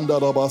bahanda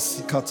raba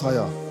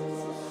sikataya.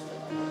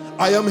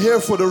 I am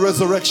here for the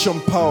resurrection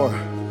power.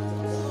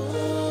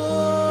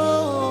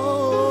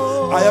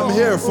 I am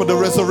here for the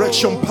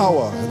resurrection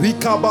power.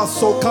 Rikaba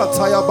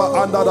sokataya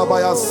bahanda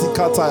rabaya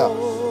sikataya.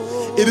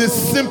 It is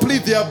simply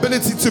the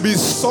ability to be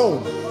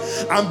sown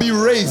and be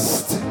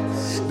raised.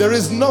 There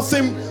is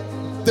nothing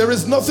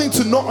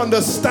to not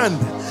understand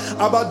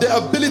about the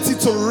ability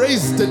to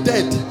raise the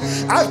dead.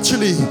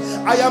 Actually,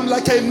 I am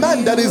like a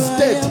man that is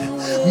dead,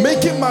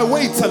 making my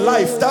way to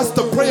life. That's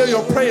the prayer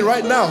you're praying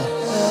right now.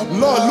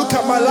 Lord, look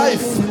at my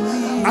life.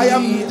 I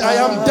am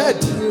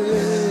dead.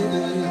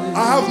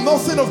 I have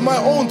nothing of my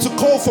own to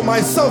call for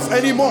myself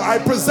anymore. I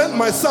present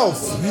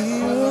myself.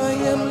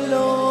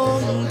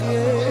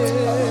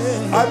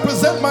 I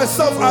present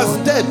myself as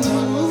dead,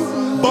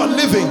 but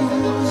living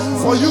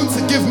for you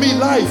to give me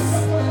life.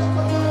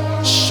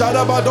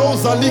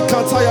 Shadabadoza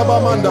likataya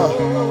bamanda.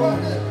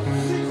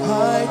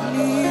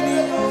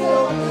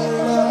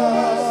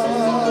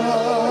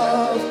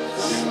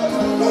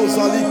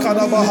 Ozali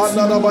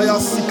kadabahanda rabaya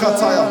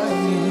sikataya.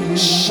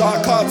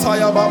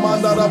 Shakataya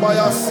bamanda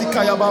rabaya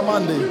sikaya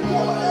bamande.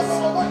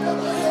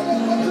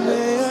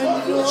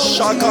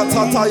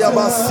 Shakatataya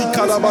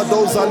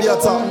basikadabadoza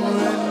liata.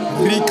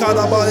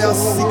 Rikadabaya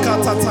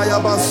sikatataya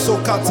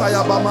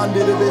basokataya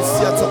bamande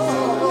rebesiata.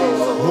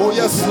 Oh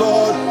yes,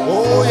 Lord.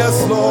 Oh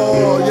yes,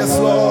 Lord. Yes,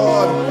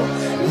 Lord.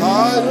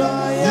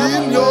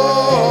 In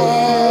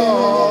yours.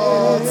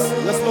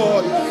 Yes,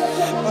 Lord.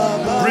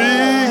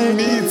 Bring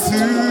me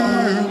to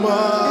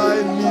my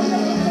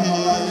knees.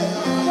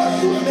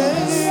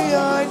 May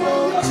I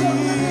know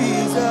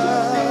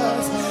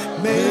Jesus.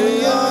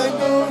 May I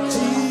know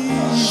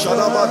Jesus.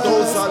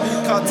 Shalabadoza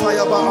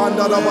likataya ba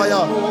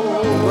andarabaya.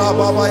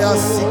 Rababaya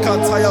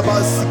sikataya ba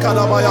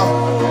sikadabaya.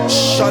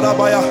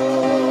 Shadabaya.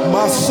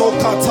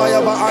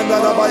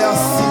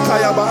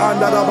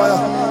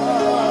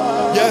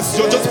 Yes,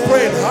 you're just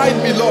praying. Hide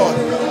me, Lord.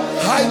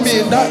 Hide me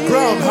in that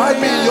ground. Hide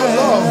me in your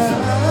love.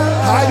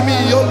 Hide me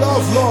in your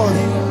love, Lord.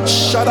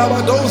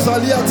 Shadabadoza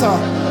liata.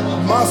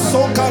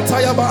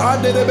 Masokataya ba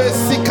anderebe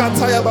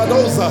sikataya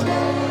badoza.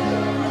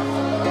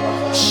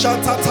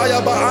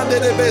 Shatataya ba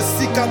anderebe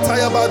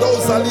sikataya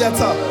badoza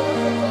liata.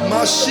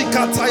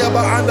 Mashikataya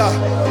ba anda.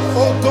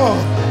 Oh God.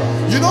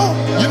 You know,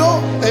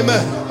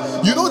 amen.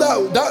 You know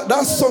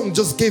that song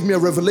just gave me a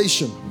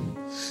revelation.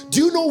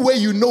 Do you know where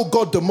you know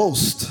God the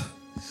most?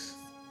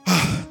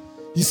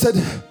 He said,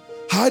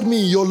 hide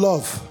me in your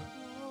love.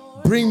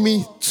 Bring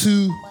me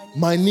to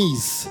my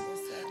knees.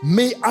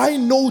 May I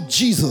know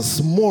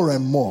Jesus more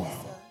and more.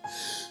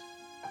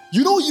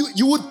 You know,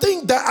 you would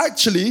think that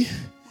actually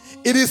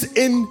it is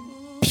in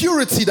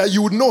purity that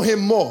you would know him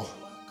more.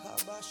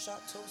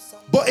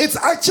 But it's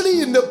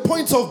actually in the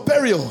point of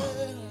burial.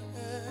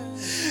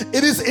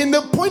 It is in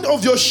the point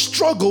of your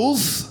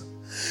struggles,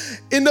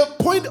 in the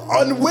point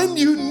on when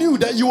you knew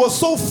that you were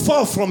so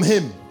far from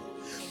him.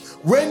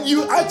 When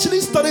you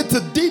actually started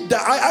to dig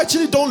that I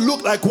actually don't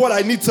look like what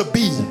I need to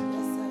be.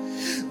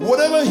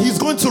 Whatever he's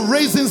going to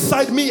raise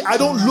inside me, I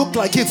don't look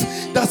like it.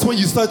 That's when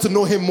you start to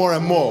know him more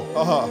and more.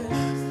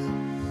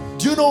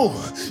 Do you know?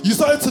 You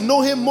started to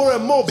know him more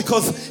and more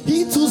because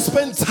he too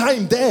spent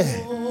time there.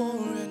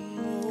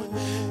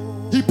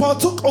 He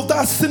partook of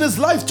that sinner's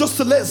life just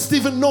to let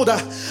Stephen know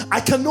that I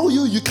can know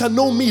you, you can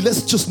know me.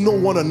 Let's just know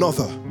one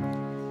another.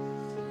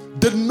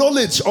 The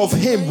knowledge of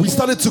him, we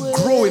started to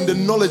grow in the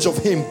knowledge of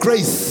him.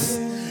 Grace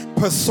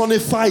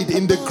personified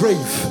in the grave.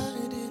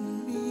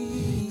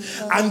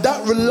 And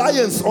that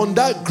reliance on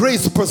that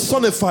grace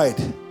personified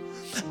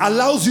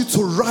allows you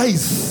to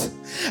rise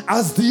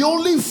as the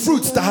only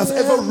fruit that has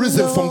ever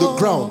risen from the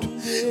ground.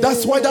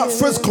 That's why that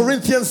 1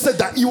 Corinthians said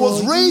that he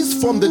was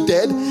raised from the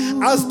dead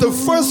as the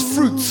first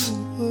fruits.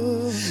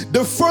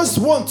 The first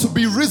one to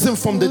be risen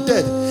from the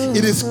dead,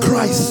 it is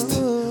Christ.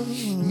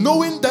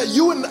 Knowing that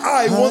you and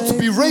I want to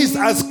be raised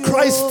as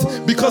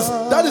Christ because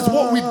that is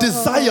what we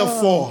desire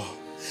for.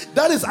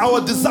 That is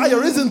our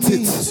desire, isn't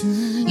it?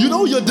 You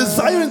know you're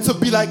desiring to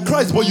be like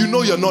Christ, but you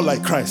know you're not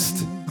like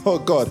Christ. Oh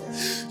God.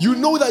 You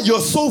know that you're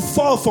so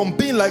far from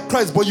being like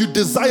Christ, but you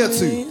desire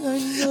to.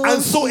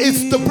 And so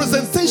it's the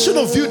presentation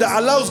of you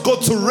that allows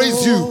God to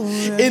raise you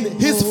in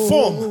his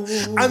form.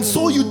 And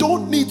so you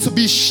don't need to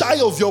be shy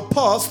of your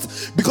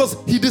past because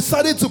he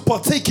decided to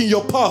partake in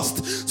your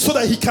past so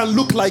that he can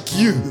look like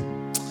you.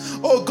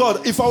 Oh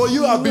God, if I were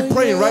you, I'd be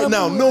praying right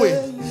now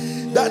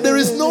knowing that there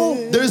is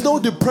no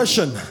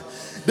depression.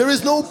 There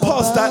is no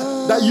past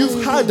that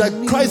you've had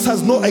that Christ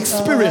has not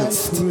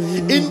experienced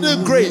in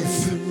the grave,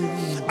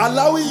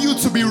 allowing you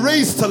to be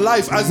raised to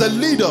life as a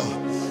leader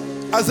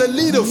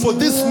for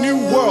this new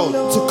world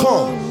to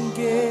come.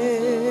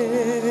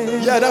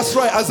 Yeah, that's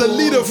right, as a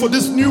leader for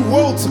this new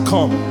world to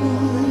come.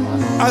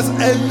 As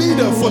a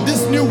leader for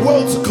this new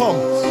world to come.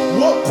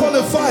 What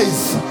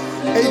qualifies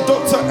a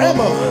Dr.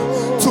 Emma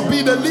to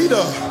be the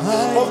leader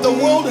of the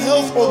World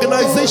Health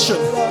Organization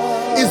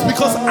is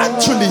because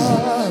actually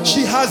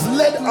she has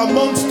led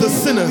amongst the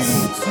sinners.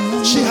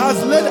 She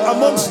has led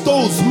amongst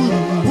those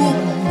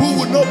who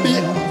would not be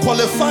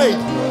qualified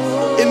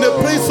in the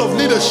place of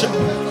leadership.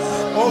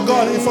 Oh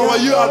God, if I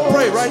were you, I'd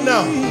pray right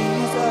now,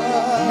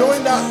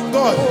 knowing that,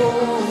 God,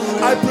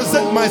 I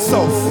present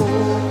myself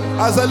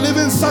as a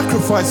living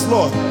sacrifice,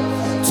 Lord,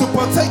 to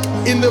partake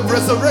in the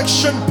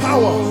resurrection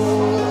power.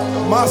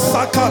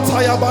 Masaka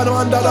tayabano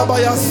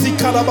andalabaya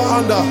sikalaba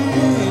anda.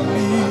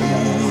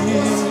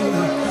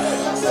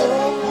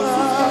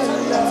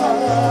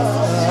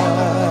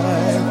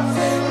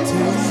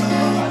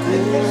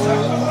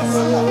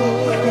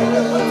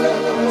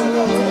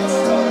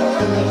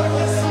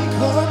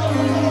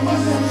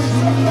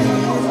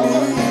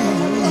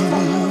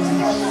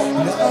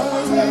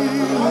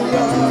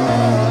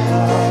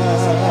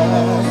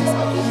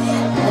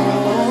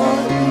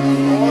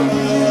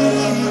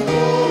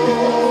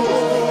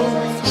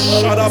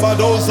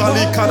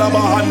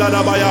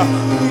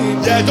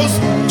 Yeah,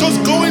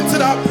 just go into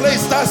that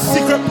place, that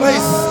secret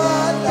place,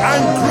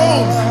 and grow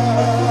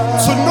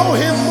to know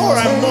him more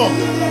and more.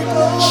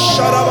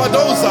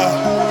 Shadabadoza,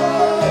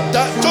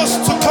 that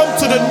just to come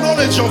to the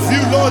knowledge of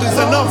you, Lord, is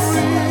enough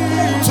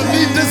to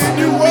lead this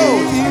new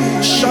world.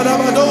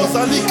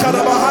 Shadabadoza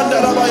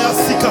likadabahandarabaya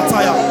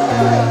sikataya.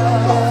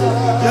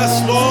 Yes,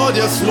 Lord,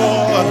 yes,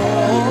 Lord.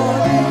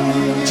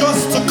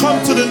 Just to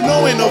come to the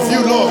knowing of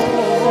you, Lord,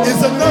 is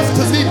enough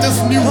to lead this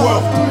new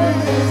world.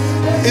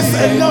 It's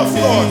enough,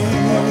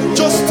 Lord,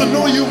 just to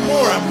know you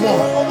more and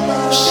more.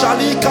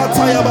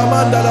 Shalikataya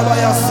bamanda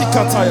rabaya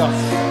sikataya.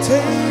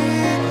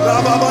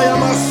 Rababaya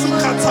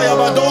masukataya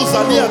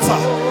badoza liata.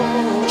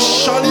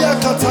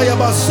 Shaliakataya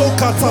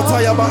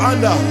basokatataya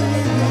baanda.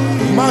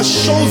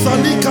 Mashoza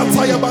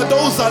likataya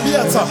badoza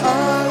liata.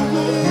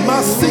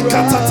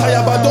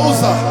 Masikatataya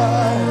badoza.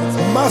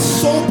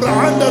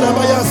 Masobra anda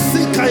rabaya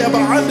sikaya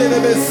baande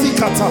lebe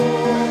sikata.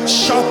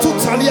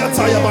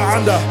 Shatutaliata ya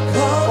baanda.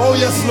 Oh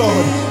yes,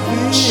 Lord.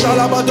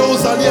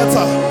 Shalabadoza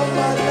liata.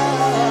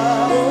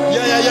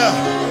 Yeah.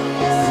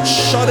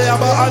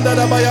 Shadayaba anda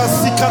rabaya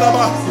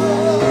sikaraba.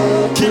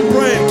 Keep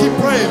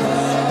praying.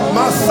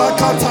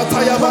 Masakata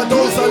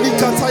tayabadoza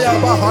likataya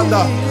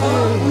bahanda.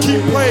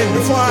 Keep praying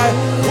before I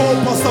call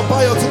Pastor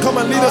Bayo to come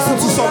and lead us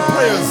into some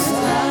prayers.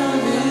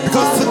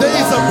 Because today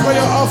is a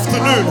prayer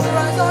afternoon.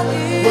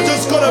 We're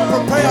just gonna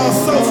prepare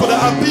ourselves for the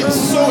Abib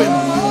sowing.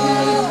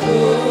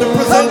 The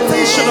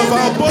presentation of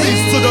our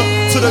bodies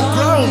to the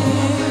ground,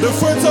 the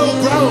fertile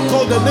ground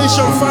called the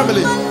nation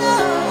family.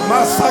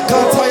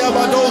 Masakataya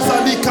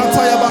badoza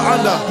likataya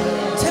baanda.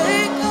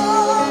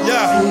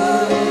 Yeah.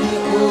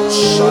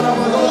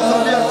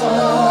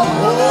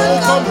 Oh,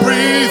 come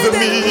breathe in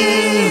me.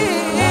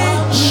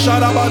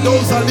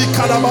 Shadabadoza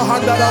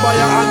likadabahanda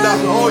dabaya anda.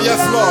 Oh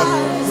yes, Lord.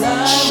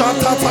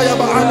 Shatataya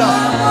baanda.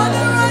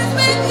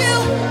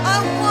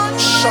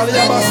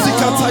 Shaliaba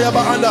sikataya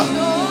baanda.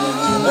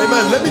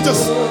 Amen. Let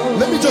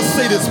me just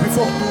say this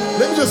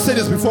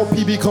before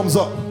PB comes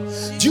up.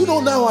 Do you know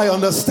now I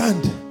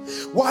understand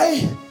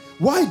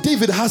why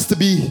David has to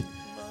be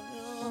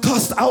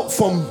cast out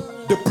from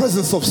the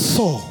presence of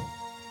Saul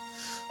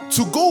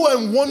to go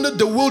and wander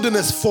the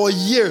wilderness for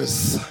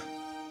years,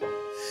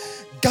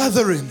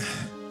 gathering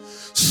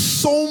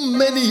so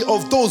many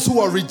of those who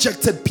are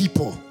rejected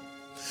people.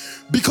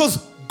 Because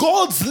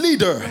God's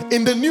leader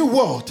in the new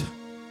world,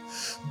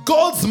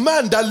 God's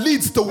man that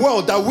leads the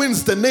world, that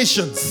wins the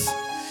nations,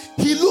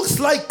 he looks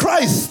like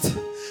Christ.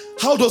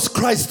 How does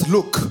Christ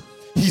look?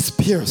 He's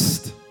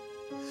pierced,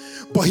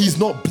 but he's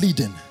not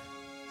bleeding.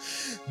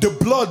 The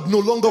blood no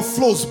longer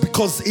flows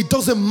because it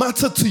doesn't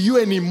matter to you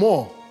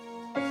anymore.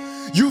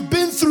 You've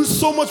been through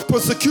so much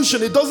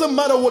persecution, it doesn't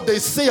matter what they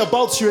say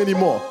about you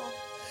anymore.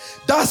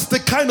 That's the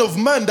kind of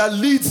man that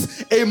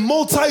leads a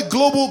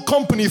multi-global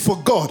company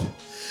for God.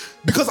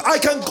 Because I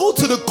can go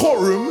to the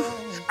courtroom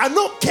and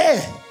not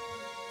care.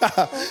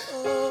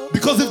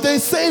 Because if they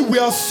say we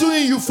are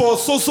suing you for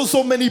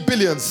so many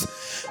billions,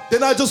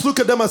 then I just look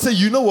at them and say,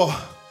 you know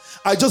what?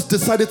 I just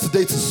decided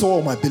today to sow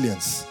all my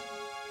billions.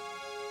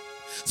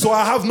 So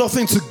I have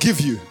nothing to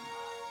give you.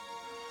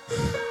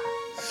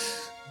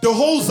 The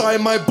holes are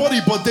in my body,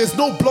 but there's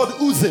no blood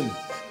oozing.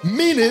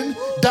 Meaning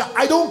that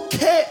I don't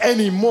care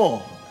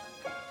anymore.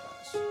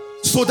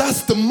 So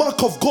that's the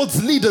mark of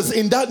God's leaders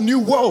in that new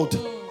world.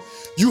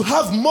 You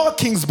have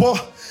markings,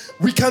 but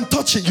we can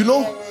touch it, you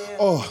know.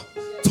 Oh,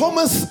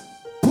 Thomas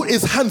put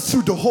his hand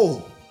through the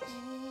hole.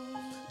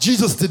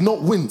 Jesus did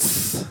not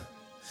wince.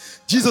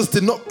 Jesus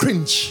did not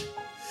cringe.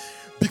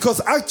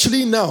 Because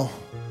actually now,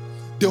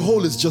 the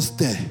hole is just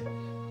there.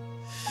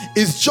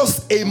 It's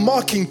just a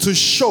marking to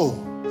show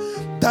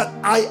that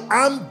I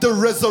am the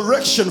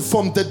resurrection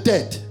from the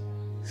dead.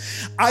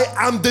 I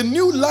am the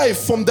new life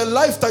from the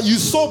life that you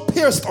saw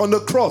pierced on the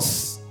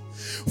cross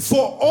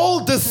for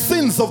all the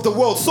sins of the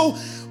world. So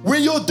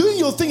when you're doing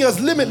your thing as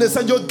Limitless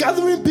and you're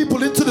gathering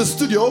people into the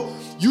studio,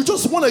 you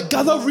just want to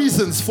gather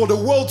reasons for the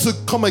world to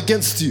come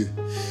against you.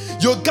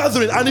 You're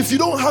gathering, and if you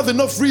don't have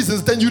enough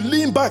reasons, then you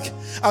lean back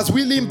as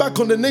we lean back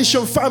on the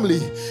Nation family.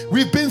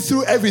 We've been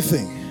through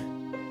everything.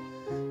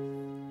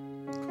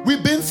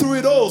 We've been through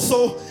it all.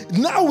 So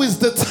now is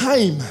the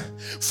time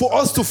for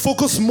us to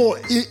focus more,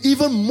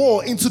 even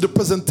more into the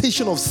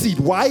presentation of seed.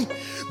 Why?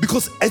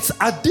 Because it's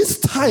at this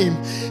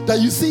time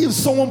that you see if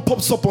someone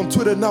pops up on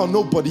Twitter now,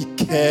 nobody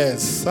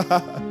cares.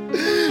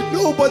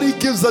 Nobody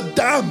gives a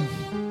damn.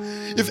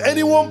 If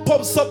anyone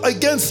pops up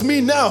against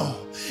me now,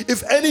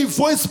 if any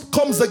voice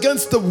comes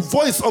against the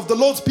voice of the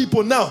Lord's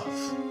people now,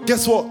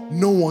 guess what?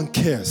 No one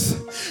cares.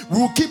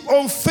 We'll keep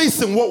on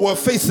facing what we're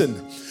facing.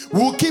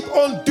 We'll keep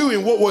on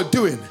doing what we're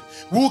doing.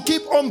 We'll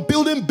keep on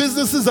building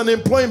businesses and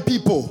employing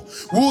people.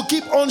 We'll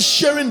keep on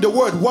sharing the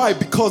word. Why?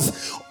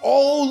 Because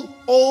all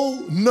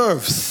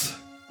nerves,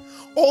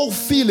 all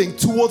feeling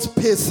towards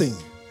piercing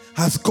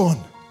has gone.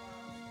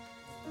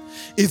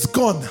 It's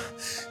gone.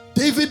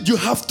 David, you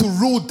have to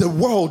rule the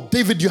world.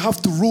 David, you have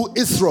to rule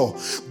Israel.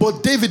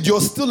 But David, you're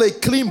still a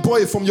clean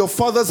boy from your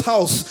father's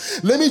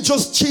house. Let me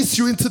just chase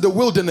you into the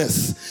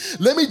wilderness.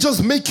 Let me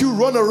just make you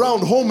run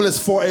around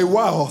homeless for a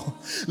while.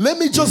 Let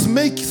me just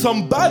make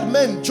some bad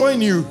men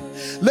join you.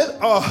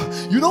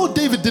 You know,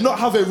 David did not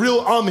have a real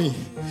army.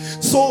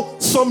 So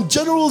some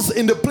generals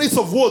in the place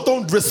of war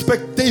don't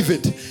respect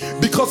David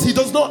because he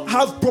does not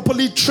have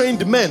properly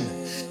trained men.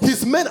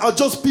 His men are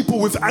just people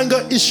with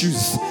anger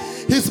issues.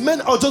 His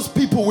men are just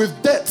people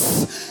with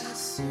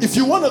debts. If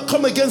you want to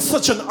come against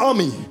such an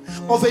army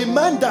of a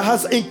man that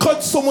has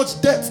incurred so much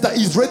debt that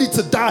he's ready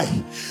to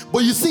die.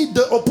 But you see,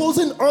 the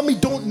opposing army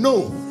don't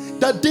know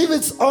that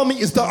David's army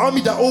is the army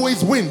that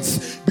always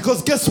wins.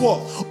 Because guess what?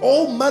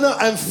 All manner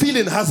and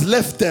feeling has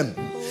left them.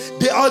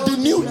 They are the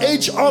new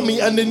age army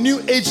and the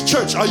new age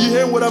church. Are you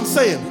hearing what I'm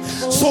saying?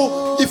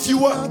 So if you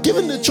were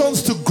given the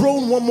chance to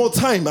groan one more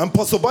time and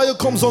Pastor Bayo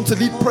comes on to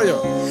lead prayer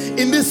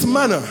in this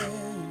manner,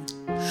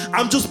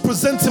 I'm just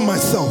presenting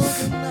myself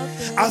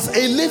as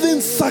a living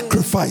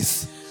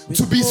sacrifice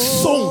to be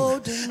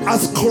sown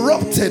as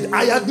corrupted.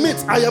 I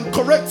admit I am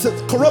corrupted.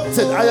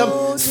 I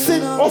am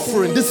sin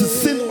offering. This is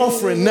sin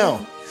offering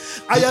now.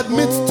 I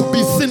admit to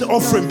be sin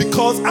offering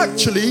because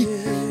actually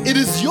it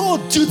is your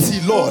duty,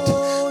 Lord,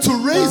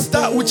 to raise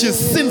that which is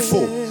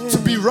sinful to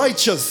be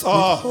righteous.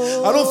 I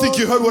don't think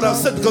you heard what I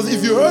said, because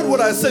if you heard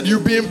what I said,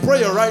 you'll be in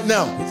prayer right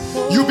now.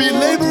 You'll be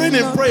laboring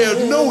in prayer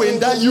knowing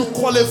that you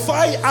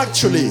qualify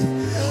actually.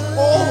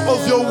 All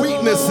of your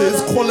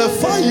weaknesses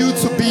qualify you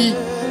to be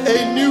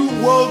a new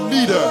world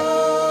leader.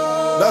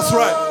 That's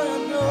right.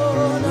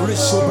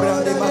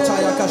 Rishobrande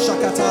mataya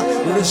kashakata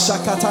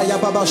rishakata ya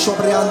baba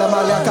shobrianda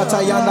malia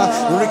katayana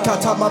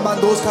rikata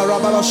mamandos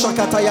karababa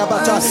shakata ya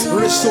bata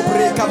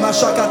rishobre kama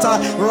shakata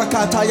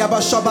rakata ya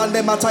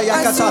bashabande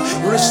mataya kata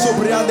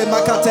rishobriande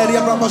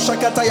makateria baba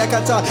shakata ya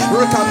kata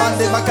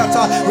rikamande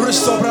makata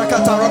rishobra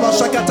kata baba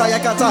shakata ya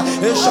kata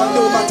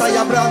eshando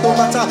mataya brando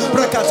mata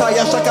rakata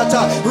ya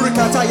shakata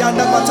rikata ya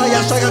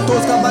mataya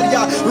shakatos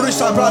kamaria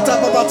Shabrata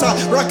Babata,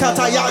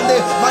 Rakata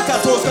Yande,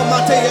 Makatoska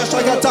Mateya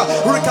Shakata,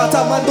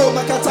 Rikata Mando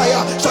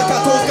Makataya,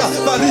 Shakatoska,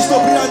 Balisto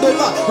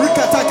Briandoma,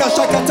 Rikataka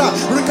Shakata,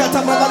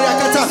 Rikata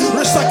Mamariakata,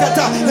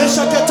 Risakata,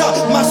 Eshakata,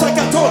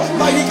 Masakato,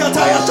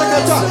 Maikataya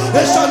Shakata,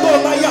 Eshano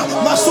Maya,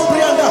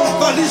 Masubrianda,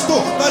 Balisto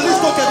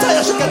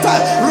Kataya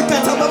Shakata,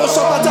 Rikata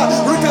Mamashapata,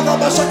 Rikata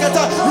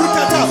Mashakata,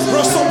 Rikata,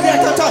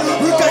 Rosobriakata,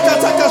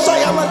 Rikata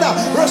Kashayamanda,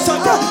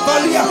 Rosaka,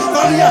 Valia,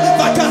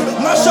 Baka,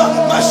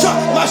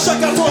 Masha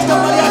Katoska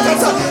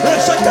Mariakata,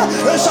 Eshakata,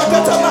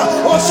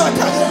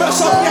 Oshaka,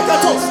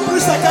 Mashabriakato,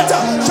 Risakata,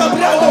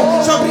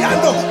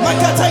 Shabriando,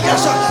 Makata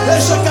Yasha,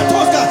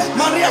 Eshakatoska,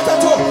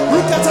 Mariakato,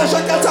 Rikata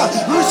Shakata,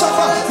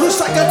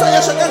 Rusakata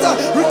Yashakata,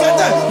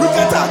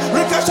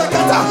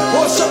 Rikashakata,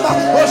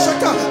 Oshaka,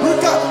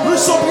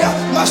 Rusobia,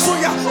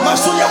 Masuya,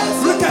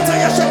 Rikata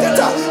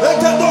Yashakata,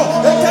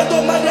 Ekado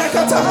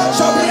Mariakata,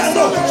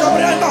 Shabriando,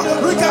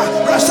 Rika,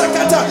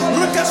 Rashakata,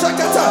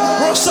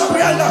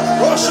 Rosabrianda,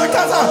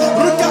 Oshakata,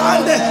 Rika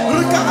Ande,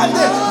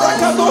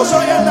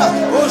 Rakadozoyanda,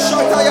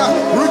 Oshakaya,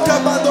 Rika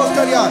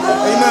Bandoskaria.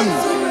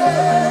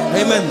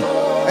 Amen.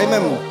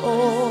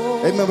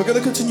 We're going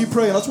to continue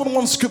praying. I just want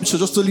one scripture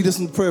just to lead us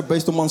in prayer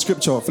based on one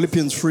scripture.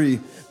 Philippians 3,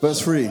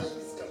 verse 3.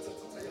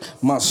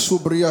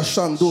 Masubria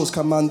Shandos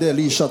Kamande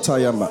Li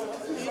Shatayama.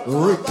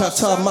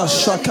 Rikata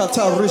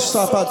Mashakata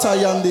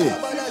Risapatayande.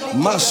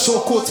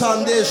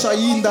 Masokotande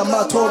Shayinda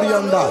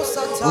Matorianda.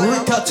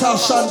 Rikata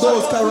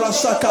Shandoska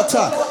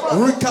Rasakata.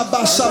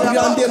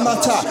 Rikabasabriande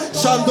Mata.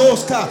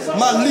 Shandoska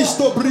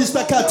Malisto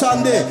Brista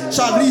Katande.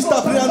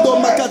 Shalista Briando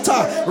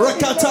Makata.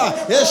 Rakata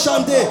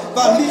Eshande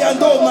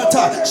Valiando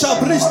Mata.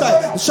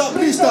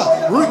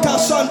 Shabrista Rika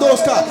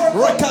Shandoska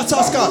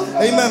Rakataska.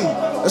 Amen.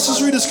 Let's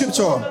just read the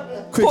scripture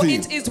quickly.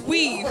 For it is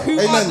we who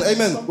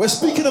Amen. We're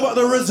speaking about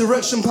the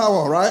resurrection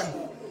power, right?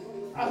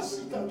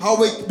 How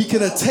we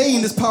can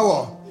attain this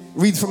power.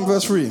 Read from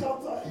verse 3.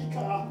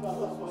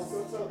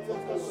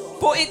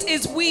 For it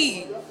is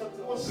we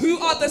who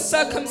are the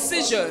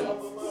circumcision.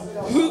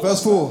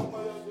 Verse 4.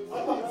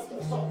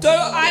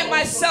 Though I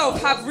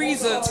myself have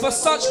reasons for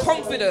such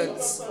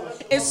confidence,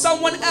 if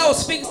someone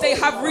else thinks they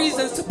have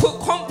reasons to put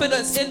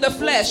confidence in the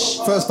flesh,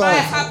 Verse 5. I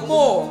have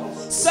more.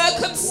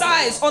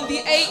 Circumcised on the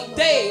 8th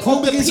day Paul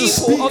of the begins to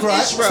people speak, of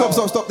right? Israel.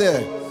 Stop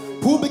there.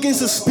 Paul begins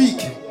to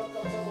speak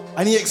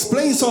and he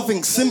explains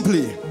something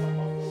simply.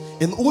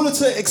 In order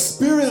to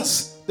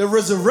experience the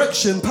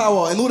resurrection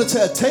power, in order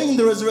to attain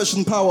the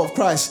resurrection power of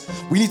Christ,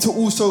 we need to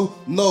also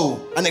know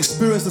and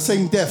experience the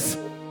same death.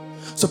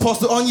 So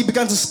Pastor Anyi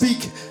began to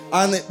speak,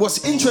 and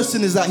what's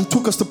interesting is that he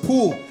took us to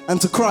Paul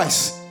and to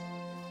Christ.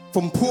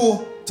 From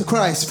Paul to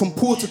Christ.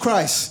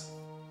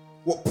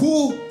 What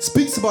Paul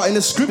speaks about in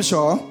the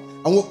scripture,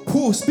 and what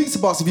Paul speaks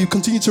about, if you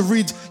continue to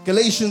read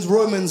Galatians,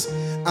 Romans,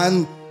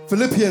 and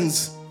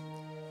Philippians,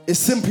 is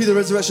simply the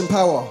resurrection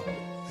power.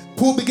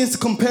 Paul begins to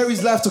compare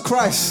his life to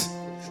Christ,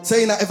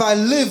 saying that if I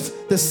live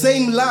the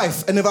same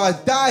life and if I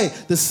die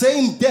the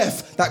same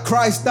death that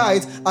Christ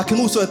died, I can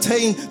also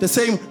attain the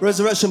same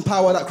resurrection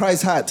power that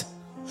Christ had.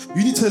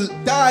 You need to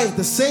die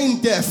the same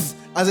death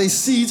as a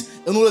seed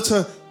in order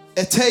to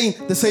attain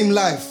the same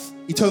life,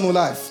 eternal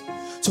life.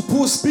 So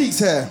Paul speaks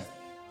here.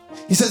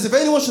 He says, if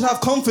anyone should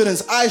have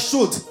confidence, I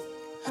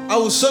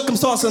was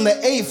circumcised on the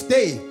 8th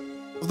day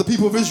of the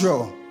people of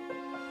Israel.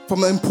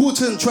 From an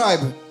important tribe,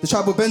 the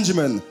tribe of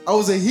Benjamin. I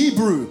was a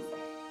Hebrew,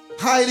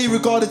 highly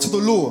regarded to the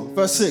law.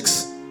 Verse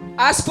 6.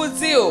 As for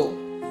zeal,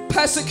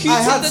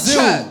 persecuted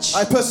church.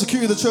 I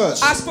persecuted the church.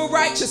 As for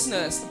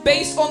righteousness,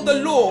 based on the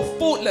law,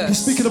 faultless. He's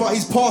speaking about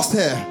his past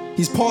here,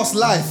 his past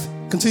life.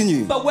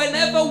 Continue. But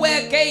whatever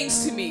were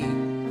gains to me,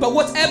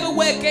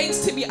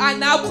 I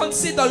now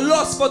consider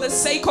loss for the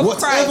sake of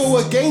Christ. Whatever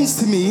were gains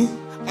to me,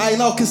 I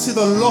now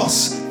consider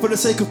loss for the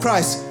sake of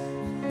Christ.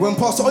 When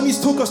Pastor Onis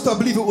took us to, I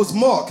believe it was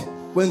Mark,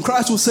 when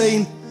Christ was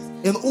saying,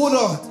 in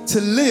order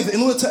to live,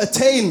 in order to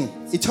attain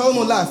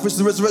eternal life, which is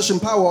the resurrection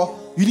power,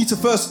 you need to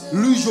first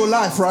lose your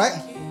life, right?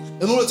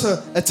 In order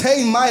to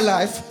attain my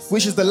life,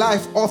 which is the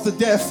life after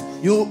death,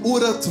 in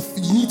order to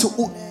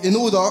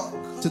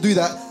do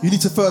that, you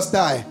need to first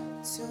die.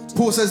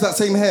 Paul says that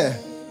same here.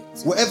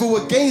 Whatever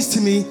were gains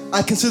to me,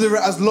 I consider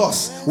it as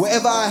loss.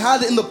 Whatever I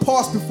had in the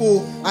past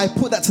before, I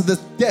put that to the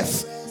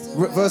death.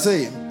 Verse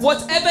 8.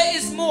 Whatever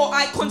is more,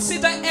 I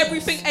consider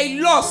everything a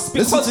loss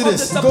because Listen to of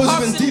this. the It goes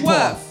even surpassing deeper.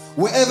 worth.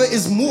 Whatever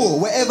is more,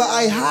 whatever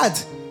I had,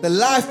 the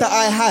life that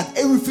I had,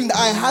 everything that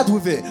I had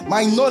with it,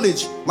 my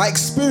knowledge, my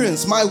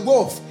experience, my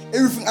wealth,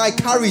 everything I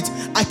carried,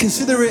 I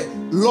consider it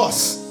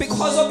loss.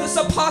 Because of the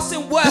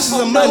surpassing worth This is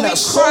a of man knowing that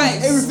sold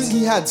Christ. everything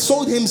he had,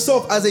 sold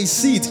himself as a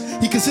seed.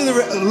 He considered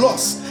it a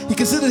loss. He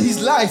considered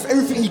his life,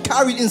 everything he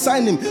carried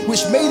inside him,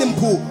 which made him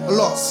poor, a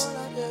loss.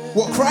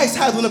 What Christ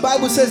had, when the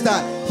Bible says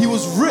that he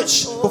was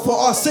rich, but for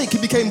our sake he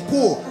became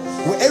poor.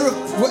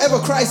 Whatever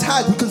Christ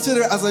had, we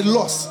consider it as a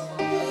loss.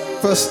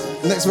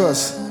 Next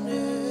verse.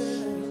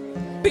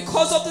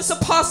 Because of the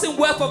surpassing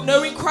worth of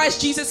knowing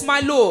Christ Jesus my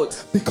Lord.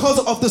 Because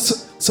of the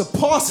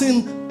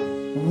surpassing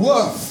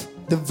worth,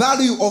 the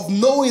value of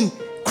knowing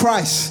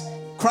Christ.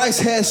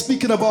 Christ here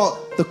speaking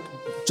about the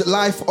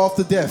life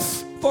after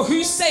death. For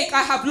whose sake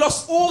I have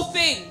lost all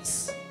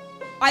things.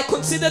 I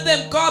consider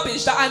them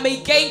garbage that I may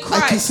gain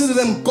Christ. I consider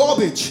them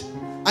garbage.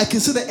 I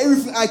consider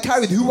everything I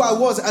carried, who I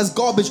was, as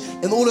garbage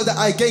in order that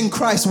I gain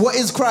Christ. What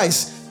is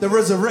Christ? The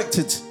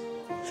resurrected.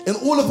 In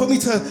order for me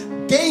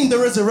to gain the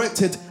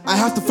resurrected, I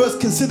have to first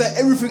consider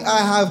everything I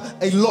have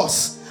a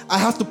loss. I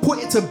have to put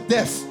it to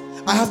death.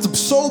 I have to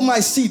sow my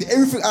seed,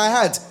 everything I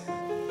had.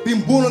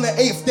 Being born on the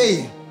 8th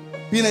day,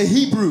 being a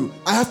Hebrew,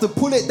 I have to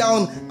put it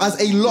down as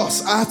a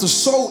loss. I have to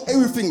sow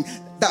everything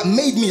that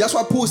made me. That's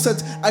why Paul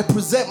said, I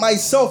present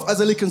myself as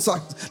a living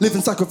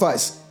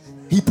sacrifice.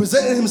 He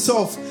presented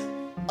himself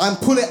and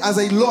put it as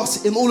a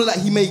loss in order that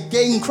he may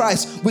gain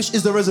Christ, which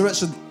is the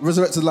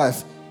resurrected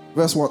life.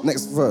 Verse 1,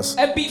 next verse.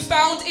 And be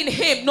found in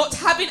him, not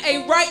having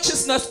a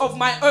righteousness of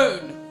my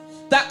own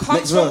that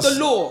comes from the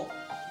law.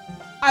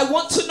 I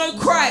want to know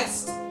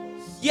Christ.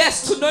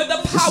 Yes, to know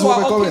the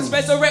power of his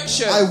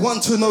resurrection. I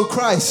want to know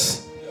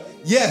Christ.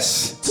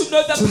 Yes. To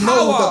know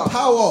the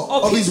power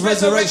of his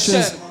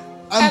resurrection.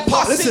 And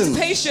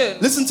participation.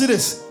 Listen to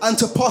this. And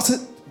to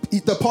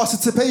the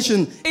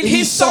participation in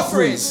his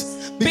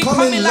sufferings.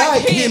 Becoming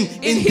like him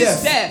in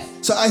death.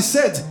 So I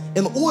said,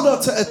 in order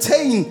to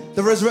attain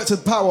the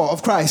resurrected power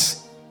of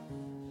Christ,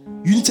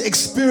 you need to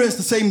experience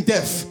the same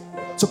death.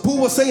 So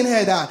Paul was saying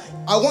here that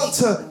I want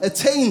to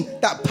attain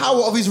that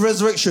power of his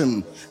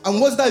resurrection.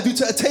 And what did I do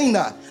to attain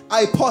that?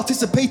 I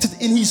participated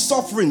in his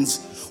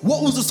sufferings.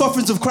 What was the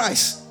sufferings of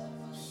Christ?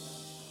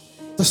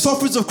 The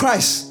sufferings of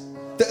Christ.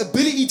 The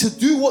ability to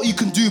do what you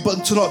can do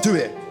but to not do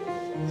it.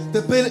 The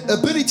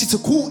ability to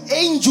call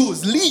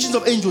angels, legions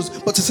of angels,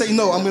 but to say,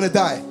 no, I'm going to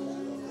die.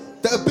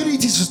 The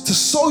ability to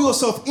sow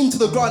yourself into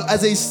the ground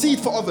as a seed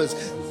for others.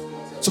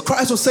 So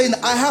Christ was saying,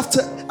 I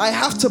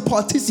have to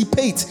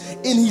participate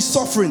in his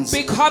sufferings.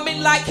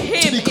 Becoming like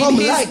him to become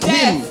in his like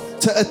death. him,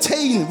 to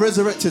attain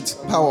resurrected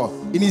power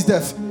in his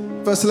death.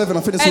 Verse 11, I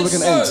think this is where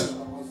we're going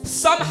to end.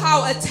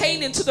 Somehow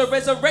attaining to the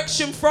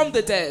resurrection from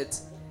the dead.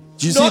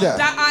 Do you see that? Not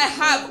that I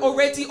have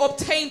already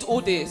obtained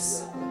all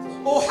this,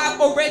 or have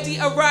already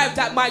arrived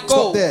at my goal.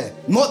 Stop there.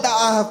 Not that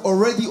I have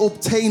already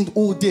obtained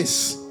all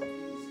this.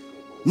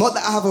 Not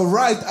that I have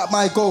arrived at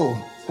my goal.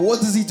 But what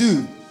does he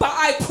do? But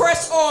I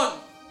press on.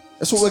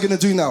 That's what we're going to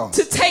do now.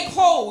 To take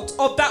hold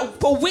of that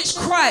for which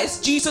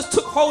Christ Jesus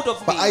took hold of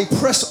me. But I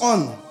press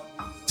on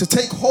to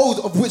take hold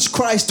of which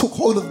Christ took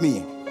hold of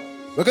me.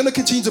 We're going to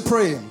continue to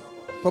pray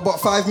for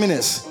about 5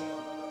 minutes.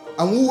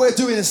 And what we're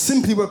doing is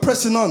simply we're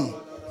pressing on.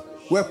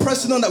 We're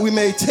pressing on that we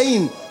may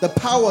attain the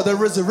power, the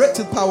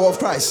resurrected power of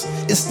Christ.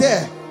 It's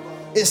there.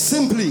 It's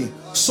simply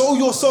sow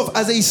yourself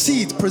as a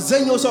seed.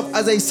 Present yourself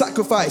as a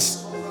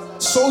sacrifice.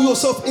 Sow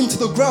yourself into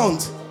the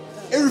ground.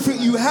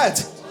 Everything you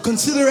had,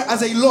 consider it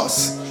as a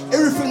loss.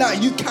 Everything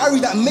that you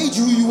carried that made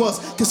you who you was,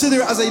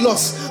 consider it as a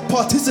loss.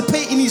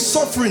 Participate in his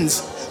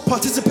sufferings.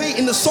 Participate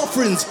in the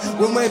sufferings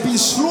when we're being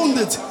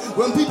slandered,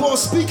 when people are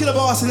speaking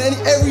about us in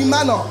every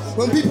manner,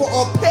 when people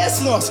are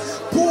piercing us.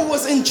 Paul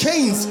was in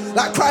chains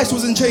like Christ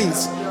was in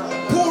chains.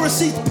 Paul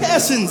received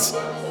piercings.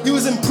 He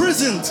was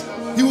imprisoned.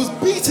 He was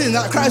beaten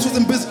like Christ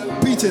was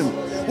beaten.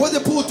 What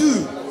did Paul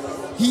do?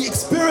 He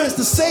experienced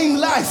the same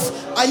life.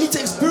 I need to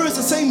experience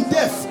the same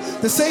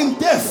death. The same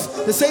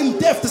death. The same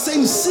death. The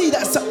same seed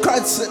that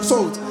Christ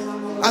sowed.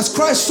 As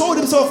Christ sowed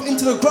himself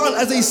into the ground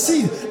as a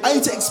seed, I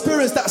need to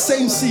experience that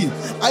same seed.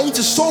 I need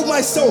to sow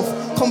myself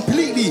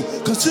completely,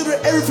 consider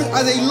everything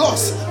as a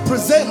loss,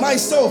 present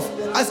myself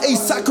as a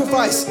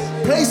sacrifice,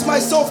 place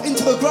myself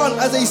into the ground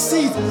as a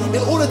seed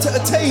in order to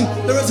attain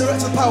the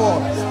resurrected power.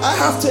 I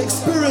have to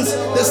experience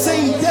the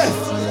same death.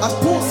 As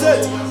Paul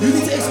said, you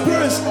need to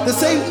experience the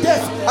same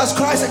death as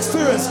Christ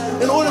experienced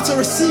in order to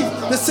receive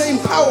the same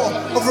power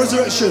of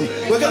resurrection.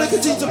 We're going to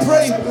continue to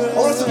pray. I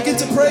want us to begin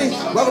to pray.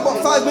 We have about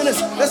 5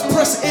 minutes. Let's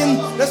press in.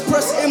 Let's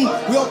press in.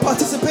 We are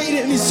participating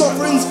in these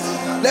sufferings.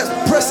 Let's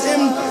press in.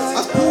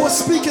 As Paul was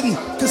speaking,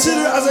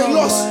 consider it as a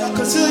loss.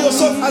 Consider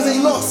yourself as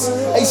a loss.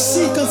 A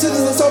seed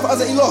considers itself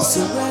as a loss.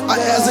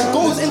 As it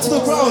goes into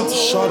the ground,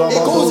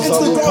 it goes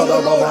into the ground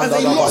alone as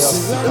a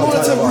loss in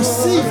order to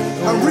receive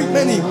and reap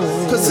many.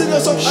 Consider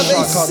yourself as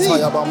a seed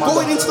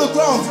going into the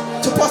ground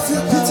to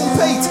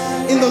participate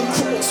in the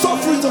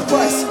sufferings of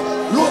Christ.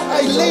 Lord,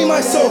 I lay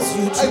myself,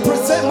 I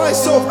present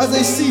myself as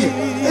a seed.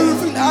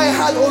 Everything I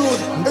had, oh Lord,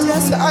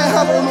 everything that I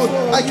have, oh Lord,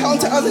 I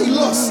count it as a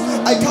loss.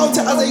 I count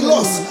it as a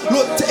loss,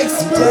 Lord, to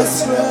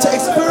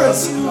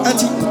experience and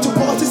to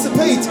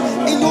participate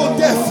in your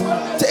death,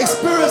 to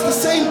experience the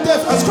same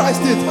death as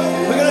Christ did.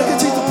 We're going to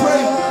continue to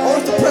pray. I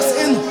want to press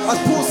in, as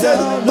Paul said,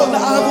 not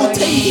that I have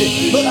obtained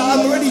it, not that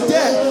I'm already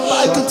there, but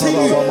I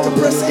continue to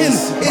press in.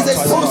 It's a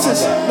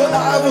process, not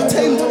that I have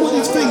obtained all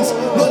these things,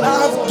 not that I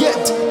have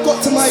yet got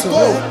to my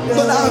goal,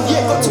 not that I have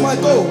yet got to my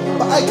goal,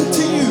 but I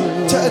continue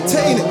to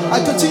attain it.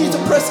 I continue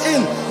to press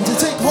in, to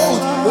take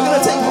hold. We're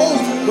going to take hold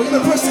We're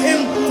going to press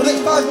in for the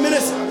next 5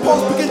 minutes.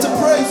 Pause, begin to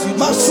pray.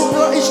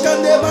 Masubra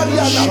Ishkande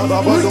Mariana.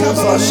 Rika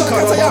Baba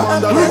Shakataya.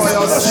 Rika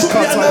Baba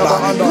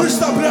Shubriana.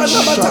 Rista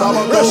Briana Mata.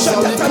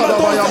 Rashakata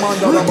Madoya.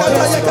 Rika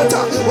Tayakata.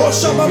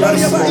 Oshama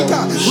Maria Baika.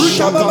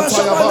 Rika Baba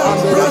Shabana.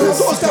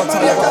 Razoska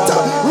Maria Kata.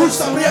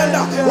 Rista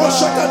Briana.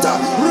 Roshakata.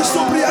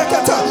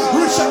 Rusubriakata.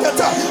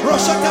 Rushakata.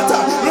 Roshakata.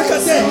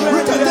 Rikade.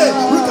 Rikade.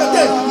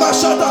 Rikade.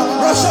 Mashata.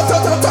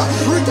 Rashatata.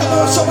 Rika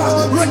Baba Shama.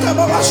 Rika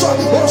Baba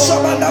Shama.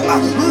 Oshama Nama.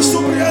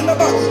 Rusubriana.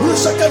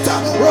 Rushakata.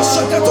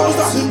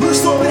 Roshakata.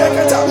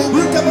 Rusubriakata.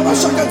 Rika Baba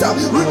Shakata.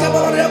 Rika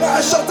Baba Reba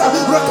Ashata.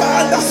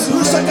 Rakaanda.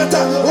 Rushakata.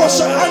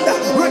 Roshanda.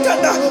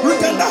 Rikanda.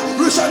 Rikanda.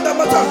 Rushanda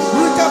Mata.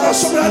 Rika Baba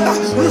Shobranda.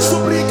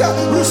 Rusubrika.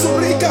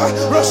 Rusubrika.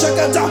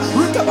 Roshakata.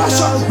 Rika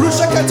Basha.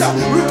 Rushakata.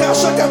 Rika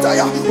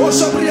Shakataya.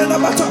 Oshabriana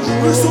Mata.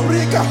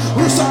 Rusubrika.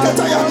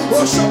 Rushakataya.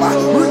 Oshaba.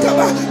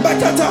 Rikaba.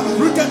 Bakata.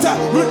 Rikata.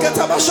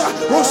 Rikata Basha.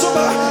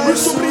 Oshaba.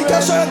 Rusubrika.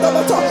 Shanda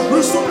Mata.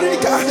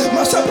 Rusubrika.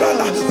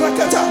 Mashabranda.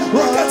 Rakata.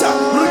 Rakata.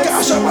 Rika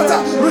Ashabata.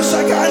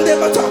 Rushaka Ande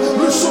Mata.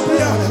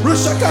 Rusubria.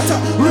 Rushakata.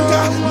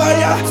 Rika.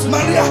 Maria.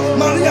 Maria.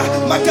 Maria.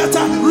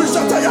 Makata.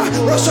 Rushataya.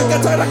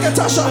 Roshakata.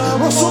 Rakatasha.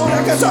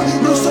 Rusubriakata.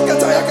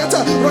 Rushakataya Kata.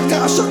 Raka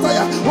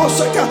Ashataya.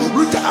 Oshaka.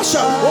 Rika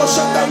Asha.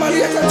 Oshaka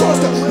Maria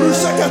Katoska.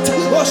 Rushakata.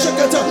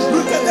 Oshakata.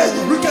 Rikade.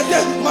 Rikade.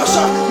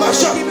 Masha.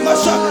 Masha.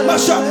 Masha.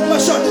 Masha.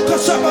 Masha.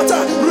 Kashabata.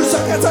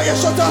 Rushakata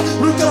Yashata.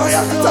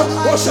 Rikaya Kata.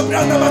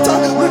 Oshabriana Mata.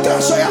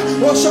 Rika Shaya.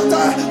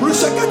 Oshata.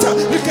 Rushakata.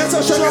 Rikata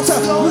Shakata.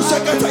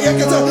 Rushakata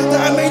Yakata.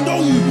 That I may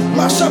know you.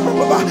 Masha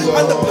Baba.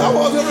 And the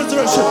power of your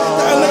resurrection.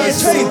 That I may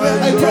attain.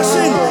 I press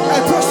in. I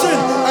press in.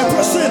 I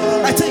press in.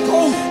 I take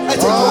hold. I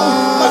take hold.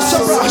 Masha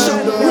Brasha.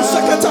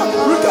 Rushakata.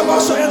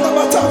 Rikabasha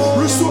Yanamata.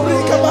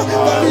 Rusurikama.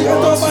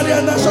 Mariana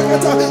Mariana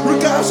Shakata.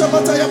 Rikasha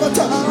Mata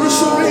Yamata.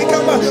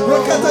 Rusurikama.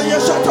 Rakata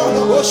Yashata.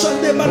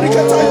 Oshande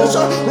Marikata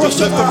Yasha.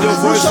 Roshata.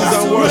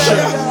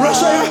 Rushaya.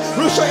 Rushaya.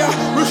 Rushaya.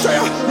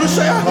 Rushaya.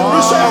 Rushaya.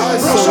 Rushaya.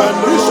 Rushaya.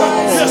 Rusha.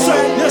 Yes sir.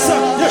 Yes sir.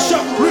 Yes sir.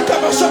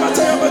 Rikabasha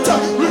Mata Yamata.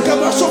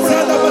 Rikabasha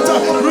Branda Mata.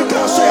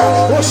 Rikashaya.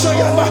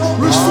 Oshayama.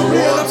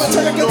 Rusuriana Mata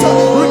Yakata.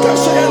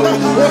 Rikashayana.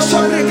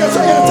 Oshamrika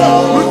Sayata.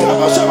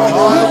 Rikabasha.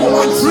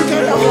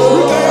 Rikaya.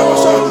 Rikaya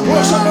Basha.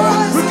 Oshama.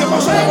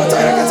 Rikabasha Mata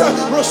Yakata.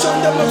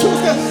 Roshanda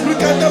Matuska.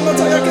 Rikanda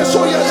Mata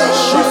Yakashoyata.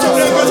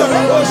 Rikabasha.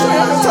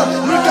 Oshayata.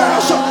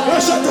 Rikasha.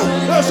 Oshata.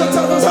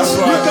 Oshata Mata.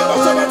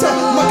 Rikabasha Mata.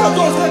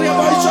 Makadoska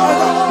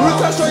Yabaishana.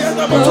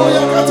 Rikashayana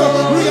Matoya Kata.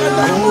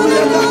 Rianda.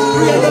 Rianda.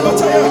 Rianda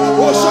Mataya.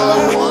 Oshama.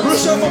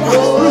 Rushama.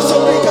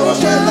 Rushamrika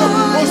Mashana.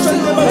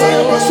 Oshanda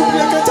Mataya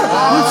Masubriakata.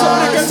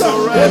 Rushamrikata.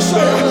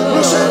 Oshaya.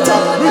 Rushata.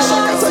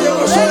 Rushakata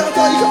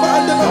Yabashayata.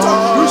 Ikabanda Mata.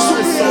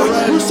 Rusubria.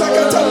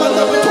 Rusakata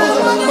Manda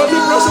Matoza.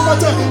 Madibrasa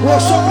Mata.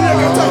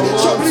 Oshabriakata.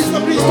 Shabrisa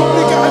Bristo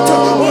Brigata.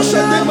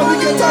 Oshande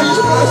Marikata.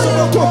 Ishmael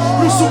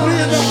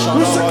Rusubria.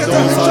 Rusakata.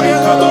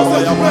 Shayana Doza.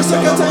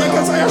 Rusakata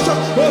Yakata Yasha.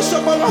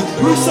 Oshamala.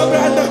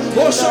 Rusabranda.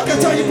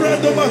 Oshakata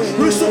Ibrandoma.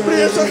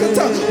 Rusubria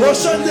Shakata.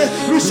 Oshande.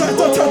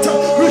 Rushata Tata.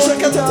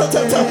 Rushakata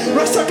Tata.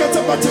 Rusakata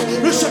Mata.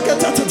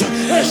 Rushakata Tata.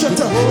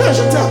 Eshata.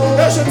 Eshata.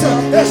 Eshata.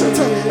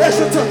 Eshata.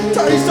 Eshata.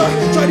 Tarisa.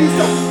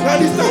 Tarisa.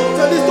 Tarisa.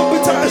 Tarisa.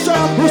 Bitasha.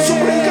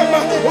 Rusubrikama.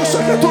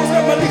 Oshakatoza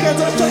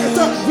Malikata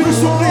Shakata.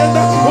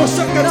 Rusubrianda.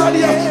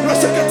 Oshakatalia.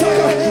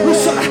 Rusakataka.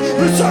 Rusa.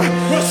 Rusa.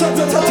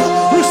 Rusata Tata.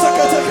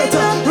 Rusakata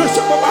Kata.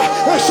 Rusababa.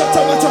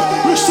 Eshata Mata.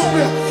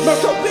 Rusubria.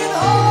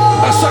 Makabina.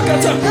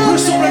 Ashakata.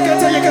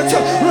 Rusubrakata Yakata.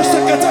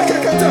 Rusakata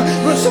Kakata.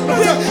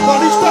 Rusubrata.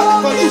 Malista.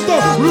 Malista.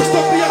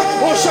 Rustabria.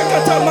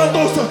 Oshakata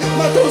Mandosa.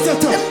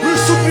 Mandosata.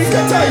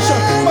 Rusubrikataisha.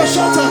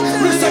 Mashata.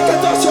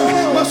 Rusakatasha.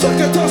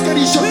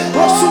 Mashakataskarisha.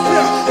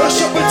 Rusubria.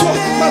 Rashabeto.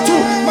 Matu.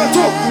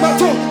 Matu.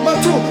 Matu.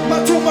 Matu.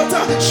 Matu. Mata.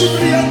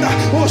 Shibrianda.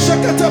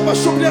 Oshakata.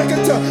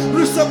 Mashubriakata.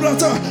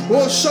 Rusabrata.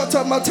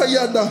 Oshata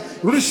Matayanda.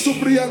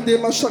 Rusubriande.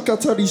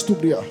 Mashakata.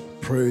 Ristubria.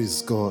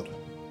 Praise God.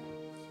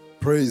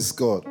 Praise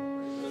God.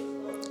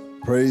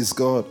 Praise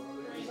God.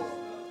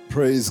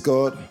 Praise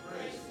God.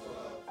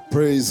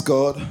 Praise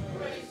God.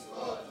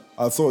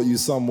 I thought you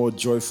sound more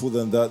joyful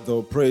than that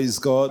though. Praise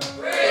God.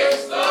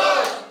 Praise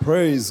God.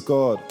 Praise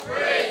God.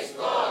 Praise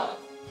God.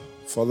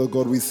 Father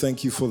God, we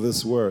thank you for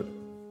this word.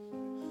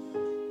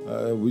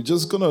 We're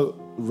just going to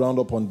round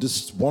up on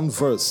this one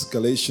verse,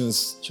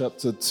 Galatians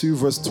chapter 2,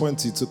 verse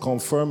 20, to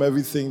confirm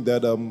everything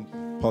that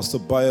Pastor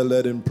Bayer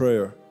led in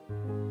prayer.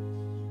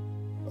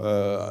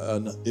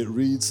 And it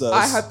reads as,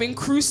 I have been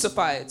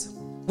crucified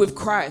with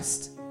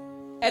Christ,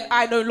 and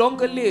I no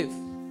longer live,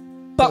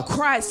 but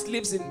Christ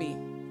lives in me.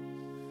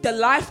 The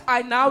life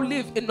I now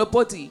live in the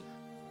body,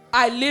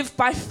 I live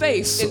by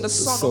faith in the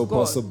Son of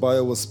God. So Pastor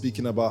Bayer was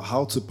speaking about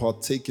how to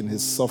partake in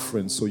his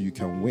suffering so you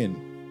can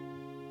win.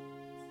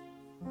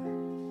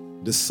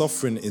 The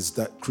suffering is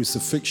that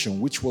crucifixion,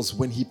 which was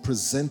when he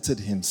presented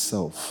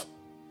himself.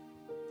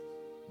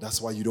 That's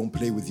why you don't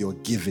play with your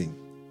giving.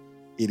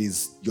 It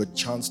is your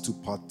chance to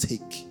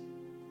partake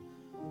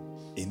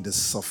in the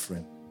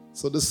suffering.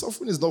 So the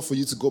suffering is not for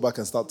you to go back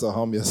and start to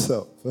harm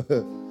yourself.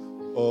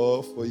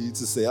 Or for you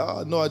to say,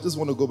 no, I just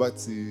want to go back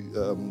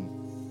to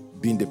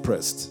being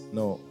depressed.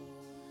 No.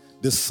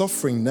 The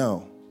suffering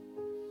now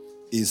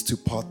is to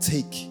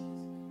partake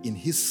in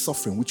his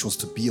suffering, which was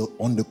to be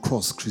on the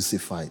cross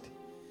crucified.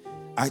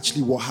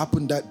 Actually, what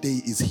happened that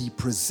day is he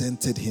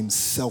presented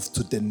himself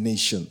to the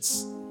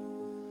nations.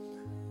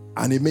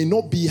 And it may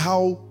not be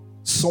how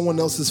someone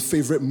else's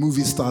favorite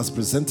movie stars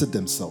presented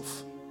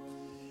themselves.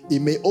 It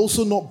may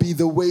also not be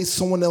the way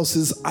someone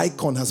else's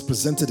icon has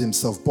presented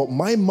himself. But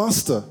my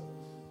master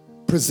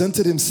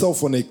presented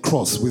himself on a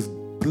cross with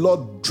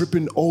blood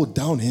dripping all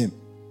down him.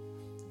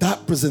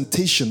 That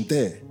presentation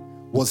there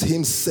was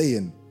him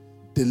saying,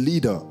 the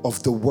leader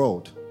of the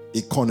world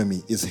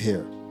economy is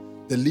here.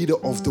 The leader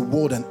of the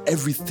world and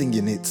everything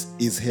in it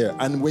is here.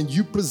 And when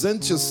you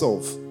present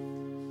yourself,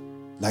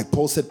 like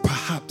Paul said,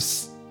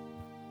 perhaps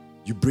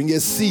you bring a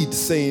seed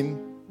saying,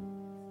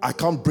 I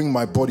can't bring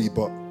my body,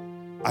 but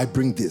I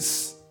bring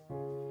this.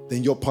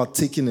 Then you're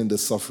partaking in the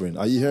suffering.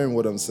 Are you hearing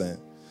what I'm saying?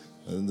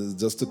 And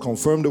just to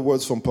confirm the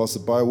words from Pastor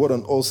Bai, what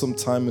an awesome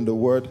time in the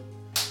Word.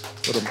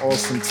 What an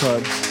awesome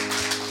time.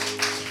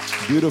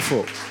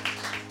 Beautiful.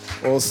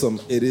 Awesome.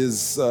 It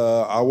is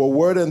our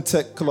Word and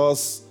Tech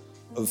class.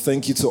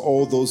 Thank you to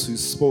all those who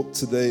spoke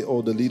today,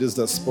 all the leaders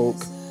that spoke.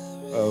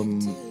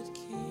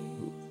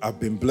 I've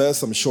been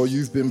blessed. I'm sure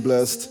you've been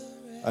blessed.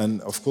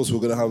 And of course, we're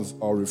going to have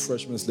our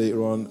refreshments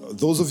later on.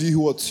 Those of you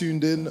who are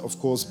tuned in, of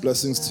course,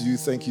 blessings to you.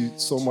 Thank you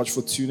so much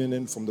for tuning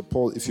in from the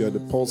Pulse, if you're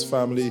the Pulse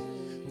family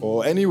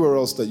or anywhere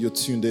else that you're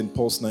tuned in,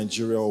 Pulse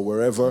Nigeria or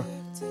wherever.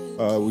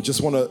 We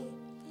just want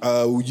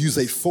to use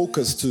a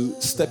focus to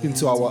step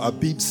into our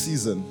Abib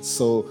season.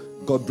 So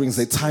God brings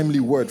a timely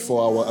word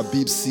for our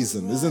Abib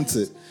season, isn't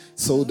it?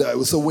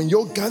 So when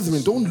you're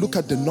gathering, don't look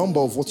at the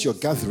number of what you're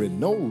gathering.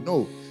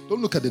 No,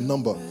 don't look at the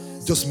number.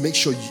 Just make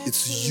sure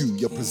it's you.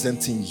 You're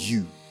presenting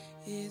you.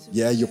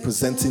 Yeah, you're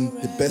presenting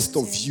the best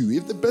of you.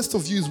 If the best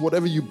of you is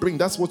whatever you bring,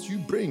 that's what you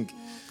bring.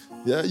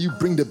 Yeah, you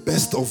bring the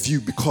best of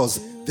you because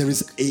there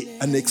is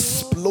an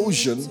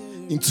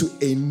explosion into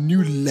a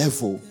new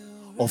level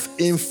of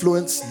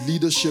influence,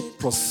 leadership,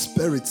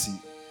 prosperity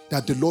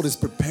that the Lord is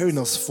preparing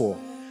us for.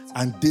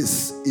 And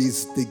this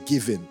is the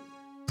giving.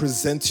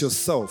 Present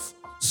yourself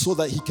so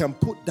that he can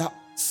put that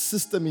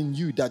system in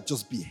you that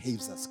just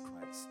behaves as Christ.